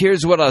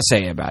 Here's what I'll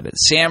say about it.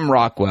 Sam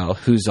Rockwell,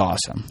 who's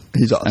awesome.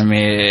 He's awesome. I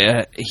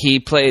mean, he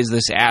plays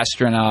this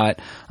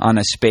astronaut on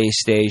a space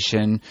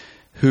station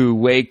who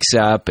wakes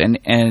up and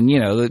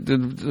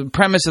the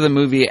premise of the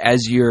movie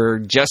as you're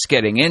just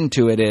getting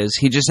into it is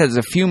he just has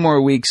a few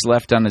more weeks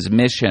left on his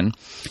mission.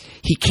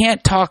 He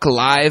can't talk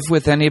live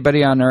with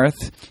anybody on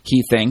Earth,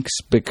 he thinks,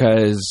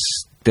 because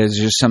there's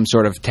just some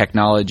sort of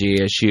technology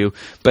issue,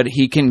 but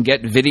he can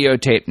get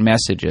videotaped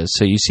messages.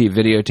 So you see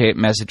videotaped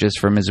messages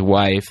from his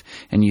wife,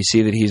 and you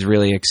see that he's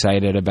really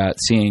excited about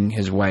seeing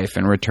his wife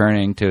and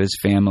returning to his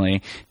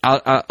family.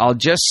 I'll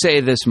just say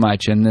this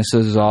much, and this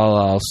is all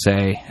I'll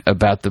say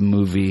about the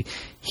movie.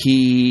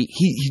 He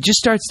just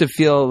starts to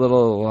feel a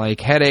little like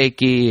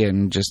headachy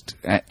and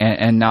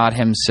not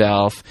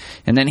himself,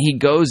 and then he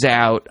goes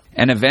out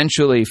and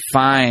eventually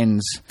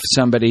finds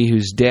somebody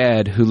who's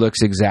dead who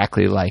looks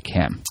exactly like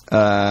him.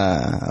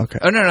 Okay.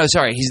 Oh no,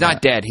 sorry, he's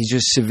not dead. He's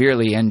just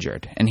severely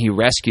injured, and he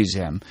rescues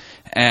him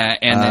and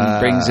then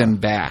brings him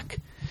back.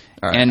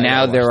 Right, and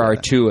now there are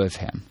 2 of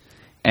him.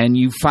 And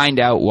you find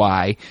out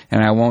why,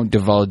 and I won't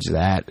divulge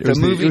that. The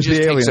movie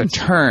just takes a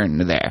turn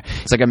there.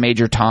 It's like a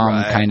Major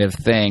Tom kind of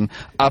thing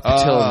up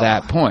till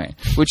that point,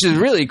 which is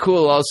really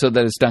cool also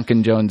that it's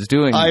Duncan Jones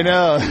doing I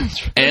know.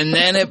 And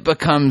then it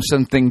becomes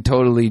something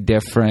totally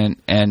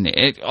different, and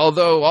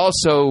although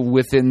also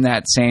within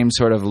that same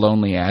sort of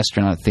lonely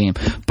astronaut theme.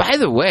 By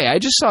the way, I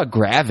just saw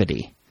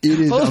Gravity. It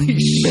is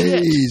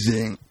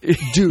amazing.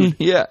 Dude,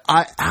 yeah.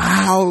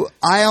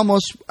 I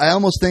almost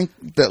think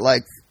that,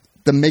 like,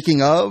 the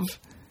making of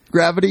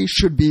Gravity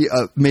should be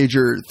a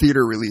major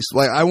theater release.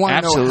 Like, I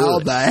want to know how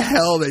the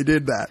hell they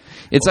did that.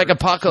 It's like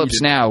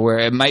Apocalypse Now, where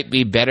it might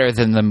be better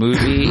than the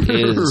movie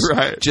is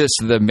just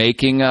the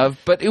making of.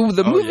 But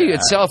the movie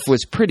itself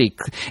was pretty.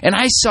 And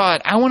I saw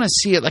it. I want to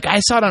see it. Like, I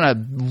saw it on a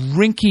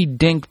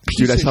rinky-dink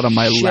piece Dude, I saw it on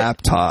my shit.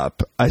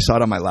 laptop. I saw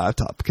it on my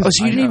laptop. Oh,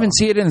 so you didn't even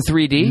see it in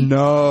 3D?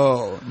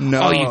 No.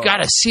 Oh, you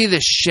got to see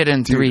this shit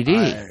in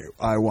 3D.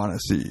 I want to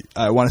see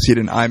it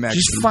in IMAX.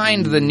 Just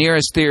find the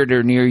nearest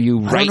theater near you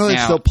right now. I don't know if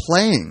it's still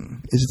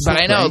playing. Is it still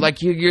But I know, playing?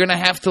 like, you're going to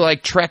have to,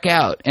 like, trek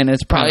out, and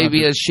it's probably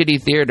be a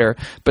shitty theater.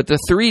 But the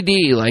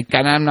 3D, like,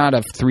 and I'm not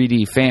a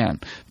 3D fan,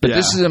 but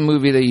this is a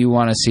movie that you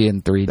want to see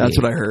in 3D. That's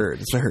what I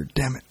heard.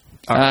 Damn it.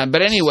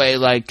 But anyway,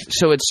 like,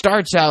 so it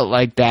starts out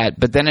like that,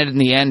 but then in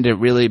the end it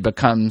really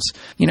becomes,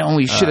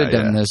 we should have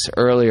done this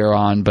earlier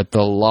on, but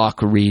the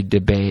Locke-Reed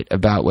debate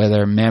about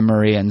whether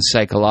memory and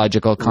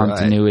psychological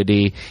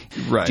continuity,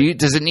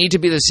 does it need to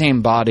be the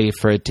same body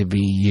for it to be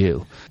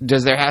you?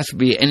 Does there have to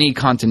be any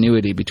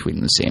continuity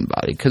between the same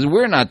body? Because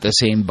we're not the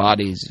same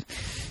bodies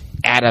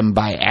atom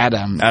by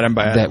atom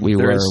that we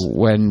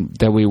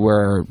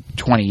were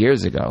 20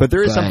 years ago. But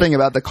there is something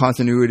about the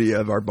continuity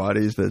of our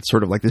bodies that's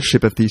sort of like the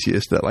ship of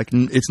Theseus that, like,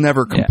 it's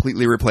never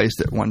completely replaced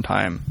at one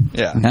time.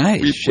 Yeah.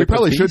 Nice. We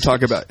probably should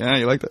talk about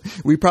you like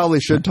that. We probably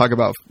should talk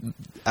about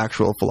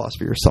actual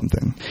philosophy or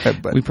something.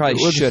 But we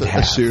probably should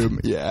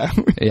assume. Yeah.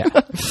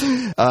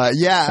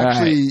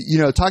 Actually,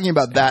 talking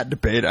about that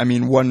debate, I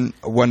mean, one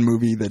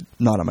movie that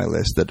not on my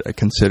list that I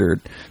considered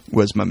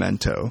was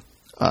Memento.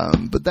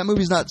 But that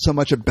movie's not so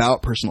much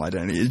about personal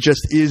identity. It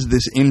just is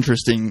this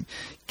interesting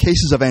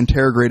cases of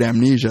anterograde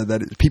amnesia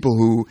that people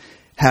who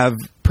have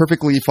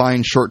perfectly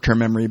fine short-term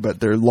memory, but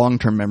their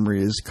long-term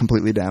memory is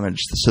completely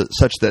damaged,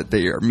 such that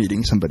they are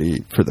meeting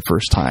somebody for the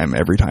first time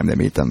every time they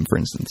meet them, for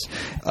instance.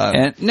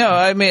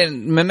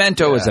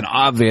 Memento was an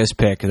obvious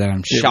pick that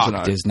I'm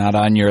shocked is not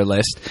on your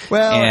list.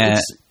 Well,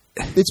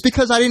 it's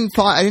because I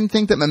didn't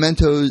think that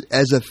Memento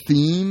as a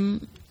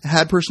theme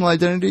had personal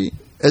identity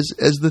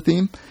as the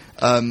theme.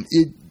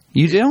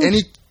 You don't?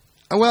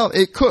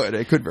 It could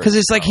because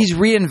it's like he's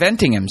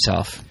reinventing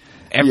himself.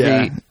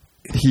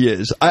 He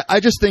is.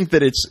 I just think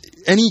that it's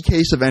any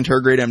case of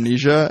anterograde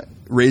amnesia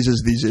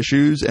raises these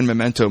issues, and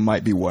Memento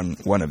might be one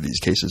of these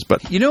cases.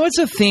 But it's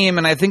a theme,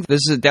 and I think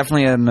this is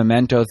definitely a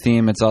Memento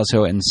theme. It's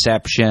also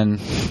Inception.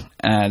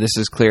 This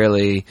is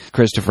clearly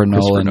Christopher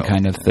Nolan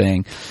kind of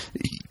thing.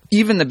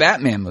 Even the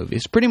Batman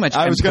movies, pretty much.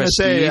 I was going to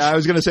say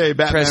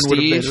Batman would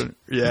have been.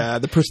 Yeah,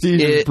 the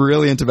Prestige is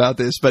brilliant about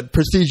this, but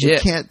Prestige you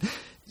can't.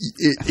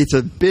 It's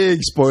a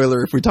big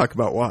spoiler if we talk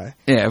about why.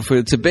 Yeah,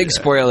 it's a big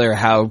spoiler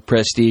how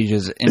Prestige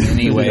is in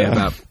any way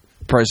about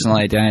personal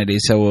identity,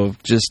 so we'll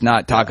just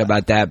not talk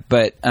about that.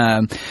 But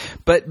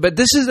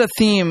this is a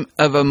theme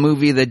of a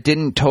movie that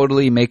didn't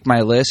totally make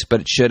my list,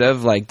 but it should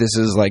have. Like, this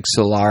is like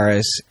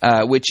Solaris,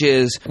 which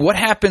is what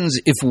happens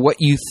if what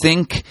you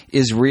think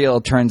is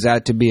real turns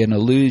out to be an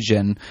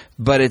illusion,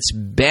 but it's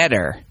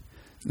better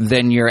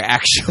than your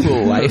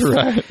actual life.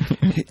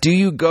 Do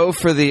you go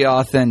for the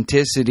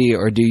authenticity,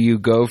 or do you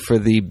go for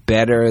the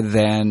better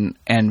than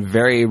and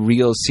very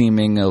real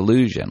seeming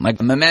illusion? Like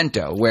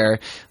Memento, where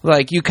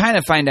like you kind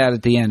of find out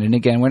at the end, and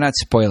again, we're not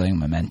spoiling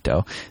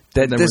Memento,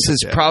 that this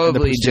is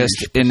probably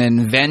just an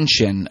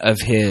invention of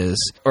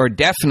his, or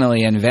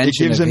definitely an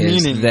invention of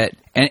his, that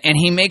and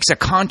he makes a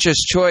conscious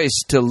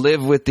choice to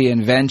live with the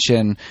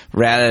invention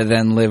rather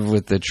than live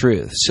with the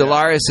truth.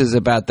 Solaris is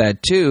about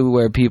that too,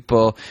 where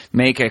people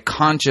make a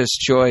conscious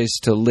choice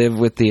to live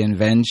with the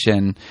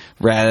invention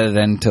rather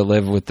than to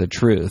live with the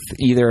truth,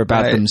 either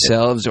about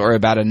themselves or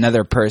about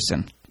another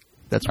person.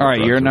 That's all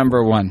right. Your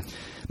number one.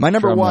 My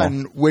number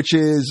one, which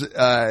is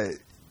I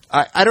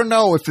don't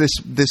know if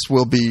this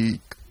will be.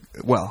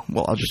 Well,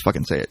 I'll just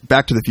fucking say it.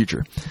 Back to the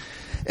Future.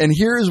 And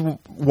here's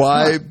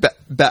why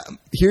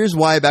here's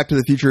why Back to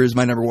the Future is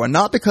my number one.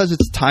 Not because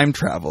it's time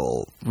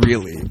travel,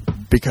 really.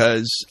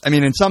 Because, I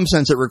mean, in some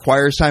sense it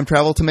requires time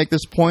travel to make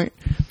this point,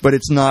 but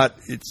it's not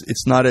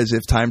as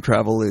if time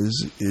travel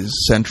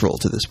is central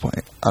to this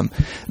point.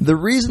 The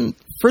reason,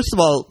 first of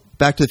all,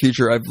 Back to the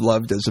Future I've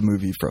loved as a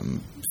movie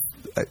from,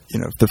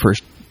 the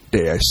first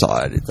day I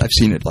saw it. I've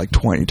seen it like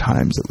 20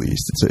 times at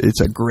least.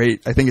 It's a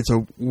great, I think it's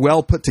a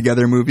well put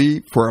together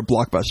movie for a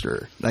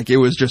blockbuster. Like, it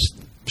was just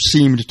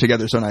seamed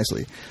together so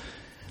nicely.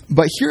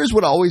 But here's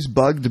what always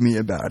bugged me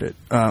about it.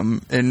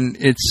 And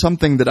it's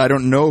something that I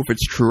don't know if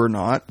it's true or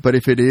not, but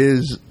if it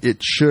is,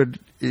 it should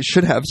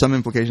have some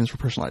implications for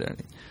personal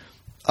identity.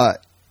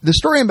 The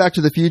story in Back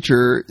to the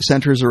Future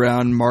centers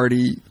around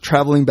Marty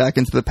traveling back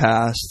into the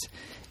past,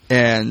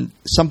 and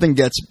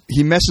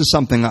he messes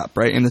something up,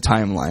 right, in the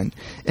timeline,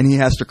 and he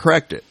has to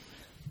correct it.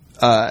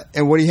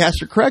 And what he has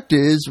to correct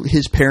is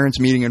his parents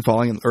meeting and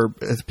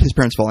his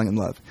parents falling in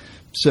love.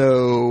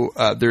 So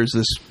there's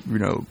this,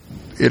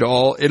 it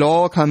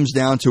all comes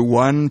down to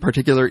one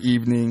particular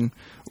evening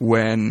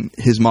when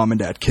his mom and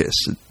dad kiss.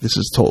 This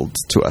is told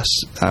to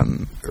us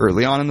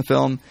early on in the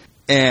film,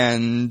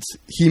 and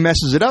he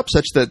messes it up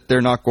such that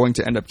they're not going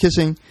to end up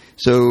kissing.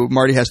 So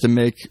Marty has to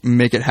make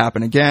it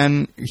happen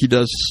again. He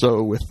does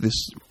so with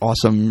this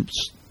awesome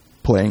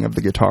playing of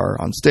the guitar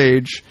on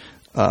stage.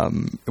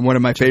 One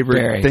of my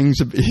favorite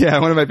things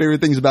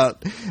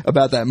about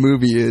that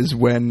movie is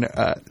when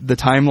the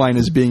timeline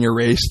is being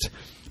erased.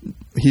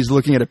 He's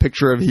looking at a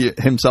picture of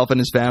himself and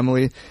his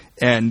family,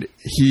 and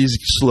he's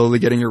slowly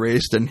getting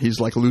erased, and he's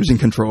like losing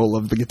control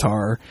of the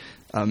guitar.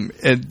 And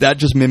that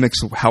just mimics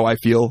how I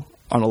feel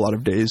on a lot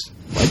of days.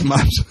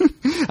 Like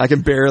I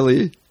can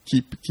barely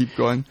keep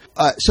going.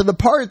 So the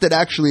part that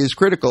actually is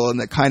critical and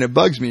that kind of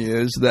bugs me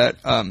is that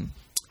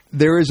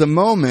there is a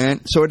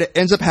moment. So it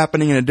ends up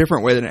happening in a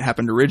different way than it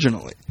happened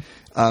originally.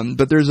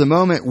 But there's a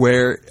moment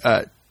where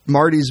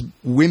Marty's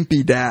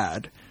wimpy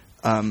dad,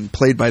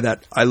 played by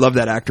I love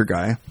that actor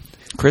guy.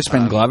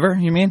 Crispin Glover,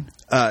 you mean?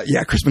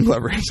 Yeah, Crispin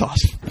Glover is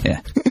awesome.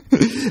 Yeah.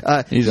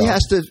 He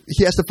has to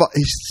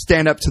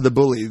stand up to the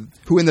bully,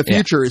 who in the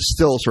future is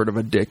still sort of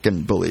a dick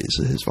and bullies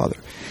his father.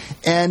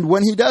 And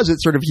when he does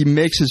it, sort of he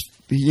makes his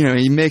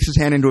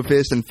hand into a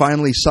fist and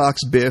finally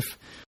socks Biff.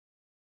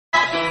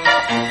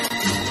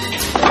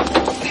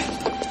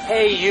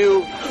 Hey,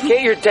 you!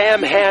 Get your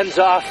damn hands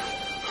off!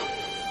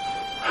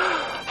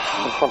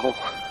 Oh,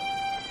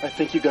 I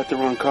think you got the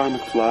wrong car,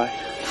 McFly.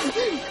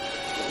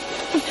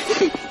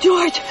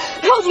 George,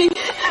 help me,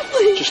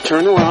 please. Just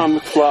turn around,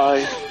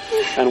 McFly,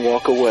 and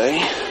walk away.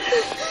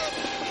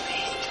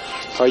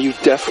 Are you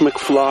deaf,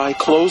 McFly?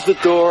 Close the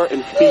door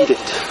and beat it.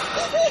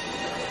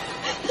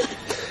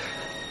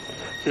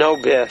 No,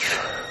 Biff.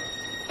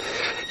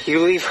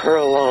 You leave her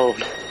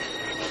alone.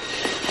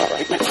 All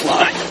right,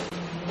 McFly.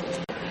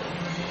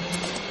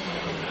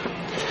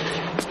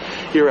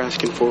 You're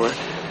asking for it.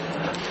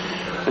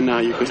 And now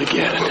you're gonna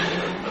get it.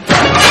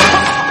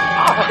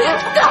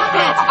 Stop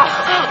it!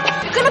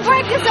 You're gonna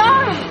break his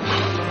arm!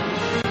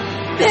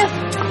 Biff!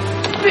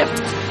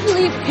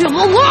 Leave him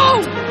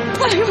alone!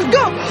 Let him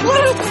go!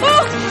 Let him go!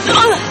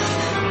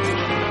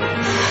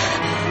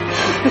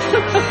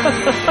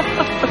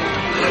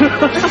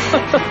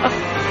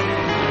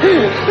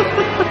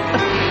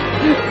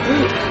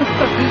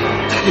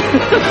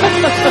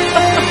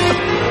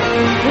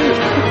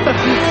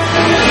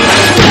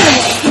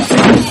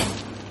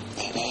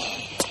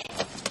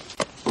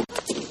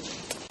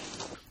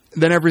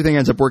 Then everything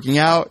ends up working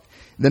out.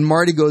 Then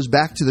Marty goes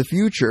back to the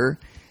future,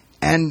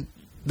 and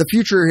the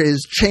future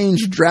has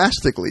changed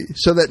drastically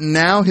so that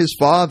now his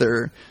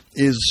father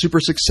is super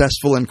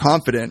successful and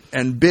confident,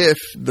 and Biff,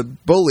 the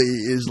bully,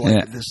 is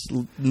like this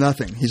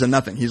nothing. He's a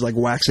nothing. He's like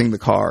waxing the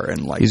car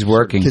and like he's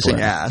working, kissing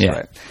ass,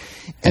 right?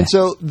 And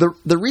so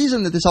the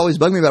reason that this always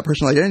bugged me about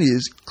personal identity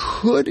is,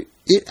 could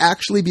it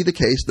actually be the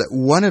case that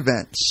one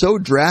event so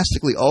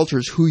drastically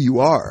alters who you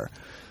are?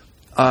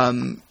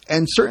 And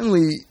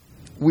certainly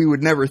we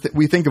would never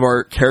we think of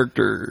our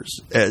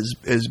characters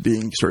as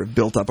being sort of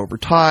built up over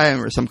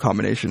time, or some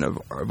combination of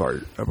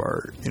our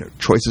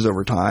choices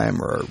over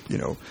time, or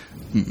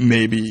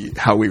maybe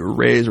how we were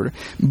raised,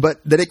 but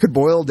that it could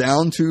boil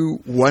down to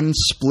one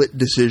split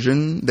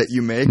decision that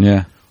you make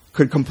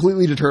could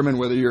completely determine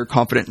whether you're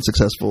confident and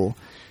successful.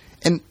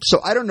 And so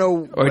I don't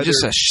know, or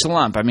just a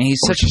slump. I mean, he's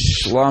such a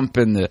slump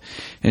in the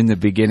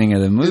beginning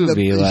of the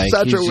movie.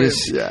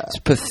 It's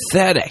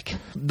pathetic.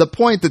 The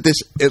point that this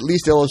at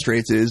least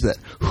illustrates is that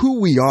who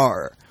we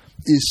are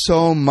is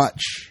so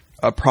much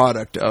a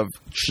product of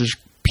just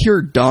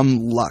pure dumb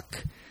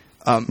luck.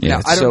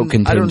 It's so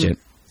contingent.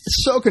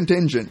 It's so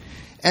contingent.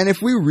 And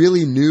if we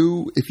really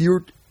knew,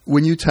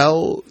 when you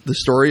tell the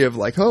story of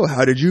like, oh,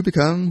 how did you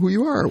become who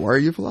you are? Why are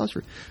you a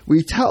philosopher?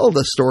 We tell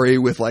the story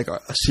with like a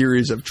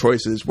series of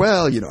choices.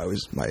 Well, when I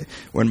was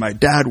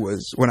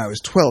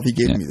 12, he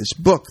gave me this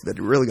book that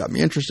really got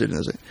me interested in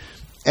it.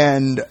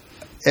 And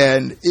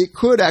it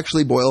could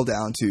actually boil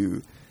down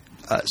to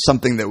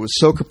something that was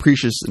so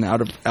capricious and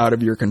out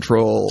of your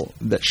control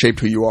that shaped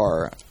who you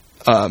are.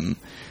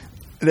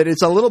 That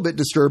it's a little bit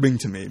disturbing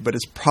to me, but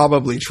it's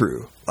probably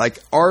true. Like,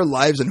 our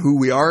lives and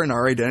who we are and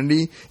our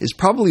identity is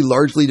probably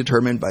largely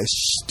determined by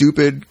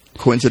stupid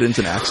coincidence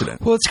and accident.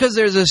 Well, it's because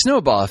there's a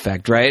snowball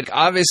effect, right?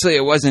 Obviously,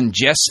 it wasn't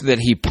just that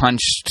he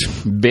punched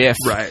Biff.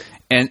 Right.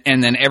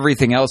 And then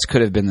everything else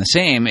could have been the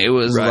same. It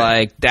was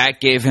like that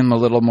gave him a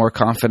little more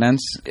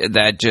confidence.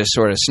 That just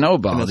sort of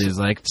snowballed. He's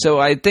like, so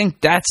I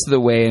think that's the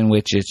way in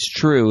which it's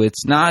true.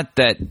 It's not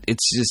that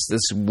it's just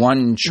this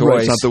one choice. Right,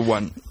 it's not the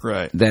one,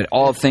 right. That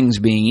all things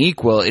being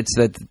equal, it's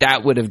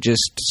that would have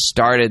just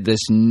started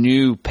this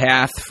new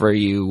path for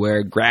you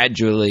where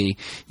gradually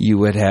you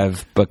would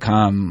have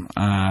become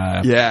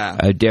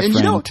a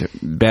different,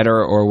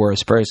 better or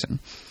worse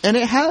person. And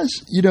it has,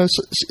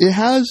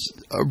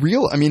 a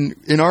real, I mean,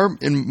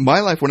 in my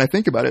life, when I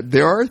think about it,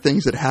 there are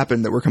things that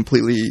happened that were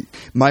completely,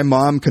 my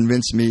mom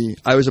convinced me,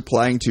 I was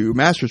applying to a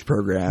master's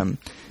program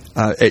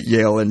at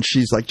Yale, and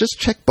she's like, just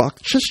check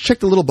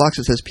the little box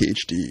that says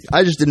PhD.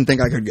 I just didn't think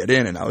I could get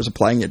in, and I was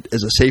applying it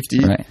as a safety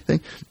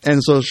thing.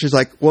 And so she's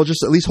like, well,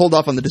 just at least hold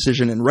off on the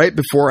decision. And right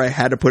before I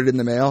had to put it in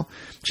the mail,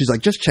 she's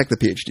like, just check the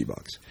PhD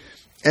box.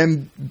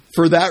 And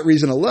for that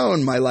reason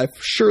alone, my life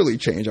surely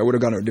changed. I would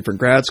have gone to a different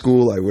grad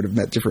school. I would have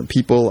met different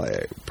people.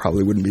 I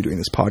probably wouldn't be doing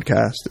this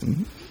podcast.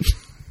 And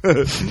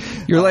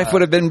your life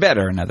would have been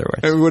better, in other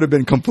words. It would have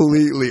been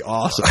completely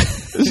awesome.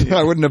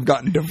 I wouldn't have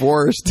gotten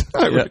divorced.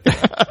 All right.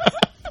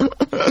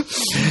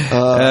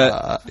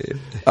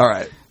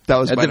 That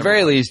was at the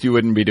very least, you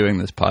wouldn't be doing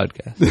this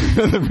podcast.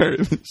 At the very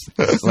least.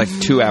 It's like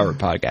 2-hour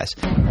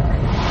podcast.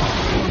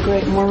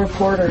 Great, more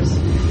reporters.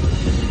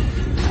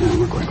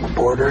 Look like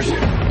reporters.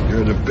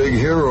 You're the big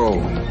hero.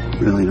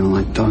 Really don't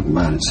like talking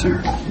about it,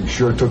 sir. You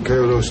sure took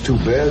care of those two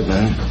bad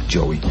men,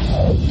 Joey.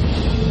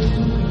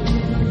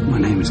 My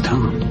name is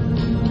Tom.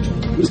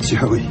 It's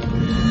Joey.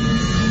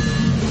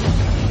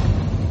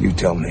 You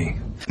tell me.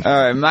 All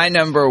right, my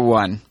number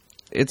one.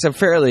 It's a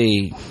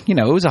fairly,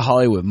 it was a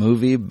Hollywood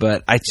movie,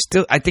 but I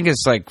think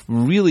it's like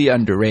really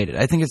underrated.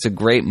 I think it's a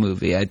great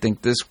movie. I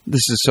think this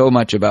is so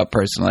much about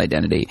personal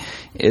identity.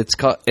 It's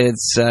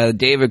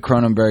David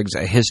Cronenberg's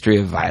A History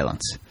of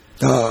Violence.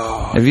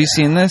 Oh, have you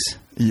seen this?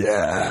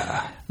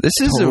 Yeah. This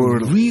is a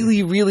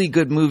really, really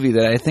good movie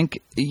that I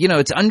think,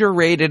 it's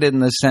underrated in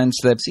the sense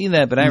that I've seen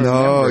that, but I remember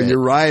No,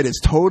 you're right. It's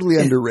totally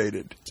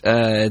underrated.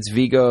 It's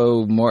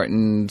Viggo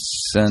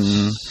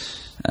Mortensen,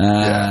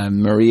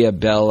 Maria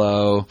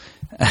Bello,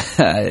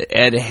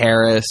 Ed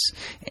Harris,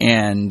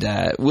 and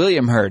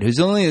William Hurt, who's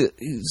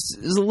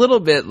is a little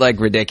bit like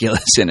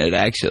ridiculous in it,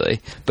 actually.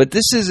 But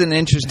this is an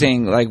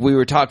interesting, like we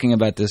were talking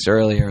about this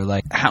earlier,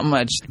 like how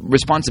much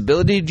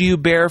responsibility do you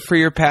bear for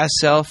your past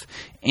self?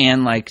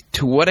 And like,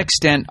 to what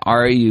extent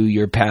are you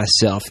your past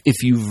self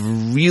if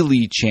you've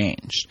really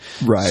changed?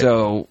 Right.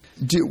 So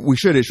we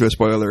should issue a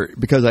spoiler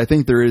because I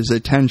think there is a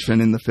tension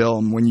in the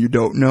film when you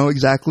don't know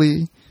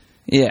exactly.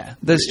 Yeah,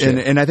 that's true.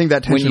 And I think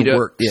that tension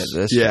works. Yeah,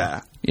 that's true.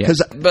 Yeah.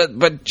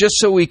 But just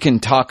so we can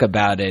talk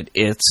about it,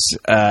 it's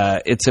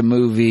a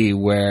movie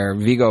where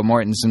Viggo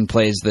Mortensen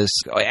plays this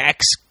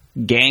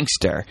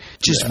ex-gangster,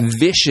 just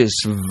vicious,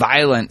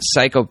 violent,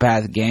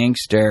 psychopath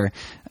gangster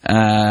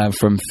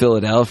from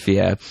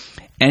Philadelphia.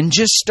 And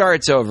just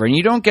starts over, and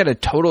you don't get a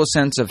total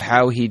sense of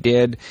how he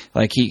did.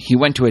 Like he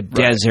went to a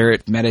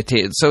desert,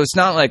 meditated. So it's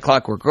not like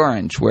Clockwork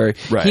Orange, where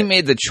he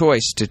made the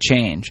choice to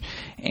change,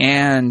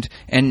 and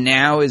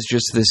now is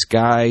just this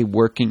guy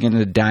working in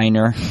a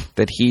diner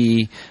that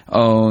he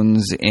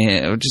owns,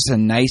 and just a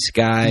nice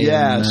guy.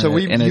 Yeah, so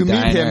you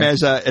meet him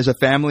as a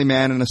family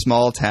man in a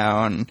small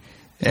town.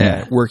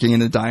 Working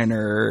in a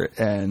diner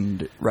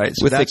and so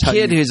with a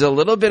kid who's a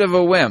little bit of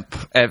a wimp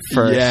at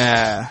first,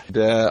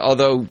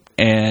 although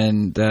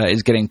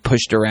is getting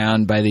pushed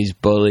around by these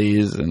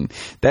bullies, and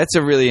that's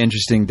a really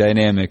interesting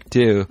dynamic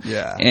too.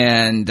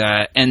 And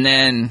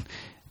then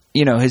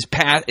his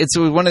past. It's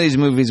one of these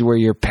movies where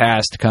your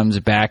past comes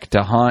back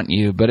to haunt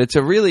you, but it's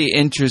a really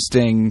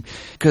interesting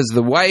because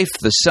the wife,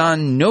 the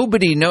son,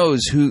 nobody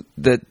knows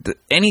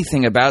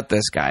anything about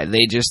this guy.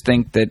 They just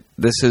think that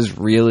this is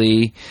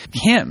really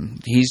him.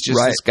 He's just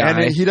this guy,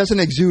 and he doesn't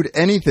exude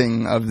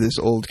anything of this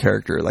old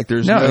character. Like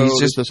he's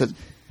just.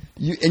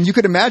 You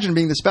could imagine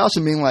being the spouse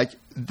and being like,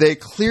 they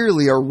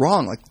clearly are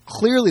wrong. Like,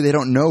 clearly they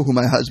don't know who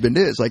my husband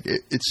is. Like,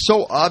 it's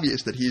so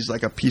obvious that he's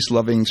like a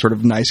peace-loving sort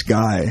of nice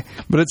guy.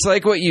 But it's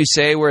like what you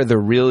say where the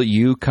real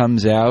you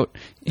comes out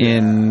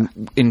in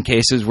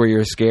cases where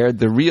you're scared.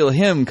 The real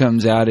him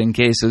comes out in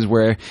cases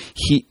where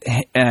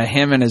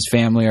him and his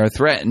family are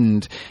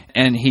threatened,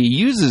 and he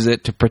uses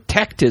it to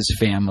protect his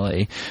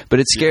family.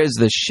 But it scares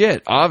the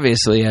shit,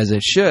 obviously, as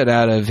it should,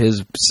 out of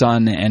his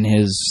son and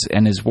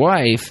his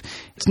wife.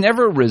 It's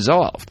never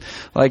resolved.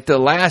 Like, the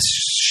last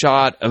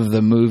shot of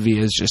the movie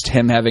is just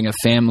him having a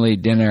family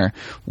dinner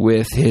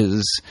with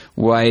his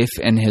wife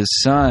and his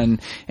son,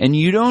 and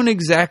you don't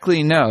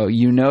exactly know.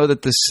 You know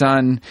that the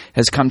son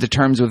has come to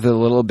terms with it a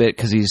little bit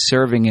because he's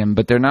serving him,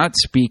 but they're not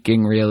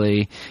speaking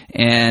really.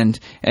 And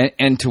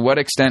to what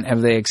extent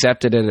have they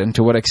accepted it, and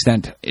to what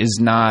extent is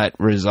not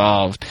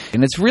resolved?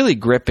 And it's really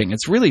gripping.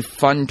 It's really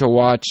fun to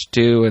watch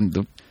too,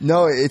 and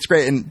No, it's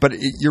great, but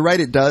you're right.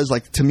 It does.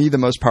 Like, to me, the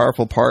most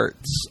powerful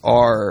parts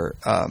are,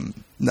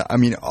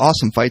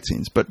 awesome fight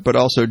scenes, but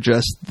also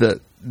just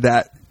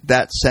that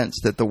sense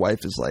that the wife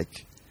is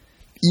like,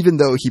 even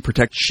though he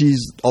protects,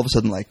 she's all of a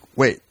sudden like,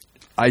 wait,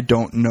 I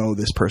don't know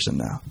this person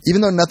now.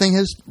 Even though nothing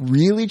has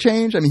really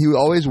changed. I mean, he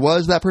always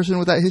was that person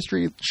with that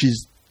history.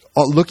 She's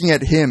looking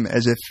at him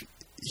as if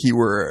he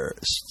were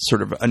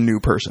sort of a new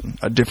person,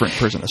 a different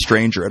person, a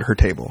stranger at her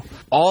table.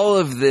 All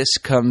of this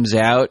comes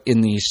out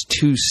in these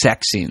two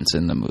sex scenes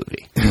in the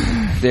movie.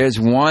 There's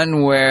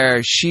one where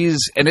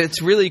and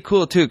it's really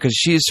cool too, because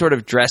she's sort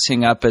of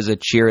dressing up as a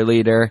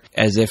cheerleader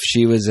as if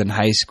she was in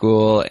high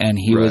school and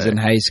he was in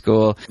high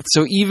school.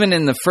 So even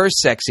in the first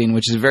sex scene,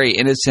 which is very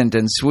innocent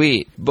and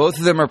sweet, both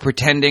of them are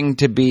pretending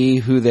to be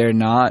who they're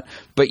not,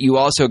 but you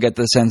also get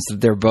the sense that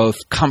they're both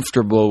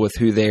comfortable with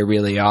who they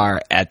really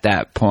are at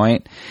that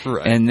point.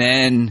 Right. And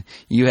then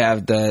you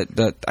have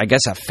the I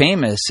guess a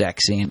famous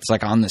sex scene. It's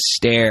like on the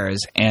stairs,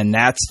 and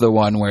that's the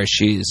one where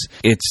he's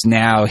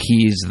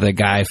the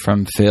guy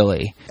from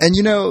Philly. And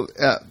you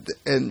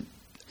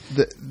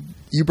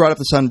brought up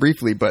the son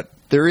briefly, but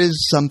there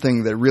is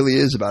something that really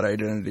is about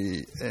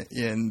identity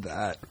in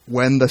that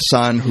when the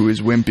son, who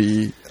is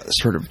wimpy,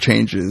 sort of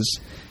changes,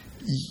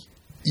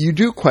 you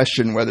do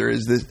question whether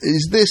is this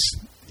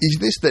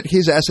that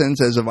his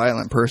essence as a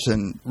violent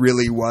person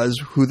really was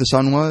who the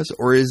son was,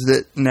 or is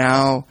it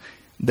now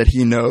that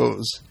he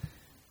knows,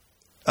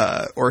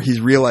 or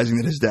he's realizing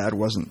that his dad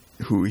wasn't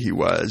who he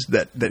was,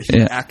 that he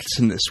acts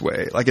in this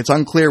way? Like, it's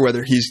unclear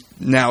whether he's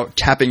now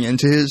tapping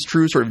into his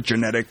true sort of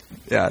genetic.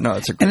 Yeah, no,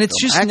 it's a great and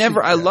it's film. just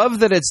never. I love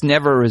that it's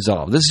never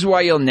resolved. This is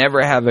why you'll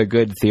never have a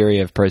good theory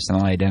of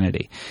personal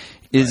identity.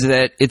 Is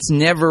that it's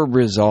never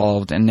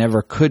resolved and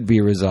never could be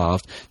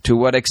resolved to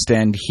what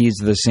extent he's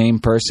the same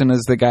person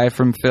as the guy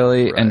from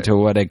Philly and to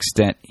what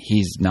extent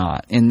he's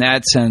not. In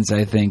that sense,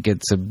 I think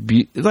it's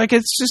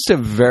it's just a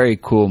very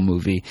cool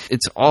movie.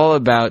 It's all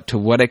about to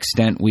what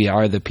extent we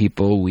are the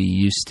people we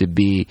used to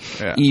be,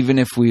 even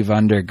if we've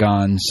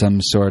undergone some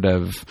sort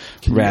of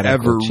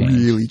radical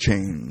change. Really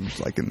change,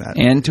 like in that.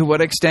 And to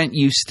what extent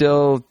you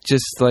still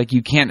just, like,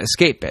 you can't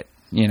escape it.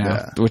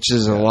 Which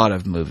is a lot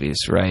of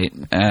movies, right?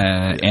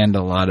 And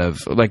a lot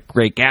of, like,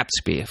 Great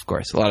Gatsby, of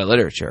course, a lot of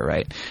literature,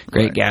 right?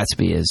 Great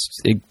Gatsby is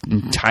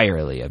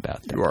entirely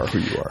about that. You are who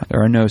you are.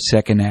 There are no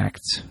second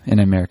acts in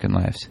American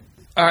lives.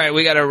 All right,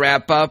 we got to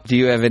wrap up. Do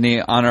you have any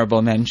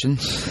honorable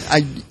mentions?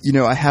 I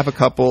have a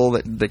couple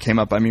that came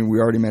up. I mean, we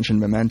already mentioned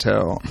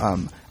Memento.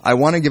 I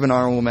want to give an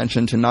honorable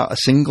mention to not a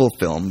single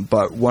film,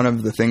 but one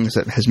of the things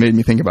that has made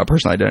me think about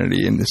personal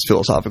identity in this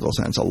philosophical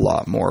sense a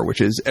lot more,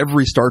 which is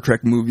every Star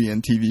Trek movie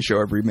and TV show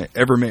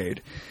ever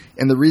made.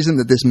 And the reason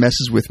that this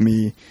messes with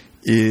me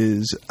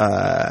is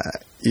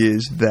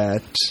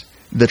that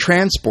the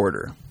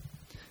transporter,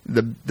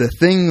 the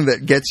thing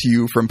that gets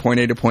you from point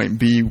A to point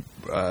B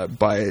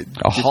by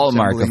a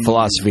hallmark of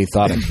philosophy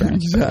thought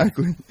experience.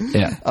 Exactly.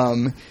 Yeah.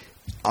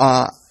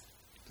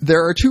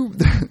 There are two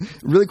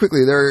really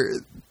quickly.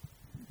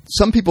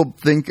 Some people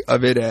think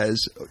of it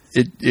as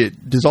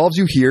it dissolves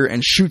you here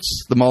and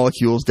shoots the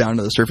molecules down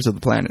to the surface of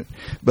the planet.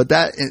 But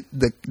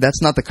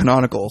that's not the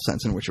canonical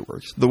sense in which it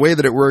works. The way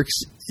that it works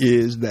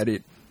is that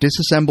it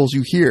disassembles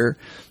you here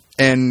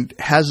and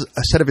has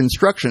a set of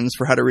instructions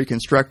for how to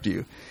reconstruct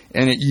you.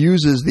 And it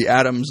uses the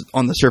atoms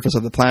on the surface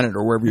of the planet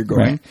or wherever you're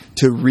going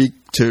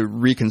to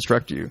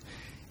reconstruct you.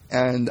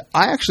 And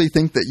I actually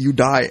think that you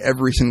die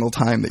every single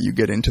time that you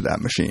get into that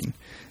machine.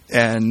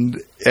 And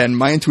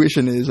my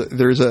intuition is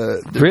there's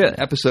an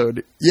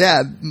episode.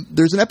 Yeah,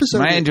 there's an episode.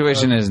 My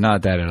intuition is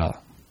not that at all.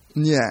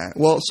 Yeah.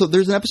 Well, so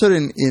there's an episode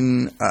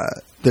in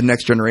The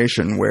Next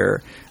Generation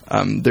where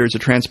there's a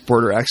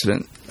transporter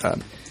accident.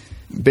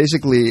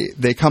 Basically,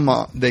 they come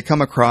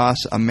across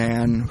a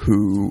man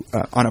who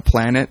on a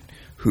planet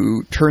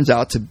who turns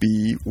out to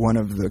be one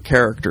of the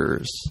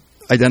characters,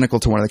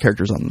 identical to one of the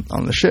characters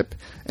on the ship.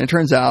 And it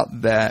turns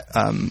out that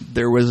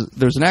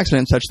there's an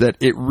accident such that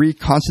it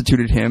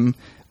reconstituted him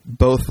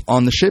both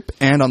on the ship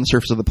and on the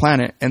surface of the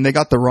planet, and they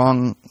got the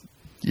wrong,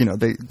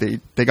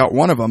 they got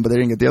one of them, but they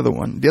didn't get the other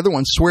one. The other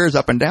one swears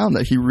up and down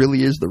that he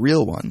really is the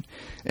real one,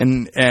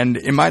 and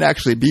it might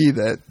actually be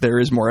that there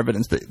is more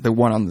evidence that the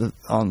one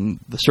on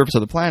the surface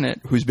of the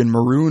planet, who's been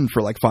marooned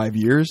for like 5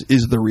 years,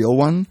 is the real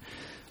one.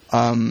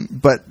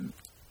 But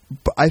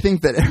I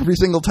think that every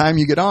single time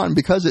you get on,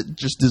 because it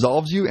just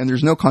dissolves you and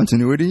there's no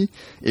continuity,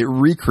 it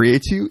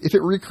recreates you. If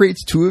it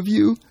recreates two of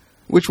you,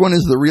 which one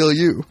is the real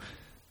you?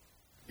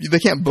 They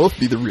can't both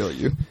be the real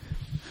you.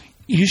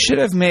 You should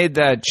have made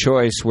that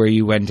choice where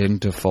you went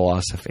into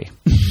philosophy.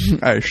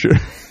 I should.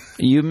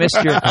 You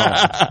missed your call.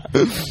 I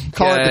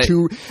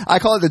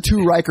call it the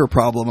two Riker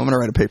problem. I'm going to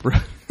write a paper.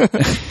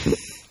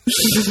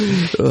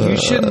 You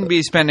shouldn't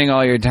be spending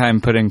all your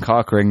time putting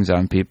cock rings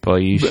on people.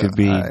 You should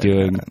be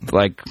doing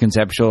like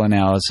conceptual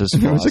analysis,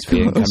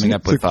 philosophy, and coming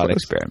up with thought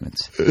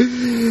experiments.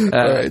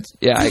 Right.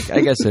 Yeah,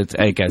 I guess it's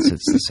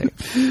the same.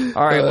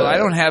 All right. Well, I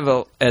don't have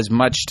as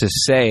much to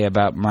say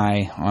about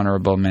my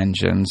honorable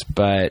mentions,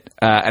 but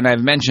and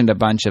I've mentioned a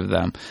bunch of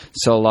them.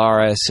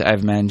 Solaris,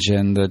 I've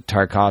mentioned the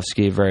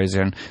Tarkovsky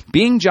version.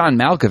 Being John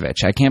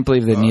Malkovich, I can't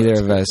believe that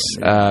neither of us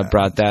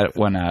brought that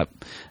one up.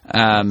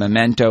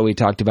 Memento, we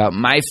talked about.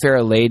 My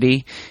Fair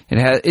Lady.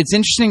 It's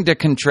interesting to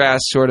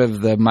contrast sort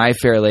of the My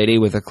Fair Lady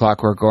with A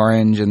Clockwork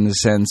Orange in the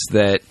sense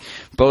that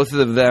both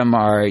of them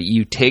are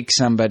you take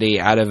somebody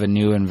out of a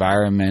new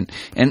environment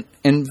and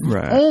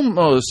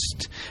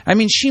almost, I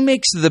mean, she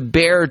makes the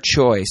bare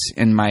choice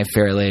in My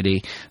Fair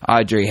Lady,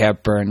 Audrey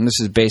Hepburn. This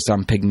is based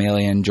on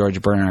Pygmalion,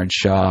 George Bernard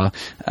Shaw.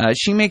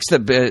 She makes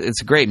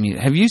it's great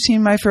music. Have you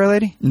seen My Fair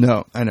Lady?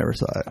 No, I never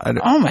saw it.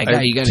 Oh my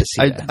God, you got to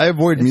see that. I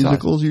avoid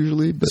musicals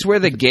usually. But it's where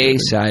the gay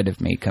side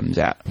of me comes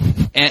out.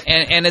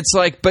 And it's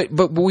like, but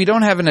we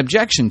don't have an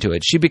objection to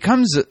it. She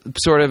becomes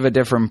sort of a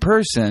different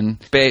person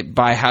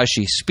by how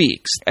she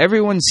speaks.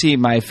 Everyone see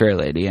My Fair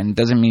Lady, and it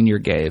doesn't mean you're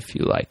gay if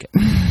you like it.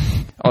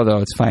 Although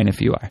it's fine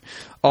if you are.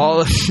 All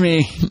of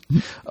me,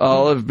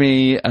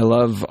 I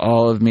love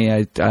All of Me.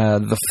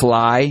 The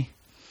Fly,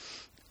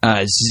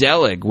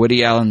 Zelig,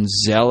 Woody Allen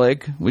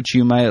Zelig, which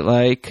you might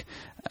like.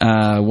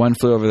 One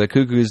Flew Over the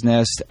Cuckoo's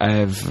Nest.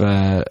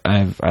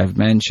 I've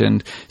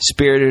mentioned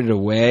Spirited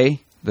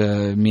Away,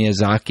 the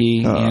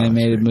Miyazaki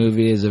animated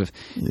movie, is an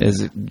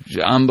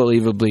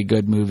unbelievably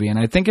good movie, and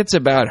I think it's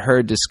about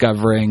her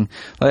discovering.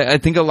 I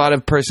think a lot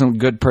of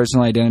good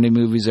personal identity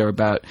movies are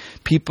about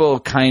people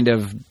kind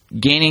of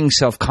gaining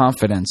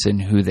self-confidence in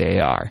who they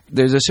are.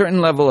 There's a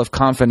certain level of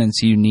confidence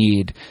you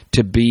need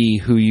to be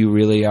who you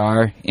really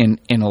are in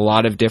a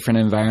lot of different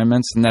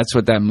environments, and that's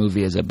what that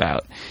movie is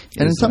about.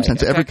 And in some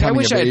sense, every coming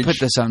of age... I wish I'd put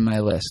this on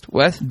my list.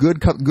 What?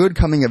 Good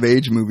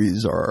coming-of-age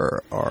movies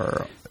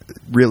are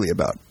really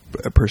about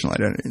a personal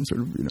identity, and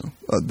sort of,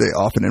 they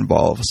often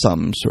involve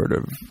some sort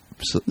of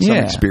some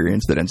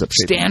experience that ends up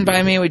shaping Stand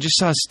By Me. We just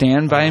saw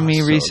Stand By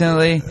Me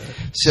recently.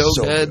 So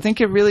I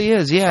think it really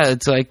is. Yeah,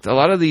 it's like a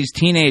lot of these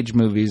teenage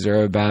movies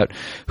are about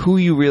who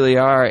you really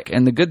are,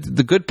 and the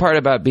good part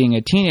about being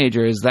a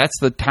teenager is that's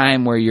the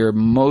time where you're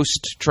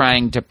most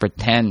trying to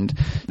pretend.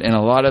 And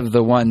a lot of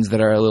the ones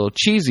that are a little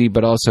cheesy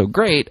but also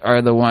great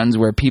are the ones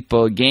where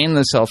people gain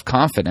the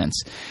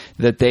self-confidence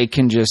that they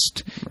can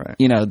just,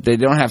 they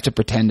don't have to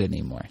pretend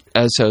anymore.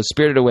 So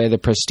Spirited Away, The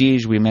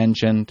Prestige we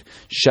mentioned,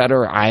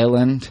 Shutter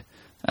Island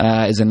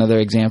is another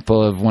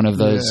example of one of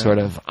those sort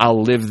of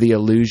I'll live the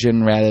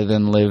illusion rather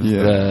than live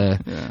the...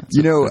 Yeah.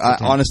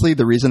 Honestly,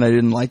 the reason I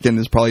didn't like it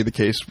is probably the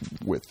case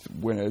with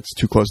when it's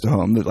too close to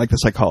home. That, like, the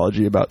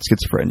psychology about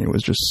schizophrenia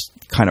was just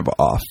kind of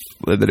off.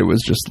 That it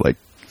was just like...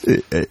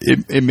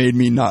 It made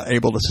me not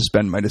able to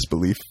suspend my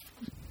disbelief.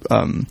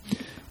 Because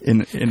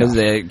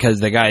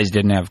the guys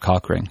didn't have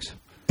cock rings.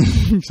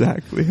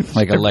 Exactly.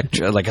 I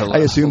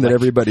assume that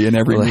everybody in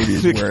every movie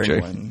is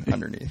wearing one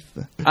underneath.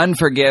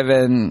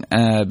 Unforgiven,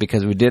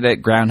 because we did it.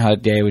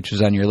 Groundhog Day, which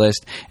was on your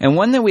list. And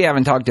one that we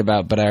haven't talked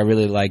about, but I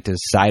really liked,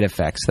 is Side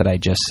Effects, that I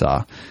just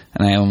saw.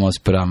 And I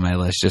almost put on my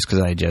list just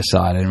because I just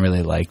saw it and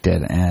really liked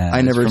it. And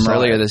I never saw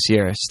earlier it. this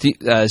year.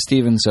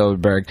 Steven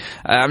Soderbergh.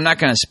 I'm not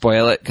going to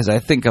spoil it because I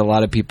think a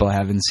lot of people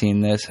haven't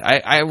seen this.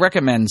 I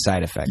recommend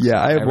Side Effects.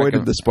 Yeah, I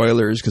avoided the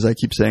spoilers because I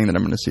keep saying that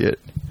I'm going to see it.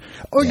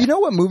 Oh, you know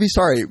what movie?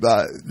 Sorry,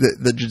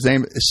 the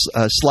name is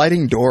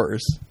Sliding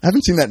Doors. I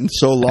haven't seen that in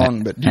so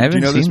long, but do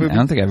you know this movie? I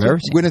don't think I've ever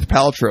seen Gwyneth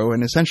Paltrow,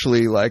 and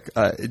essentially like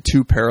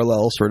two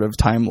parallel sort of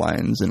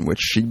timelines in which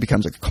she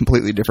becomes a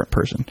completely different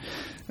person.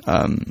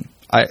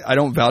 I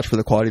don't vouch for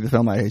the quality of the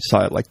film. I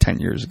saw it like 10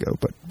 years ago,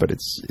 but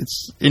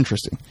it's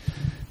interesting.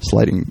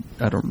 Sliding,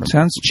 I don't remember.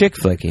 Sounds chick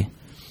flicky.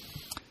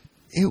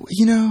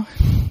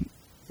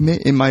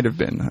 It might have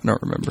been. I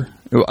don't remember.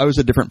 I was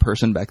a different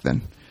person back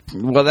then.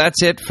 Well,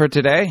 that's it for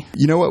today.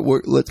 You know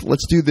what?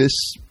 Let's do this.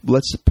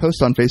 Let's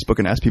post on Facebook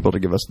and ask people to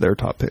give us their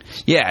top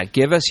picks. Yeah,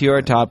 give us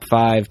your top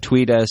 5.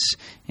 Tweet us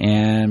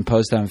and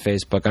post on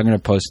Facebook. I'm going to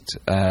post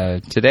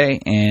today,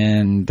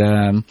 and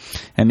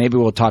maybe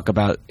we'll talk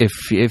about if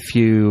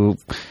you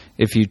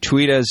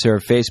tweet us or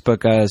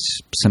Facebook us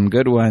some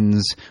good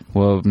ones,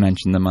 we'll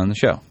mention them on the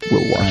show.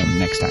 We'll watch them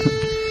next time.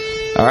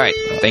 All right.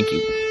 Thank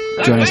you.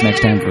 Join us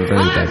next time for Very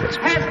Bad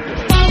Whisper.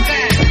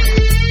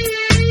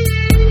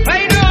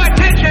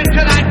 To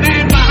that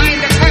man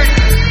behind the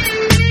curtain.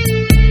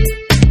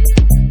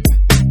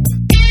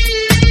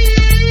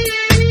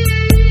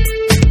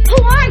 Who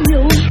are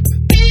you?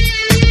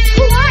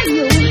 Who are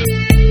you?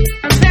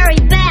 A very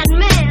bad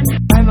man.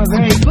 I'm a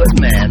very good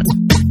man.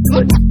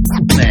 Good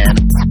man.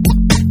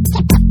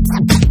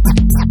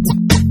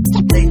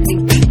 They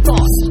think deep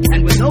thoughts,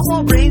 and with no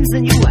more brains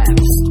than you have.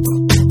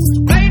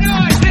 Pay no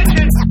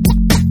attention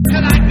to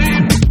that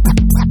man.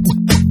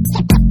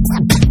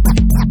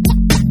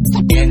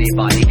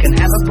 Anybody can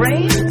have a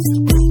brain.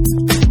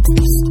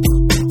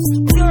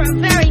 You're a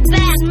very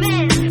bad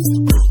man.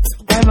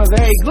 I'm a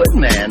very good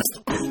man.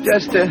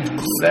 Just a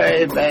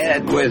very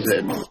bad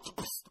wizard.